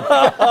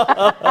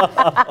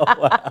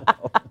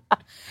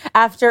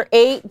 After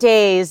 8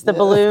 days, the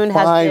balloon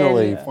has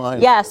Finally.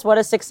 Yes, what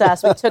a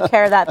success. We took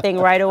care of that thing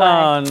right away.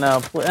 Oh,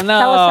 no. No.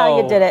 Tell us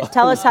how you did it.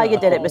 Tell us how you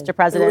did it, Mr.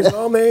 President. It was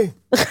all me.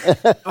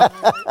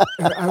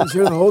 I was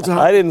here the whole time.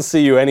 I didn't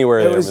see you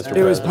anywhere there, Mr. President.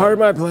 It was part of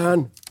my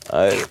plan.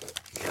 I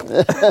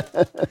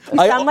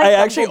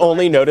actually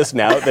only noticed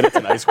now that it's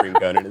an ice cream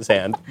cone in his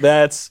hand.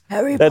 That's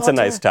a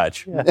nice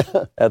touch. Yeah.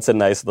 That's a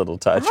nice little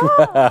touch.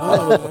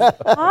 Oh.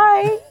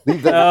 Hi.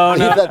 Leave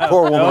that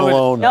poor woman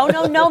alone. No,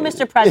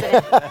 Mr.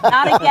 President.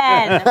 Not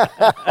again.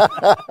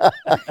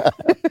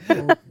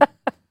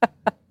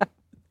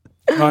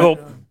 Well,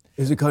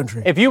 is a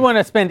country. if you want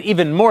to spend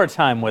even more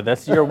time with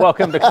us, you're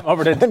welcome to come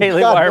over to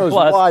Daily Wire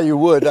Plus. Why you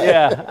would?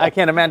 Yeah, I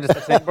can't imagine such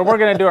a thing. But we're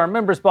going to do our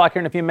members block here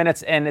in a few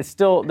minutes, and there's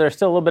still a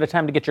little bit of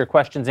time to get your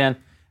questions in.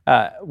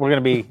 We're going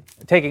to be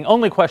taking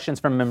only questions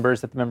from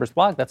members at the members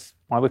block. That's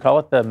why we call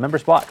it the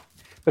members block.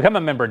 Become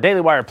a member,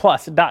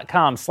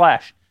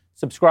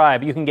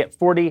 dailywireplus.com/subscribe. You can get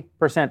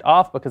 40%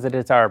 off because it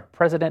is our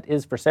President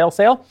is for Sale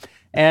sale.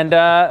 And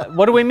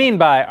what do we mean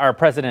by our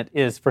President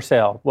is for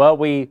sale? Well,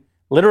 we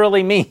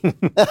literally mean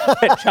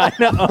that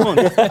China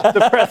owns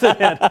the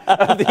President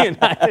of the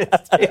United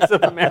States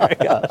of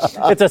America.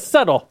 It's a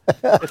subtle.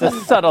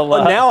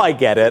 Now I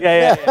get it.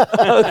 Yeah.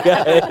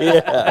 Okay,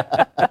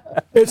 yeah.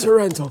 It's a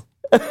rental.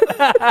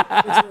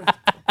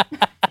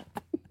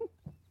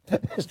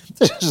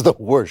 This is the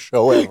worst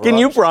show ever. Can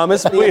you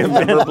promise me a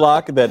member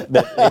block that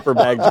paper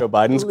bag Joe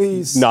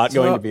Biden's not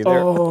going to be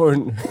there?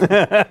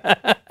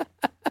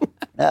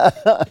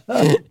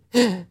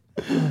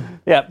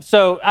 Yeah,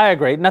 so I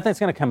agree. Nothing's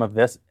going to come of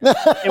this.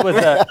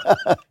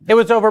 It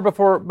was over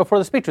before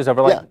the speech was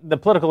over. The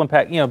political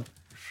impact.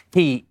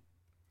 He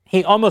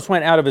almost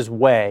went out of his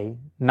way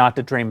not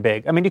to dream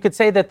big. I mean, you could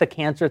say that the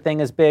cancer thing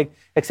is big,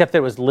 except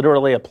there was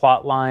literally a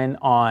plot line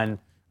on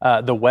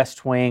The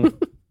West Wing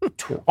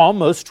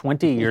almost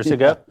 20 years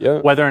ago,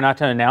 whether or not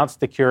to announce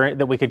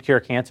that we could cure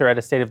cancer at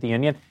a State of the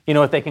Union. You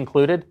know what they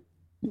concluded?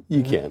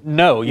 You can't.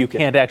 No, you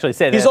can't actually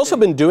say that. He's also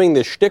been doing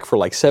this shtick for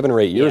like 7 or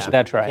 8 years. Yeah,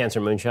 that's right.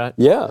 Cancer moonshot.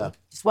 Yeah.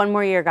 Just one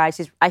more year,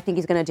 guys. I think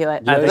he's going to do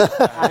it. I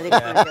think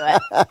he's going to do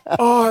it.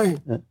 I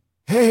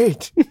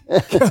hate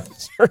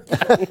cancer.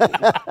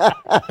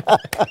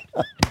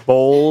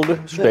 Bold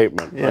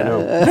statement. Yeah. I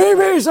know. Name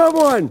me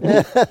someone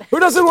who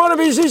doesn't want to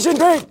be Xi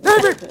Jinping.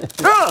 Name me.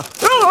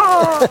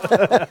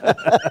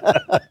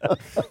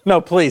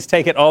 No, please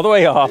take it all the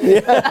way off.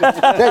 Take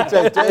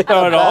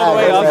Throw it all the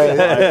way off.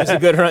 It's a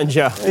good run,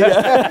 Joe.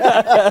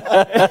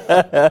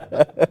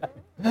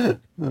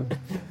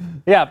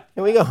 Yeah.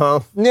 Can we go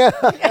home? Yeah.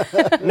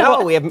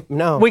 No,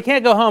 no. We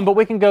can't go home, but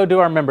we can go do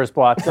our members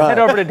block. So head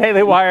over to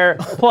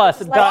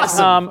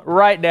dailywireplus.com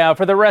right now.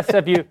 For the rest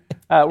of you,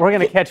 we're going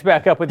to catch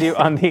back up with you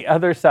on the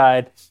other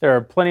side. There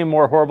are plenty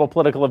more horrible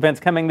political events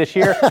coming this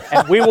year,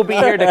 and we will be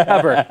here to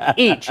cover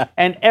each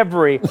and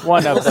every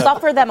one of them.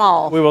 Suffer them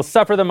all. We will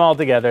suffer them all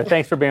together.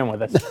 Thanks for being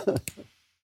with us.